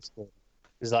this Gordon.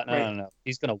 He's like, no.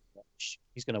 He's going to watch.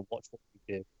 He's going to watch what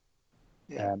we do.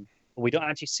 Yeah. But we don't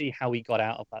actually see how he got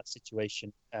out of that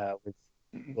situation with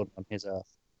Gordon on his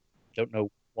Earth. We don't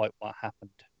know what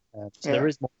happened. So there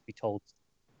is more to be told.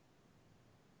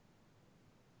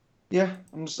 Yeah,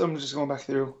 I'm just going back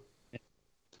through to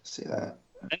see that.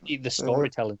 And the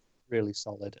storytelling really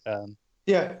solid.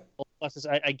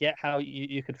 I get how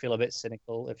you could feel a bit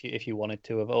cynical if you wanted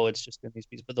to of it's just in these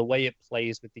pieces, but the way it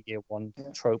plays with the Year One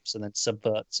tropes and then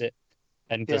subverts it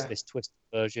and does this twisted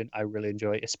version, I really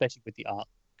enjoy it, especially with the art.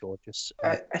 Gorgeous.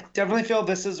 I definitely feel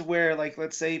this is where, like,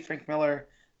 let's say Frank Miller,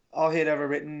 all he had ever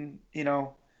written, you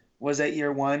know, was at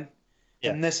Year One,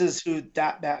 and this is who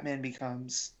that Batman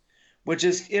becomes, which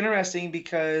is interesting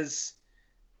because,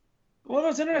 well,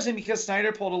 it's interesting because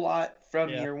Snyder pulled a lot from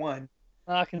Year One.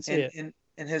 I can see it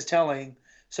in his telling.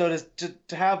 So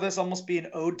to have this almost be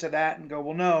an ode to that and go,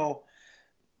 well, no,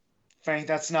 Frank,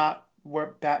 that's not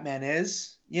where Batman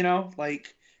is. You know,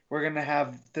 like, we're gonna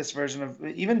have this version of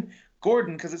even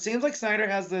Gordon, because it seems like Snyder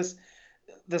has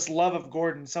this love of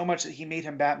Gordon so much that he made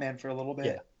him Batman for a little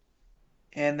bit.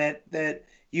 And that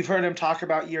you've heard him talk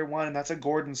about Year One, and that's a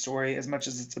Gordon story as much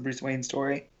as it's a Bruce Wayne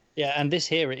story. Yeah, and this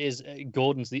here is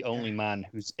Gordon's the only man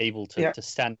who's able to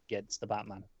stand against the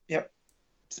Batman. Yep.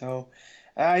 So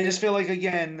I just feel like,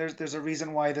 again, there's a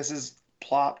reason why this is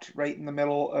plopped right in the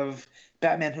middle of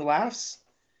Batman Who Laughs.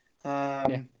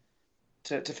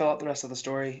 To fill out the rest of the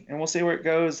story, and we'll see where it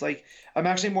goes. Like, I'm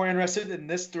actually more interested in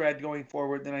this thread going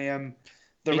forward than I am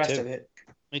the rest of it.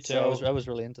 Me too. So, I was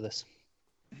really into this.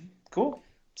 Cool.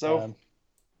 So,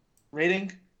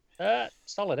 rating?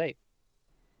 Solid 8.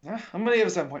 I'm gonna give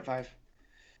it 7.5.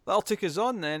 That'll take us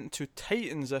on then to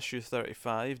Titans issue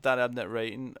 35, Dan Abnett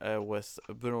writing, with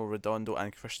Bruno Redondo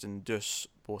and Christian Duce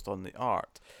both on the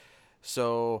art.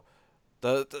 So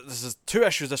this is 2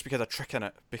 issues this week had a trick in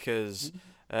it, because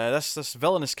this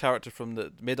villainous character from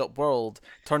the made-up world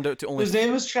turned out to only... His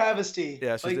name was Travesty.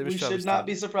 Yeah, so we should not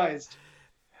be surprised.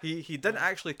 He didn't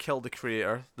actually kill the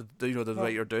creator, the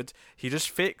writer dude. He just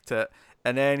faked it,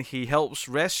 and then he helps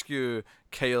rescue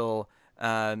Kyle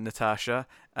and Natasha,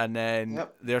 and then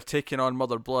they're taking on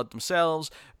Mother Blood themselves.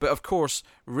 But of course,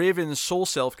 Raven's soul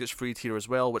self gets freed here as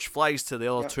well, which flies to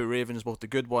the other 2 Ravens, both the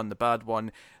good one, the bad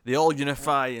one. They all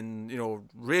unify, and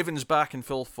Raven's back in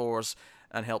full force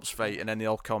and helps fight, and then they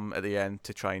all come at the end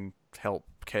to try and help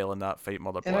Kyle in that fight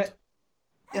Mother Blood.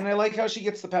 And I like how she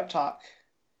gets the pep talk.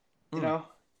 You know,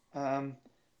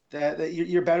 that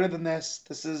you're better than this.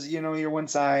 This is your one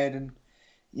side, and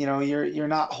you're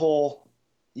not whole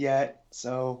yet,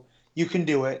 so you can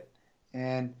do it.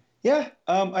 And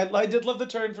I did love the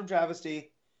turn from Travesty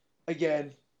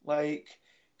again,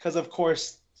 because of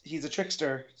course he's a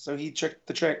trickster, so he tricked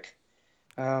the trick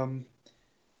on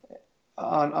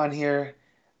here.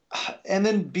 And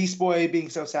then Beast Boy being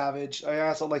so savage, I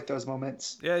also like those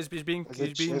moments. Yeah, he's being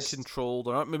controlled,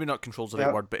 or maybe not controlled is the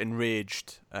right word, but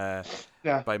enraged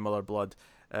by Mother Blood.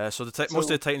 So most of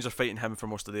the Titans are fighting him for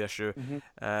most of the issue.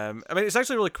 I mean, it's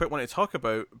actually a really quick one to talk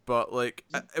about, but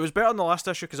it was better in the last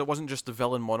issue because it wasn't just the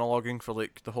villain monologuing for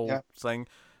the whole thing,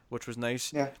 which was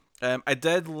nice. I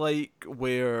did like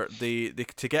where they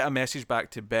to get a message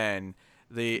back to Ben,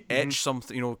 they etch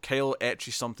something. Kyle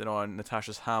etches something on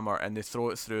Natasha's hammer, and they throw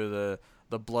it through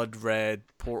the blood red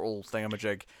portal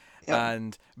thingamajig.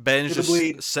 And Ben's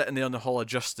just sitting there on the Hall of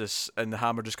Justice, and the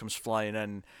hammer just comes flying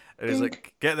in. And he's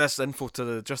like, "Get this info to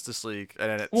the Justice League," and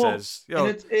then it says,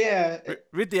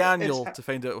 read the annual to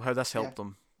find out how this helped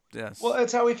them. Yes. Well,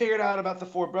 it's how we figured out about the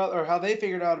 4 brothers, or how they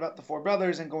figured out about the 4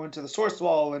 brothers, and going to the Source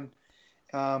Wall, and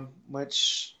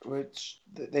which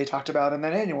they talked about in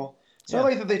that annual. So I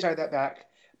like that they tied that back.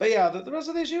 But the rest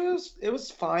of the issue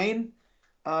was fine.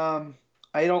 I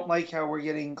don't like how we're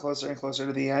getting closer and closer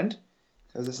to the end,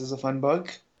 because this is a fun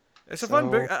book. It's a fun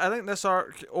book. I think this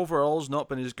arc overall has not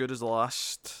been as good as the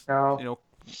last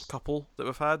couple that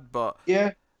we've had, but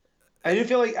I do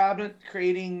feel like Abnett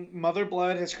creating Mother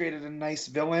Blood has created a nice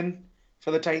villain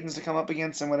for the Titans to come up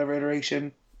against in whatever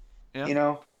iteration.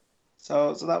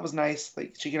 So that was nice.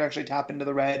 Like, she can actually tap into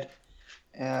the red,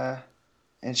 and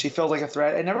she felt like a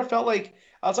threat. I never felt like,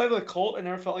 outside of the cult, I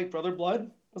never felt like Brother Blood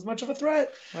was much of a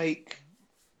threat. Like,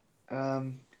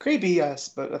 creepy, yes,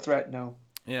 but a threat, no.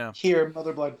 Yeah. Here,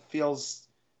 Mother Blood feels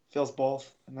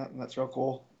both, and that's real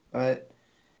cool. But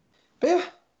it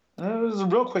was a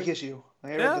real quick issue.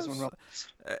 I read this one real.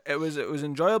 It was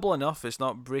enjoyable enough. It's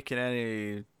not breaking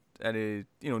any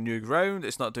new ground.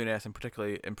 It's not doing anything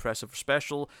particularly impressive or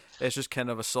special. It's just kind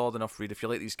of a solid enough read. If you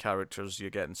like these characters, you're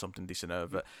getting something decent out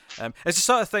of it. It's the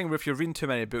sort of thing where if you're reading too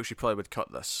many books, you probably would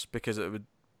cut this, because it would,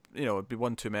 it'd be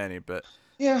one too many. But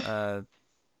I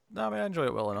enjoy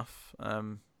it well enough.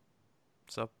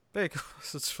 So big.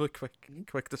 It's really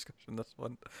quick discussion, this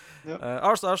one.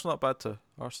 Art's not bad too.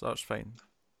 Art's fine.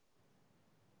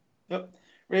 Yep.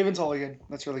 Raven's all again.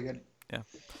 That's really good. Yeah.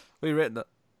 What are you rating it?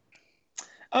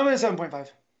 I'm at a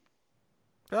 7.5.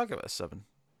 Yeah, I'll give it a 7.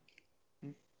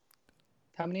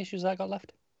 How many issues that got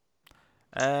left?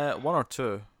 1 or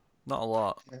 2. Not a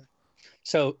lot. Yeah.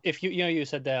 So if you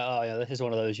said there, this is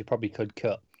one of those you probably could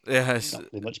cut. Yeah, it's not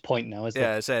really much point now, is there?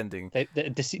 Yeah, it's ending.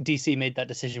 DC made that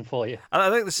decision for you. And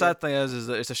I think the sad thing is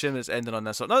that it's a shame that it's ending on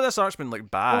this. No, this arc's been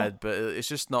bad, but it's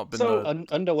just not been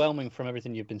underwhelming from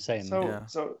everything you've been saying.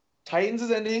 So Titans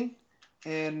is ending,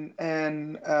 and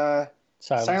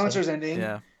Silencer's ending.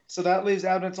 Yeah. So that leaves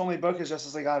Abnett's only book is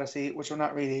Justice League Odyssey, which we're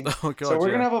not reading. Oh God. So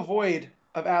we're gonna have a void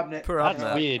of Abnett. Poor That's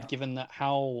Abnett. weird, given that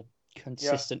how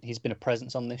consistent he's been a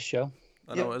presence on this show.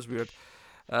 I know, it is weird.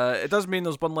 It does mean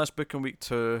there's one less book in week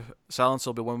 2. Silence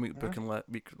will be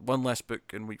one less book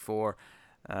in week 4.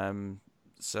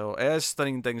 So it is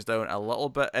thinning things down a little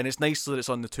bit, and it's nice that it's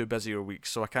on the 2 busier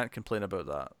weeks, so I can't complain about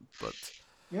that.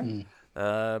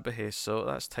 But hey, so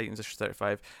that's Titans issue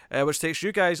 35, which takes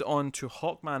you guys on to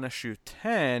Hawkman issue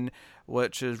 10,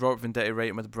 which is Robert Venditti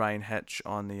writing with Brian Hitch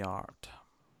on the art.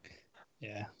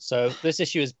 Yeah. So this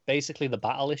issue is basically the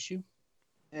battle issue.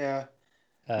 Yeah.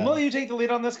 Will you take the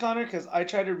lead on this, Connor? Because I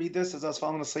tried to read this as I was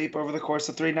falling asleep over the course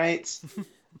of 3 nights.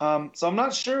 So I'm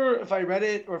not sure if I read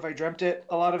it or if I dreamt it,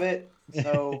 a lot of it.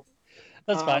 So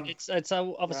that's fine. It's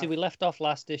obviously we left off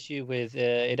last issue with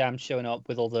Idam showing up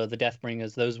with all the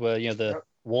Deathbringers. Those were the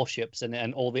warships,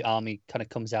 and all the army kind of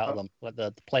comes out of them, like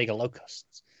the plague of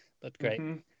locusts. But great.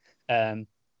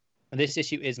 And this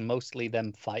issue is mostly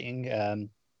them fighting,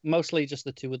 mostly just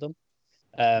the two of them.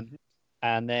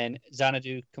 And then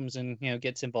Xanadu comes and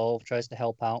gets involved, tries to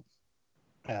help out.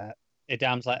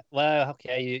 Idam's like, well,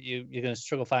 okay, you're going to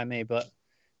struggle find me, but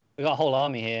we got a whole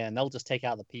army here, and they'll just take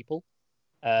out the people.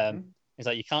 He's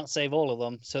like, you can't save all of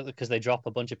them, so because they drop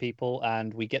a bunch of people,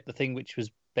 and we get the thing which was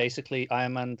basically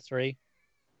Iron Man 3.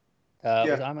 Was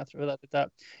it Iron Man 3 that did that?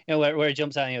 Where he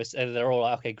jumps out, and they're all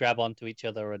like, okay, grab onto each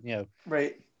other, and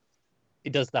right. He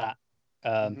does that,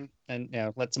 and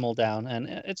lets them all down, and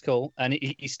it's cool. And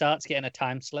he starts getting a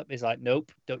time slip. He's like,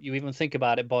 nope, don't you even think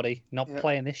about it, buddy. Not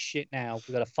playing this shit now.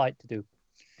 We got a fight to do.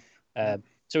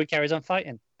 So he carries on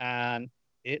fighting, and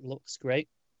it looks great.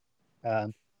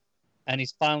 And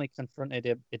he's finally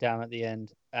confronted Idam at the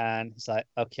end, and he's like,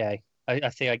 okay, I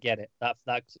think I get it.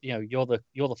 That you're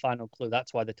the final clue.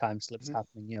 That's why the time slip's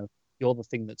happening. You're the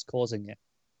thing that's causing it.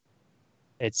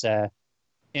 It's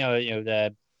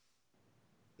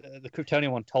the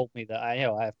Kryptonian one told me that I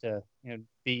have to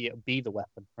be the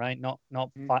weapon, right? Not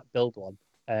build one.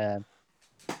 It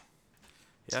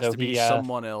has to be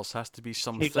someone else. Has to be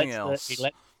something else. He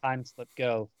let the time slip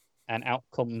go, and out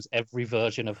comes every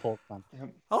version of Hawkman.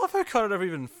 I love how Carter never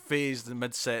even phased the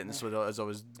mid sentence as I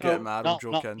was getting mad or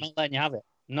joking. Not letting you have it.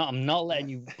 I'm not letting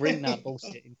you bring that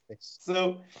bullshit into this.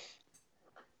 So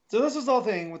this was the whole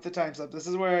thing with the time slip. This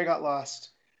is where I got lost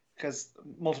because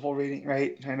multiple reading,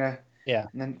 right? And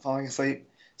then falling asleep.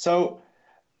 So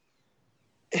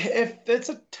if it's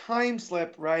a time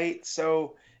slip, right?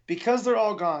 So because they're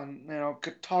all gone,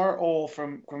 Katar-ol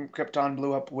from Krypton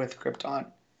blew up with Krypton.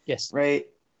 Yes. Right?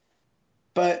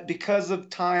 But because of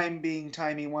time being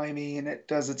timey-wimey and it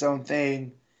does its own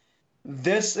thing,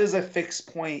 this is a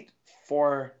fixed point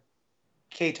for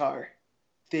Katar,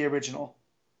 the original.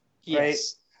 Yes. Right?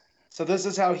 So this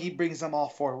is how he brings them all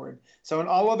forward. So in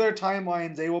all of their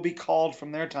timelines, they will be called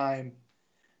from their time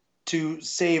to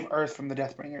save Earth from the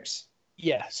Deathbringers.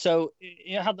 Yeah, so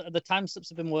how the time slips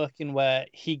have been working where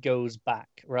he goes back,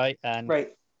 right? And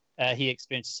he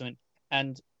experiences something.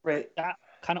 And that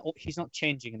kind of, he's not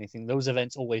changing anything. Those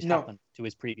events always happen to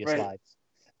his previous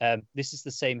lives. This is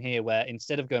the same here, where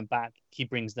instead of going back, he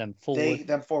brings them forward.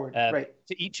 To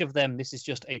each of them, this is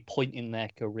just a point in their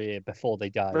career before they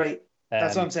die. Right.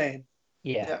 That's what I'm saying.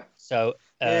 Yeah. So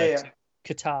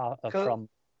Katar from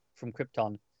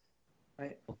Krypton.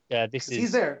 Right.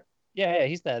 He's there. Yeah,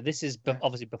 he's there. This is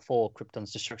obviously before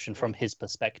Krypton's destruction from his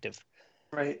perspective.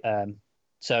 Right.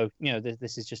 So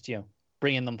this is just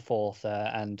bringing them forth,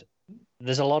 and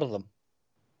there's a lot of them.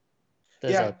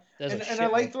 And I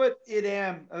liked what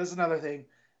Idam. This is another thing.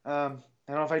 I don't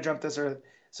know if I jumped this early.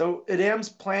 So Idam's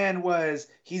plan was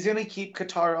he's going to keep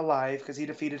Katar alive because he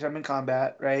defeated him in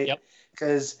combat, right? Yep.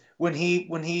 Because when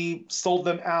he sold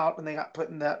them out and they got put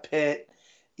in that pit,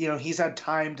 he's had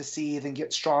time to seethe and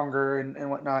get stronger and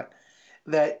whatnot.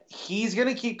 That he's going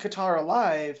to keep Katar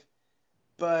alive,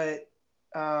 but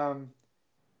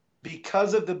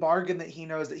because of the bargain that he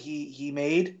knows that he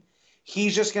made,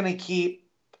 he's just going to keep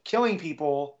killing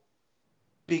people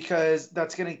because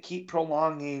that's going to keep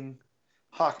prolonging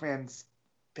Hawkman's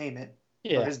payment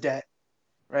for his debt,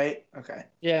 right? Okay.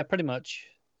 Yeah, pretty much.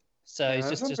 So he's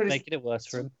just making it worse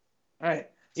for him. All right.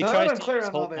 So he tries to use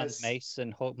Hawkman's mace,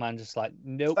 and Hawkman just like,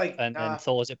 nope, and then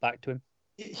throws it back to him.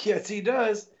 Yes, he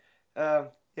does.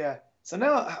 Yeah. So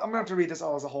now I'm going to have to read this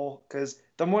all as a whole, because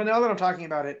the more now that I'm talking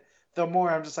about it, the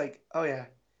more I'm just like, oh yeah.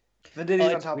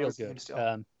 Venditti's on top of this game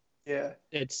still. Yeah.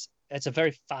 It's a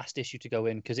very fast issue to go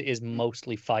in, because it is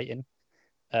mostly fighting.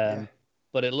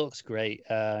 But it looks great.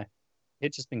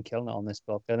 It's just been killing it on this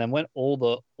book. And then when all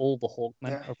the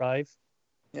Hawkmen arrive,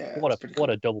 what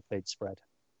a double page spread.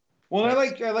 Well, I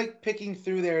like picking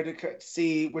through there to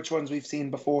see which ones we've seen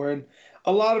before, and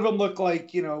a lot of them look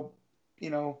like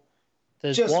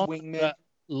there's just one wingmen. that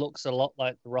looks a lot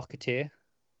like the Rocketeer.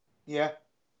 Yeah,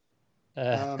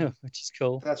 which is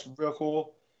cool. That's real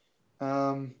cool.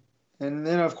 And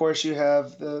then of course you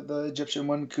have the Egyptian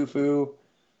one, Khufu.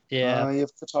 Yeah. You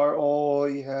have Katar-ol.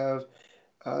 You have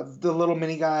the little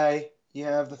mini guy. You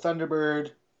have the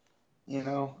Thunderbird.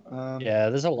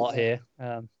 There's a lot here.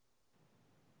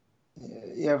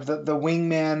 You have the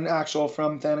wingman actual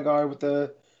from Thanagar with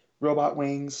the robot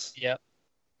wings. Yep.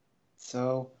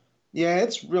 So, yeah,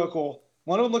 it's real cool.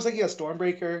 One of them looks like he has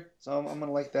Stormbreaker, so I'm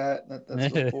gonna like that.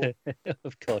 That's real cool.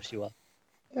 Of course you are.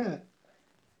 Yeah.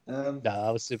 No, I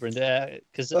was super into it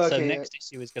because so next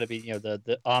issue is going to be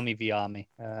the Army v Army,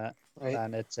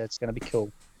 and it's going to be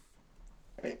cool.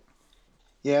 Right.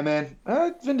 Yeah, man.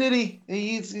 Venditti,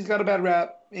 he's got a bad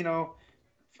rap, for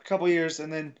a couple years,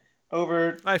 and then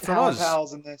over from Hal us.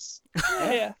 Pals in this.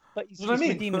 Yeah, but he's what I mean.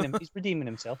 redeeming him. He's redeeming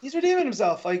himself. He's redeeming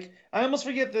himself. Like, I almost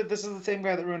forget that this is the same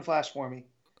guy that ruined Flash for me.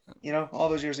 You know, all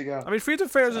those years ago. I mean, Freedom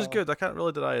Fighters is good. I can't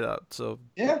really deny that. So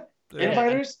yeah, Freedom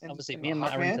Fighters. Obviously, me and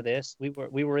Matt are into this.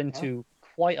 We were into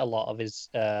quite a lot of his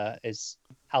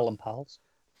Hal and Pals.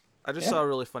 I just saw a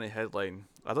really funny headline.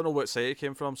 I don't know what site it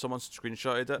came from. Someone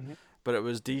screenshotted it, but it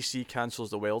was DC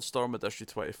cancels the Wildstorm with issue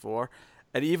 24,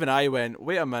 and even I went,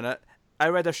 wait a minute. I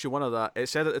read issue 1 of that. It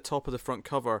said at the top of the front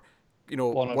cover, you know,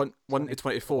 1 to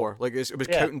 24. Like it was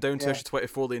counting down to issue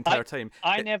 24 the entire time.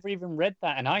 I never even read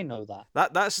that, and I know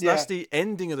that. That's the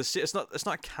ending of the series. It's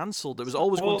not cancelled. It was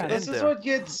always going to end there.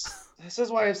 This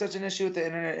is why I have such an issue with the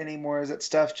internet anymore. Is that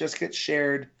stuff just gets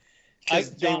shared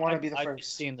because they want to be the first. I've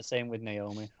seen the same with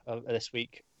Naomi this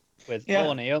week.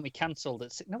 Naomi cancelled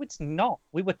it. No, it's not.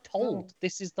 We were told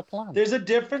this is the plan. There's a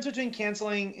difference between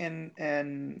cancelling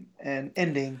and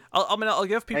ending. I'll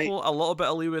give people a little bit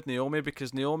of leeway with Naomi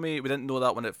because Naomi, we didn't know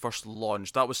that when it first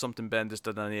launched. That was something Bendis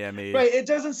did on the AMA. Right, it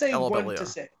doesn't say 1 to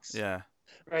 6. Yeah.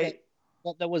 Right.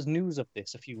 Well, there was news of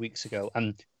this a few weeks ago,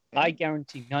 and I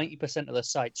guarantee 90% of the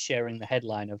sites sharing the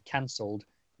headline of cancelled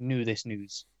knew this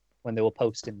news when they were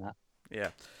posting that. Yeah.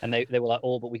 And they were like,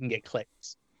 but we can get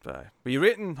clicks. Were you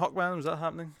rating Hawkman? Was that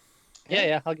happening?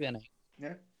 Yeah, I'll give it an 8.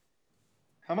 Yeah.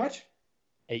 How much?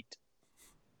 8.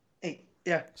 8.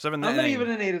 Yeah. 7. I'm gonna give it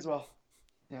an 8 as well.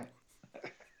 Yeah.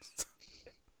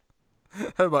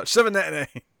 How much? 7.99.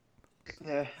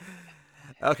 Yeah.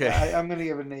 Okay. I'm gonna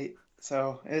give it an 8.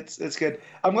 So it's good.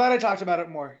 I'm glad I talked about it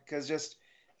more because just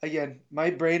again, my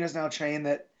brain is now trained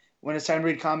that when it's time to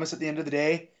read comics at the end of the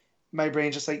day, my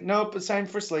brain's just like, nope, it's time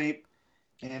for sleep.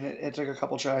 And it took a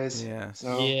couple tries. Yeah.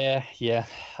 So yeah.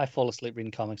 I fall asleep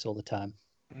reading comics all the time.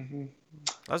 Mm-hmm.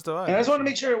 That's the way. And I just want to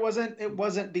make sure it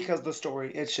wasn't because of the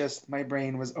story. It's just my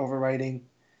brain was overriding.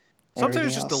 Sometimes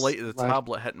it's just the light of the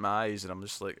tablet hitting my eyes, and I'm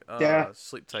just like,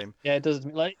 sleep time. Yeah, it does.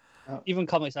 Like even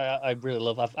comics I really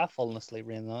love. I've fallen asleep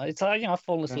reading them. It's I've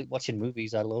fallen asleep watching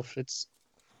movies I love. It's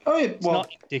not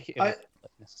indicative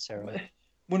necessarily.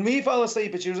 When we fall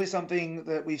asleep, it's usually something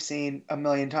that we've seen a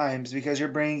million times because your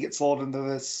brain gets lulled into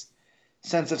this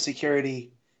sense of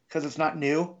security because it's not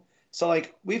new. So,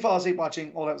 like, we fall asleep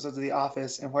watching old episodes of The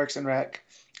Office and Parks and Rec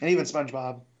and even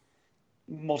SpongeBob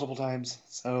multiple times.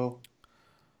 So,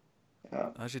 yeah.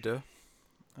 As you do.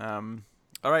 All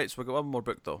right, so we've got one more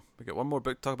book, though. We got one more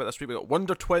book to talk about this week. We got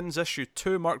Wonder Twins issue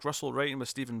 2, Mark Russell writing with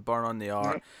Stephen Byrne on the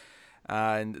art.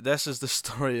 Yeah. And this is the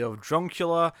story of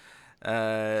Druncula,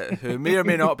 who may or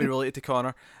may not be related to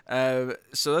Connor.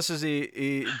 So this is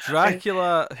a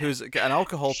Dracula who's got an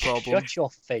alcohol problem. Shut your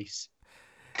face.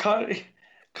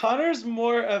 Connor's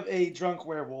more of a drunk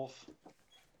werewolf.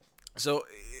 So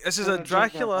this is a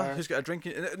Dracula who's got a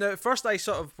drinking. Now, at first I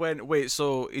sort of went, wait,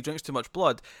 so he drinks too much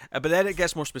blood, but then it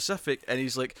gets more specific, and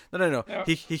he's like, no. Yeah.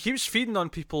 He keeps feeding on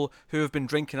people who have been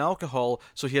drinking alcohol,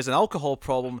 so he has an alcohol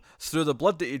problem through the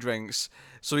blood that he drinks.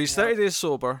 So he's 30 days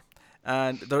sober.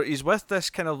 And he's with this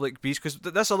kind of like beast because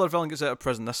this other villain gets out of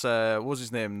prison. This what was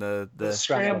his name? The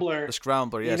Scrambler. The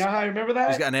Scrambler. Yes. You know how I remember that?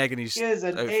 He's got an egg in his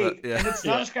outfit. Yeah. And it's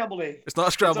not a scrambled egg. It's not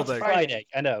a scrambled egg. Fried egg.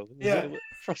 I know. Yeah.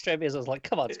 Frustrated me as I was like,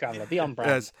 come on, Scrambler, be on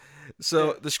brand. Yes.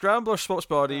 So the Scrambler swaps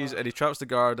bodies and he traps the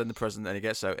guard in the prison and he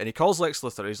gets out and he calls Lex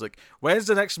Luthor. He's like, when's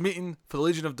the next meeting for the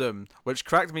Legion of Doom? Which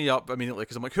cracked me up immediately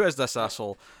because I'm like, who is this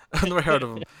asshole? I've never heard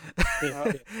of him.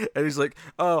 And he's like,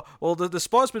 oh, well, the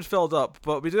spot's been filled up,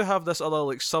 but we do have this other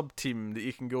like sub team that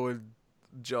you can go and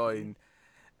join.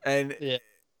 And it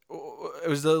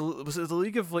was the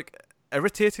League of like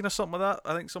Irritating or something like that.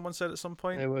 I think someone said at some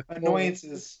point.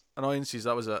 Annoyances,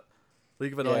 that was it.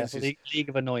 League of Annoyances. League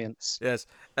of Annoyance. Yes.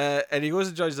 And he goes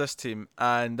and joins this team,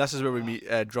 and this is where we meet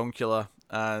Druncula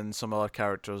and some other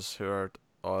characters who are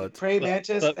odd. Prey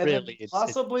Mantis, but really, and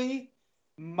possibly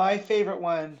my favorite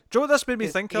one. Do you know what this made me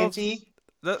think of?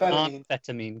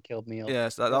 Amphetamine killed me.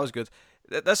 Yes, that was good.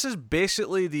 This is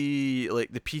basically the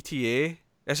PTA.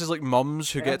 This is like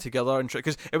mums who get together and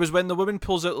because it was when the woman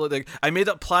pulls out like I made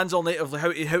up plans all night of like,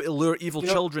 how to lure evil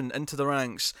children into the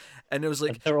ranks, and it was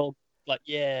like and they're all like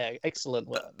excellent.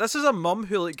 This is a mum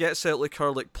who like gets out like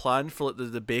her like plan for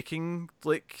like the baking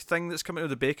like thing that's coming out of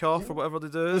the bake off or whatever they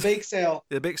do. The bake sale.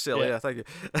 The bake sale, yeah thank you.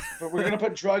 But we're gonna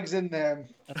put drugs in them.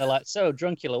 And they're like, so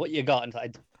Druncula, what you got? And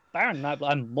like, Baron,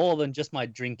 I'm more than just my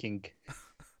drinking.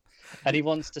 And he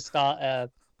wants to start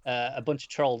a bunch of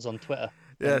trolls on Twitter.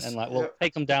 Yes. And like, well,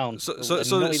 take them down. So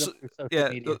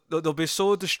they'll be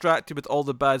so distracted with all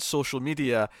the bad social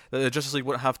media that the Justice League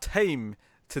won't have time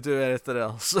to do anything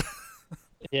else.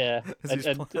 Yeah.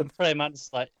 and Prey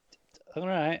Mantis like, all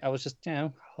right, I was just,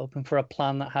 hoping for a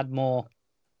plan that had more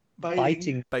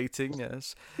Biting.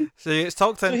 Yes. So he gets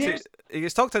talked into. here's- He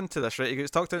gets talked into this, right? He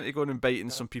gets talked into going and biting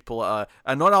some people at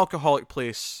a non-alcoholic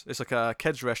place. It's like a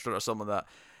kids' restaurant or something like that.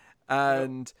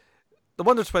 And the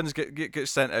Wonder Twins get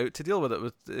sent out to deal with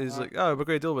it. He's like, oh, we're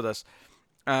going to deal with this.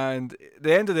 And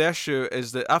the end of the issue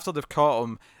is that after they've caught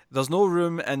him, there's no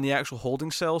room in the actual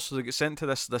holding cell, so they get sent to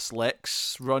this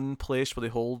Lex run place where they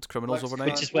hold criminals Lex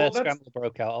overnight. Which is where Scramble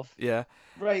broke out of. Yeah.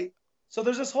 Right. So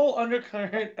there's this whole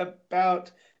undercurrent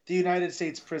about the United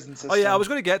States prison system. Oh yeah, I was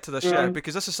going to get to this, Yeah.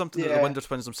 because this is something that the Wonder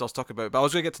Twins themselves talk about. But I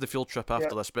was going to get to the field trip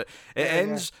after this. But it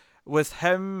ends with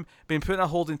him being put in a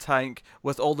holding tank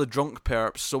with all the drunk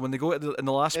perps. So when they go in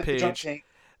the last page,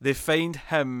 they find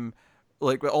him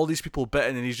like with all these people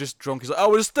bitten, and he's just drunk. He's like, I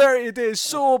was 30 days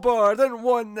sober. I didn't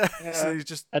want this. Yeah. And he's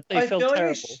just. They feel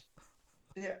terrible.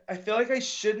 I feel like I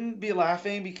shouldn't be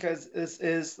laughing because this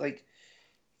is like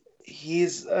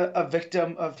he's a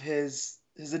victim of his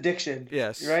addiction.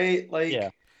 Yes. Right. Like. Yeah.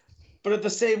 But at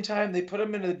the same time, they put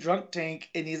him in a drunk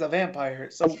tank, and he's a vampire.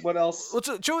 So what else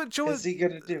is he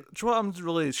gonna do? Do you know what I'm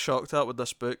really shocked at with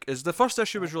this book is the first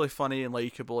issue was really funny and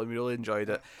likable, and we really enjoyed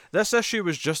it. This issue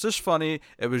was just as funny,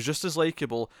 it was just as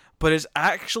likable, but it's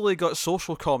actually got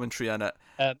social commentary in it.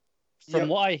 From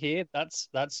what I hear, that's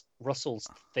Russell's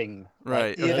thing.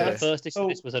 Right. The first issue,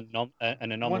 this was an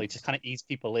anomaly to kind of ease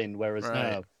people in, whereas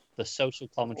no, the social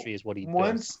commentary is what he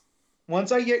does.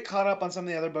 Once I get caught up on some of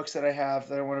the other books that I have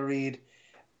that I want to read,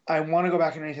 I want to go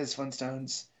back and read his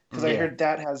Flintstones because I heard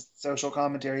that has social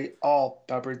commentary all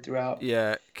peppered throughout.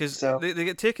 Yeah, because they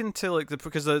get taken to like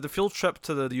because the field trip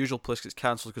to the usual place gets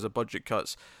cancelled because of budget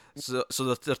cuts. So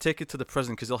they're taken to the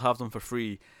prison because they'll have them for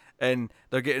free, and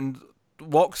they're getting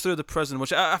walked through the prison,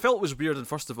 which I felt was weird. And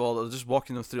first of all, they're just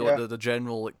walking them through like the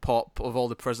general like pop of all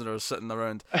the prisoners sitting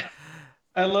around.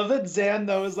 I love that Zan,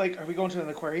 though, is like, are we going to an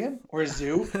aquarium or a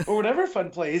zoo or whatever fun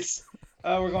place?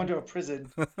 We're going to a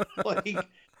prison. Like,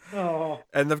 oh.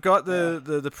 And they've got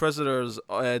the prisoners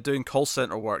doing call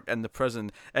center work in the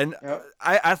prison. And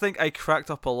I think I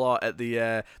cracked up a lot at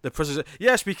the prisoners.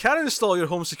 Yes, we can install your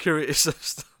home security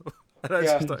system. And I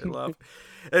just started laughing.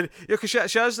 And because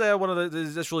she has one of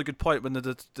this really good point when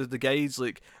the guide's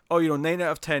like, oh, 9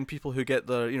 out of 10 people who get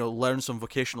their learn some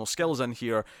vocational skills in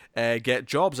here get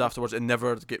jobs afterwards and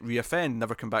never get reoffend,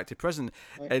 never come back to prison.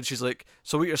 Right. And she's like,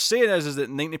 so what you're saying is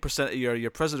that 90% of your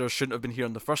prisoners shouldn't have been here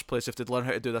in the first place if they'd learned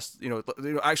how to do this,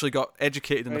 actually got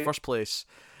educated in the first place.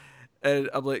 And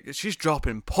I'm like, she's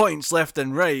dropping points left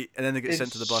and right, and then they get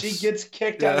sent to the bus. She gets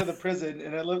kicked out of the prison,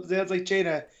 and I love Zan's like,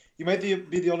 Jaina, you might be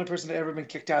the only person to ever been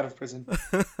kicked out of prison.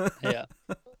 Yeah.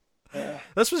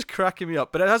 This was cracking me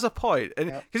up, but it has a point,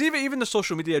 and because even the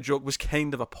social media joke was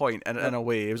kind of a point in a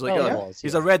way. It was like,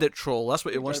 he's a Reddit troll. That's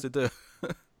what he wants to do.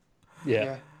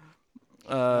 Yeah.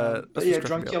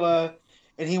 Druncula,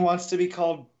 and he wants to be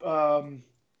called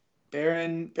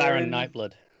Baron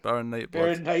Nightblood. Baron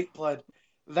Nightblood.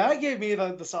 That gave me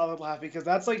the solid laugh because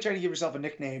that's like trying to give yourself a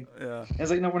nickname. Yeah. And it's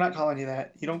like, no, we're not calling you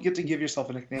that. You don't get to give yourself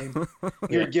a nickname.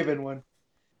 You're given one.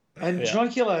 And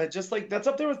Druncula, just like that's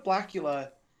up there with Blackula.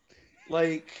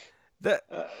 Like that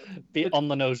be on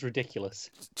the nose ridiculous.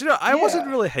 Do you know, I wasn't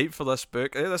really hyped for this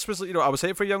book. This was I was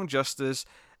hyped for Young Justice.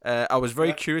 I was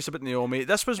very curious about Naomi.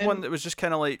 This was one that was just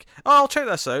kind of like, oh, I'll check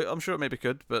this out. I'm sure it may be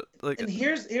good, but like. And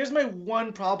here's my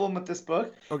one problem with this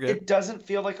book. Okay. It doesn't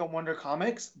feel like a Wonder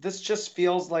Comics. This just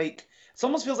feels like it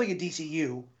almost feels like a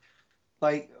DCU.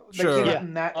 Like sure.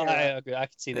 In that era. I agree. I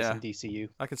can see this in DCU.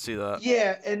 I can see that.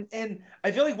 Yeah, and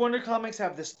I feel like Wonder Comics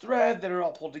have this thread that are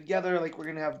all pulled together. Like we're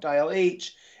gonna have Dial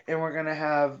H, and we're gonna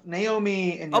have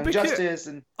Naomi and Young Justice,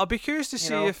 and I'll be curious to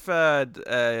see if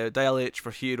Dial H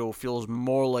for Hero feels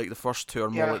more like the first two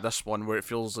or more like this one, where it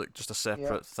feels like just a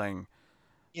separate thing.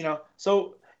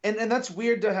 So and that's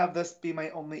weird to have this be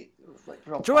my only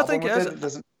real Do you know what I think it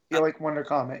doesn't feel like Wonder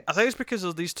Comics. I think it's because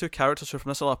of these two characters who are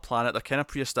from this other planet. They're kind of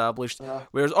pre-established.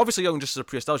 Whereas obviously Young Justice are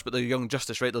pre-established, but they're Young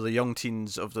Justice, right? They're the young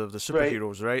teens of the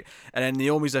superheroes, right? And then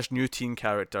Naomi's this new teen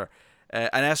character.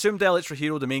 And I assume Dial H for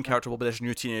Hero, the main character, will be this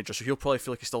new teenager, so he'll probably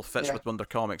feel like he still fits with Wonder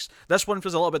Comics. This one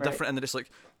feels a little bit different in that it's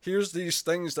like, here's these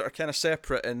things that are kind of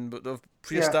separate and they've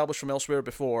pre-established from elsewhere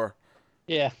before.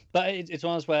 Yeah, but it's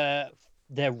one of those where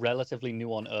they're relatively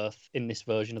new on Earth in this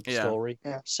version of the story.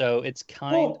 Yeah. So it's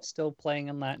kind of still playing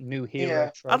on that new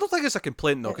hero trope. I don't think it's a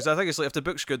complaint, though, because I think it's like, if the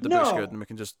book's good, the book's good, and we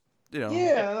can just,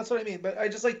 Yeah, that's what I mean. But I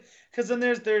just like, because then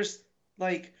there's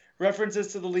like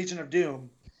references to the Legion of Doom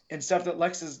and stuff that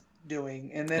Lex is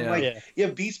doing. And then you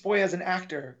have Beast Boy as an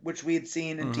actor, which we had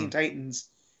seen in Teen Titans.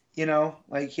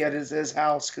 Like he had his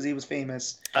house because he was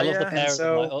famous. I love the parents.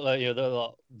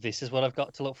 This is what I've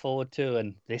got to look forward to,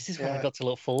 and this is what I've got to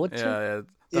look forward to.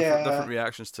 Different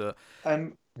reactions to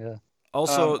it. Yeah.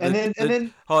 Also,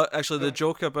 actually, the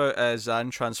joke about Zan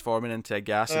transforming into a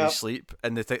gas in his sleep,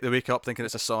 and they wake up thinking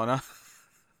it's a sauna.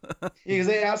 Because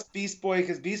they asked Beast Boy,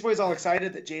 because Beast Boy's all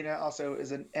excited that Jaina also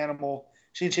is an animal.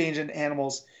 She can change into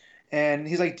animals, and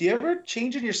he's like, "Do you ever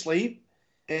change in your sleep?"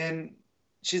 And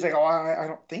she's like, "Oh, I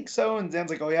don't think so." And Zan's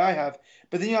like, "Oh yeah, I have."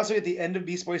 But then you also get the end of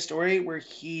Beast Boy's story where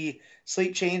he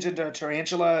sleep changed into a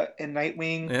tarantula, and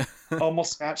Nightwing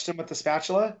almost smashed him with the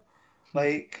spatula,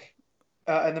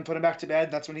 and then put him back to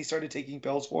bed. That's when he started taking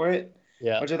pills for it.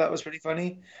 Yeah. Which I thought was pretty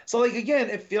funny. So again,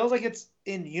 it feels like it's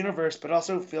in universe, but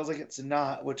also feels like it's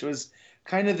not, which was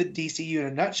kind of the DCU in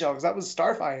a nutshell, because that was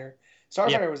Starfire.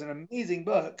 Starfire was an amazing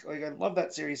book. I love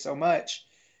that series so much,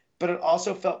 but it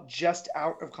also felt just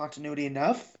out of continuity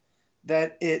enough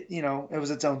that it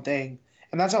was its own thing.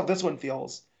 And that's how this one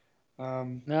feels.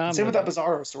 Same with that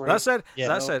Bizarro story.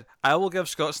 That said, I will give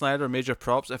Scott Snyder major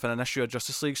props if in an issue of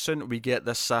Justice League soon we get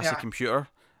this sassy computer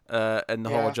in the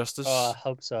Hall of Justice. Oh, I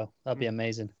hope so. That'd be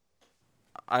amazing.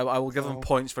 I will give him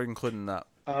points for including that.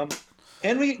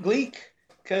 And we get Gleek,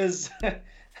 because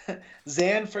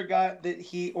Zan forgot that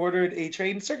he ordered a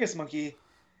trained circus monkey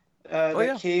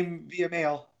that came via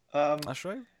mail. That's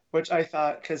right. Which I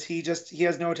thought, because he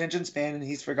has no attention span and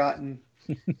he's forgotten.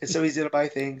 It's so easy to buy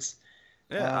things.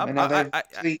 Yeah,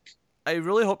 I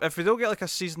really hope, if we don't get a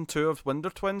season 2 of Wonder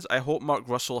Twins, I hope Mark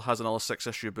Russell has another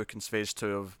 6-issue book in phase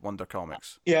 2 of Wonder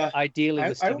Comics. Yeah. Ideally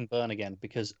with Stephen Byrne again,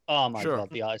 because oh my god,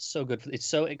 the art is so good. It's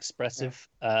so expressive.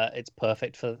 It's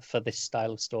perfect for this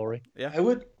style of story. Yeah.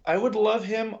 I would love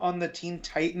him on the Teen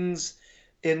Titans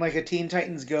in a Teen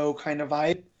Titans Go kind of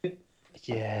vibe.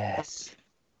 Yes.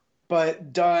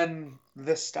 But done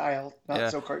this style,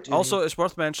 not so cartoony. Also, it's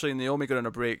worth mentioning, the Omega on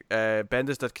a break,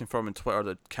 Bendis did confirm on Twitter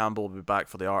that Campbell will be back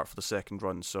for the art for the second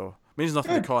run, so it means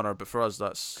nothing to Connor, but for us,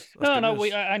 that's no.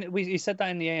 We said that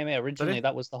in the AMA originally.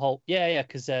 That was the whole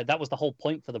because that was the whole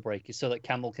point for the break, is so that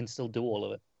Campbell can still do all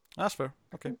of it. That's fair.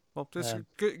 Okay, well, this is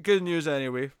good news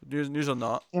anyway. News or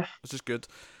not, it's just good.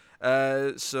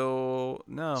 So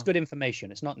no, it's good information.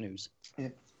 It's not news. Yeah.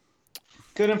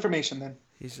 Good information then.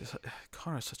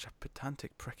 Connor's such a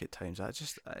pedantic prick at times.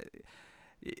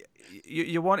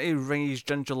 You want to wring his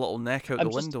ginger little neck out the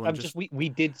window. We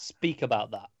did speak about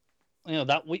that.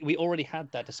 That we already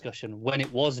had that discussion when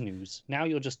it was news. Now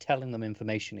you're just telling them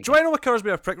information again. Do I know what Connor's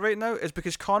being a prick right now? Is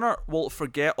because Connor will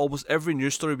forget almost every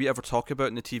news story we ever talk about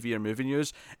in the TV or movie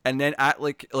news, and then act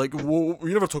like whoa,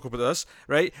 we never talk about this,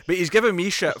 right? But he's giving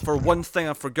me shit for one thing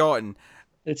I've forgotten.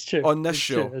 It's true. On this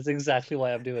show. True. That's exactly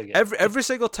why I'm doing it. Every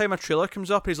single time a trailer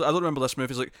comes up, he's like, I don't remember this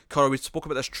movie. He's like, Connor, we spoke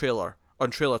about this trailer on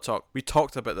Trailer Talk. We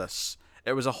talked about this.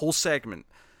 It was a whole segment.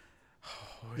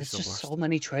 There's just so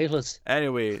many trailers.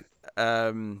 Anyway, what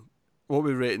are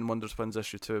we rating Wonder Twins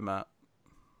issue 2, Matt?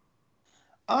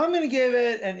 I'm going to give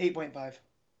it an 8.5.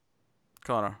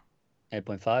 Connor?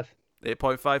 8.5.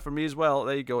 8.5 for me as well.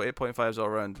 There you go. 8.5s all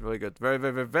around. Really good. Very,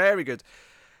 very, very, very good.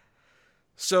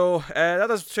 So that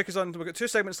does take us on. We've got 2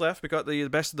 segments left. We've got the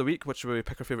best of the week, which where we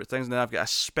pick our favourite things, and then I've got a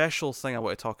special thing I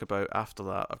want to talk about after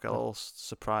that. I've got a little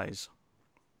surprise.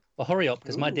 Well, hurry up,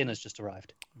 because my dinner's just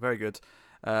arrived. Very good.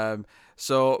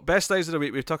 So best things of the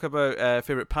week. We've talked about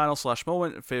favourite panel /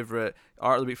 moment, favourite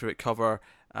art of the week, favourite cover,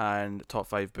 and top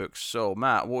 5 books. So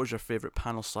Matt, what was your favourite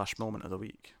panel / moment of the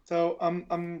week? So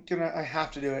I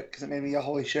have to do it because it made me a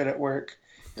holy shit at work,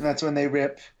 and that's when they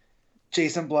rip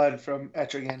Jason Blood from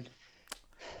Etrigan.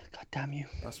 God damn you.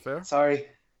 That's fair. Sorry.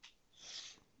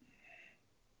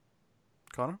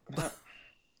 Connor?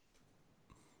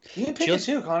 You can pick it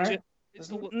too, Connor.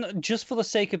 Just for the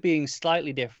sake of being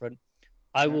slightly different,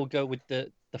 I will go with the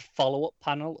follow-up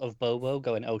panel of Bobo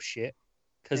going, oh shit,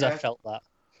 because I felt that.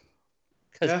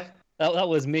 Because that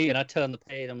was me, and I turned the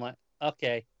page, I'm like,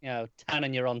 okay,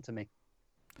 Tannen, you're on to me.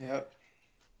 Yeah.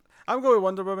 I'm going with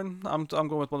Wonder Woman. I'm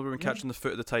going with Wonder Woman catching the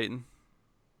foot of the Titan.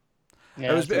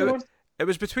 Yeah, it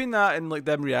was between that and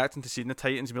them reacting to seeing the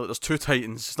Titans and be like, there's 2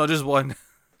 Titans. It's not just one.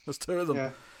 There's 2 of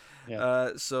them. Yeah.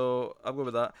 So I'll go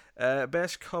with that.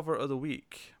 Best cover of the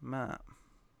week, Matt.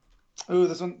 Ooh,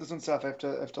 this one's tough. I have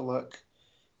to look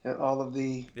at all of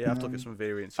the. Yeah, I have to look at some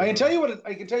variants. I can tell you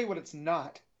what it's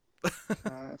not.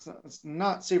 It's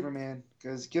not Superman,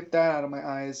 because get that out of my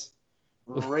eyes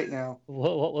right now.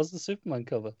 What was the Superman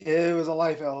cover? It was a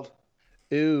Liefeld.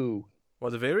 Ooh.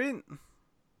 What, the variant?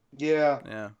 Yeah.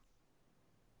 Yeah.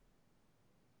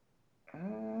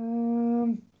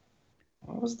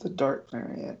 What was the dark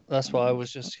variant? That's what I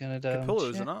was just gonna do. Capullo,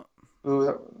 is it not? Ooh,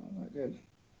 that was not good.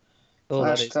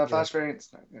 Flash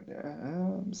variant's not good.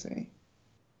 Let me see.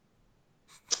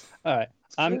 All right,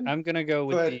 I'm gonna go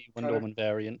with the Wonder Woman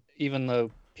variant, even though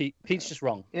Pete's just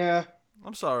wrong. Yeah.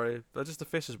 I'm sorry, but just the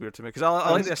face is weird to me because I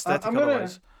like the aesthetic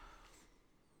otherwise.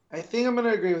 I think I'm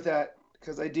gonna agree with that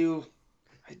because I do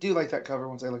like that cover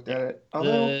once I looked at it.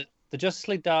 Although the Justice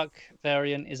League Dark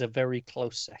variant is a very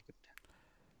close second.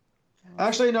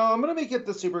 Actually, no, I'm gonna make it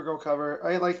the Supergirl cover.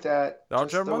 I like that.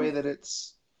 The way that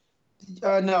it's.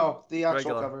 No, the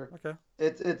actual Regular. cover. Okay.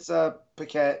 It's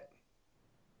Paquette.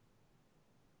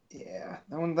 Yeah,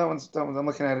 that one's. I'm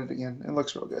looking at it again. It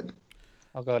looks real good.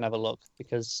 I'll go and have a look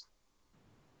because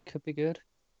it could be good.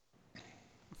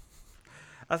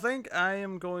 I think I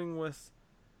am going with.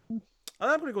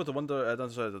 I'm going to go with the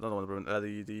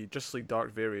the Justice League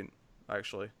Dark variant.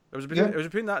 Actually, it was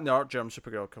between that and the Art Germ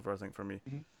Supergirl cover. I think for me.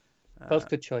 Mm-hmm. Both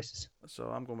good choices. So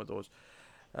I'm going with those.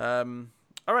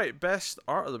 All right, best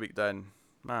art of the week then,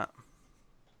 Matt.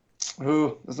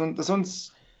 Ooh,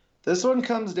 this one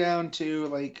comes down to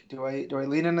like, do I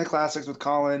lean into classics with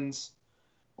Collins,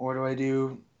 or do I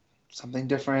do something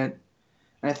different?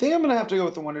 And I think I'm gonna have to go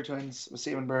with the Wonder Twins with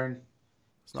Stephen Byrne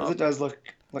because it does look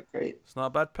great. It's not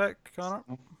a bad pick, Connor.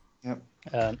 Yep.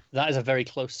 That is a very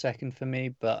close second for me,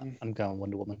 but I'm going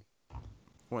Wonder Woman.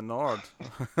 What Nord?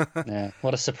 Yeah,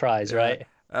 what a surprise, right?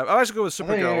 I'll actually go with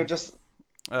Supergirl.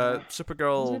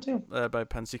 Supergirl by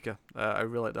Pansika. I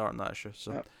really like the art in that issue,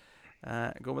 so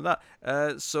go with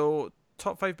that. So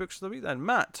top 5 books of the week then,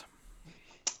 Matt.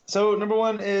 So number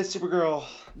 1 is Supergirl.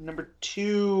 Number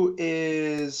 2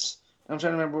 is, I'm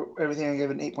trying to remember everything I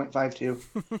gave an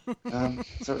 8.52.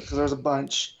 So because there's a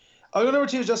bunch. I'll go number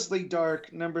 2 is Justice League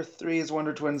Dark. Number 3 is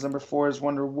Wonder Twins. Number 4 is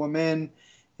Wonder Woman,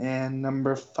 and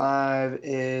number 5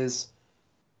 is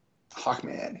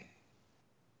Hawkman.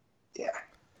 Yeah.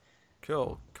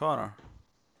 Cool. Connor.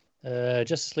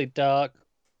 Justice League Dark,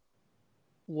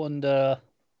 Wonder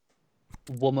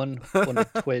Woman, Wonder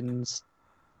Twins,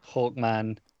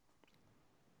 Hawkman,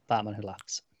 Batman Who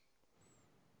Laughs.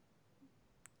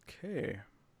 Okay.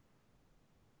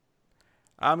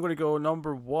 I'm going to go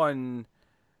number 1,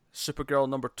 Supergirl.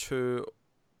 Number 2,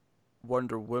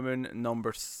 Wonder Woman.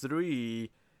 Number 3,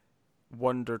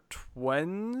 Wonder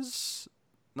Twins.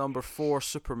 Number 4,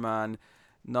 Superman.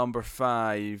 Number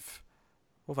 5,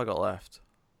 what have I got left?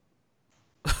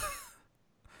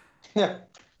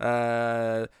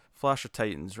 Yeah. Flash or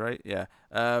Titans, right? Yeah.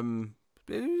 Go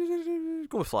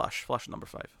with Flash. Flash at number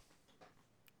 5.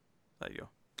 There you go.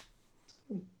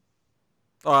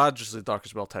 Oh, I just did Dark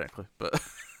as well, technically, but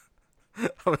I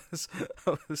was.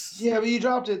 Yeah, but you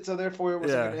dropped it, so therefore it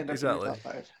wasn't going to end up exactly. in your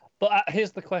top 5. But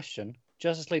here's the question: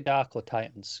 Justice League Dark or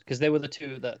Titans? Because they were the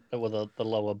two that were the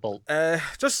lower bulk.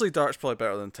 Justice League Dark's probably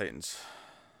better than Titans.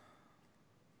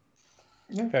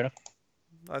 Yeah. Fair enough.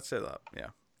 I'd say that, yeah.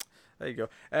 There you go.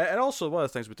 And also, one of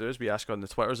the things we do is we ask on the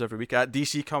Twitters every week at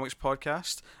DC Comics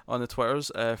Podcast on the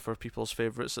Twitters for people's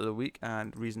favourites of the week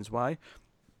and reasons why.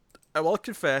 I will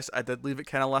confess, I did leave it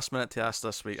kind of last minute to ask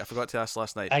this week. I forgot to ask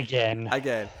last night. Again.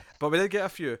 But we did get a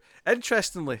few.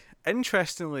 Interestingly,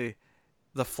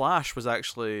 The Flash was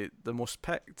actually the most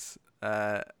picked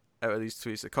out of these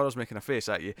tweets. Connor's making a face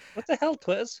at you. What the hell,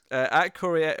 Twitters? At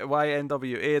Corey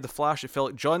YNWA, The Flash, it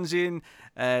felt Johnsian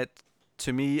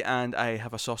to me, and I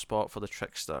have a soft spot for the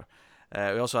Trickster.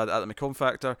 We also had At the McComb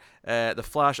Factor. The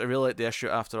Flash, I really liked the issue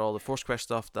after all the Force Quest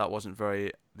stuff. It wasn't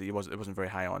very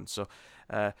high on. So,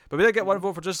 but we did get one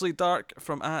vote for Justice League Dark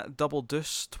from at Double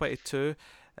Deuce 22.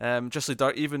 Justice League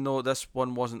Dark, even though this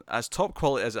one wasn't as top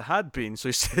quality as it had been, so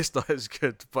he says not as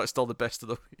good, but still the best of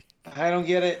the week. I don't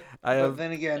get it. But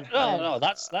then again, no,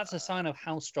 that's a sign of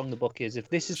how strong the book is. If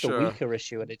this is the weaker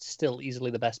issue, and it's still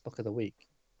easily the best book of the week.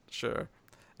 Sure.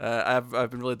 I've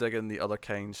been really digging the Other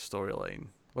Kind storyline,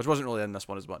 which wasn't really in this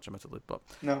one as much, admittedly, but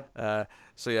no.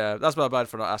 So yeah, that's my bad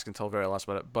for not asking until very last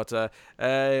minute. But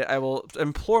I will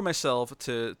implore myself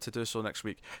to do so next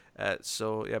week.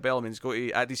 So yeah, by all means, go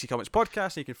to at DC Comics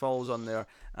Podcast, and you can follow us on there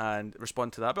and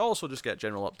respond to that. But also just get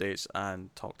general updates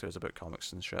and talk to us about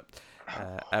comics and shit.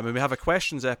 And when we have a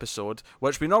questions episode,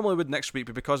 which we normally would next week,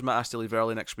 but because Matt has to leave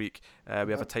early next week,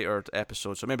 we have a tighter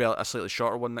episode. So maybe a slightly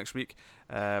shorter one next week.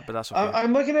 But that's okay.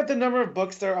 I'm looking at the number of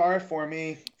books there are for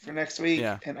me for next week,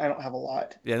 and I don't have a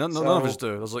lot. Yeah, none of us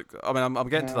do. I was like, I'm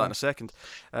getting to that in a second.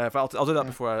 But I'll do that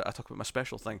before I talk about my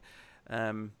special thing.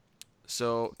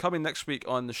 So coming next week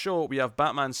on the show, we have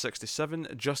Batman 67,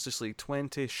 Justice League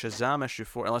 20, Shazam issue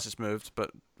 4, unless it's moved,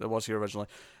 but it was here originally.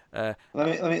 Let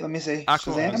me see.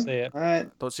 Aquaman. Shazam? All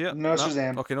right. Don't see it? No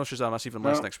Shazam. Okay, no Shazam. That's even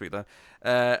less next week then.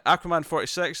 Aquaman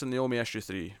 46 and Naomi issue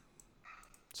 3.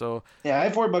 So yeah, I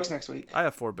have 4 books next week. I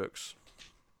have 4 books.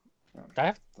 I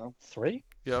have 3.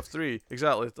 You have 3,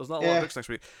 exactly. There's not a lot of books next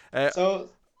week.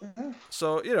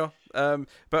 So you know,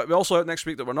 but we also have next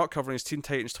week that we're not covering is Teen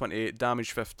Titans 28,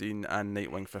 Damage 15, and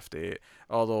Nightwing 58.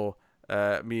 Although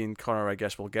Me and Connor, I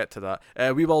guess, will get to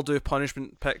that. We will do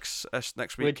punishment picks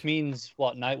next week. Which means,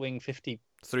 what, Nightwing 53?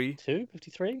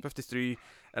 53? 53,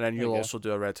 and then you'll also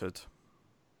do a Red Hood.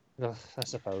 Ugh, I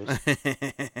suppose.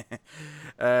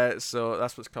 So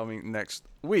that's what's coming next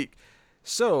week.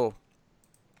 So,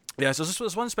 yeah, so this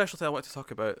was one special thing I wanted to talk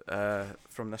about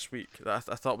from this week that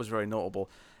I thought was very notable.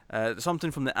 Something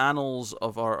from the annals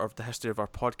of the history of our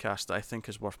podcast that I think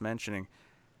is worth mentioning.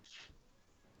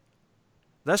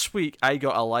 This week, I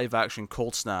got a live-action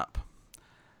Cold Snap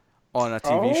on a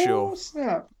TV show.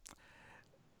 Snap.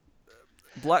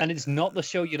 And it's not the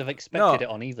show you'd have expected it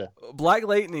on either. Black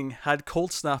Lightning had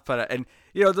Cold Snap in it, and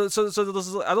so there's,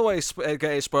 I don't want to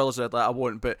get any spoilers out, I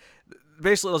won't, but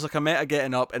basically there's like a meta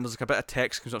getting up, and there's like a bit of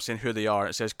text comes up saying who they are, and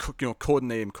it says code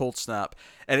name Cold Snap,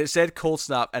 and it said Cold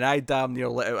Snap, and I damn near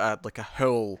let out like a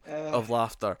howl of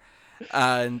laughter.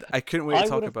 And I couldn't wait to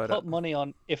talk about it. I would have put money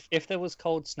on if there was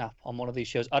Cold Snap on one of these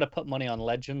shows. I'd have put money on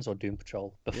Legends or Doom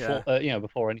Patrol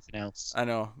before anything else. I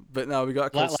know, but no, we got a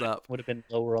Cold Snap. Would have been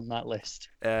lower on that list.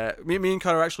 Me and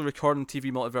Connor are actually recording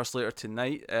TV Multiverse later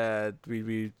tonight.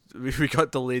 We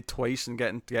got delayed twice in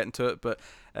getting to it, but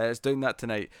it's doing that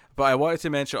tonight. But I wanted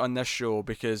to mention it on this show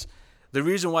because the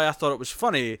reason why I thought it was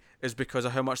funny is because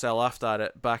of how much I laughed at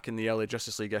it back in the early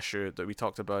Justice League issue that we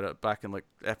talked about it back in like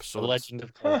episodes. The Legend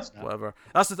of Cold Snap. Whatever.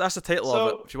 That's the title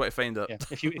of it. If you want to find it. Yeah.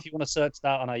 If you want to search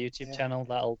that on our YouTube channel,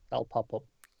 that'll pop up.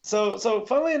 So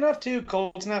funnily enough, too,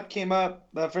 Cold Snap came up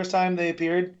the first time they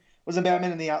appeared was in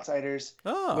Batman and the Outsiders,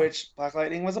 which Black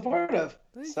Lightning was a part of.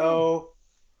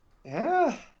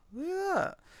 Yeah.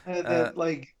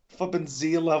 Like flipping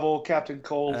Z level Captain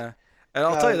Cold. And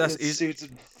I'll tell you this, he's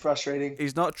frustrating.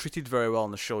 He's not treated very well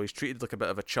on the show. He's treated like a bit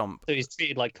of a chump. So he's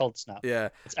treated like Cold Snap. Yeah.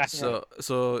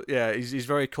 So yeah, he's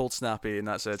very cold snappy in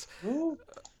that sense. What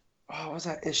was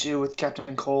that issue with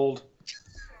Captain Cold?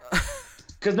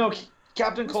 Because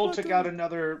Captain Cold took out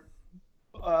another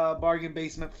bargain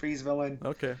basement freeze villain.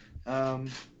 Okay. I'm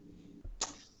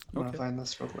gonna find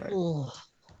this real quick.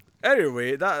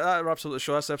 Anyway, that wraps up the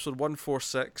show. That's episode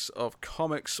 146 of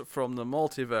Comics from the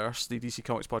Multiverse, the DC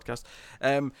Comics podcast.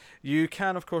 You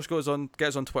can, of course, get us on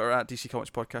Twitter at DC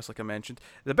Comics Podcast, like I mentioned.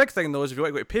 The big thing, though, is if you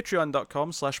want to go to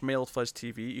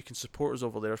patreon.com/MailedFuzzTV, you can support us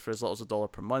over there for as little as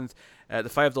 $1 per month. The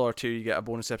 $5 tier, you get a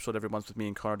bonus episode every month with me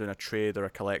and Connor doing a trade or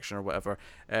a collection or whatever.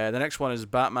 The next one is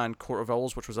Batman Court of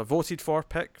Owls, which was a voted for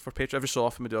pick for Patreon. Every so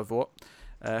often we do a vote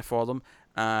for them.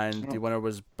 And the winner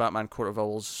was Batman Court of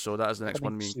Owls, so that is the next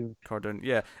one me and Connor doing.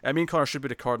 Yeah, me and Connor should be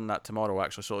recording that tomorrow,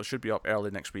 actually, so it should be up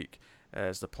early next week,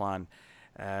 is the plan.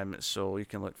 So you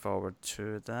can look forward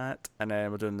to that. And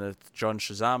then we're doing the John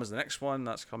Shazam as the next one.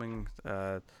 That's coming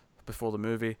before the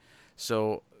movie,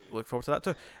 so look forward to that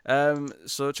too.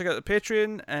 So check out the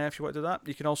Patreon if you want to do that.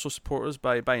 You can also support us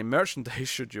by buying merchandise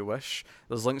should you wish.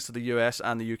 There's links to the US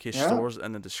and the UK stores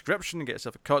in the description. Get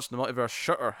yourself a Cuts in the Multiverse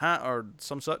shirt or hat or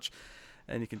some such,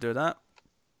 and you can do that.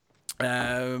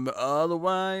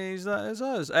 Otherwise, that is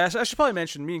us. I should probably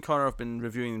mention, me and Connor have been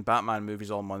reviewing Batman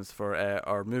movies all month for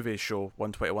our movie show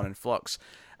 121 in Flux,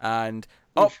 and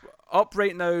up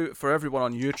right now for everyone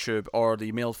on YouTube or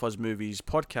the Mailed Fuzz Movies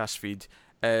podcast feed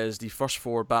is the first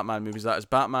 4 Batman movies. That is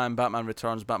Batman, Batman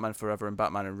Returns, Batman Forever, and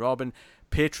Batman and Robin.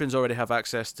 Patrons already have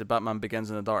access to Batman Begins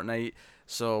in the Dark Knight.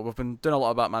 So we've been doing a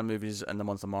lot of Batman movies in the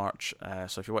month of March.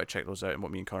 So if you want to check those out and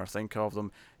what me and Connor think of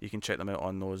them, you can check them out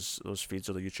on those feeds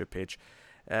or the YouTube page.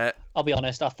 I'll be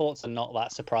honest, our thoughts are not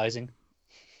that surprising.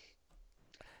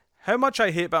 How much I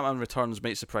hate Batman Returns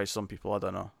might surprise some people. I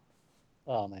don't know.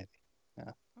 Oh, maybe.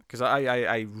 Yeah. Because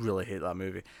I really hate that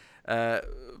movie.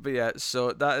 But yeah,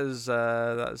 so that is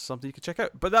something you can check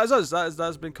out. But that is us. That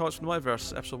has been Comics from the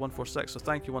Multiverse, episode 146. So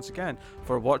thank you once again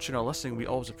for watching or listening. We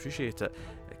always appreciate it.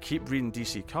 Keep reading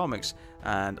DC Comics,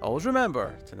 and always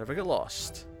remember to never get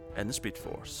lost in the Speed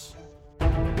Force.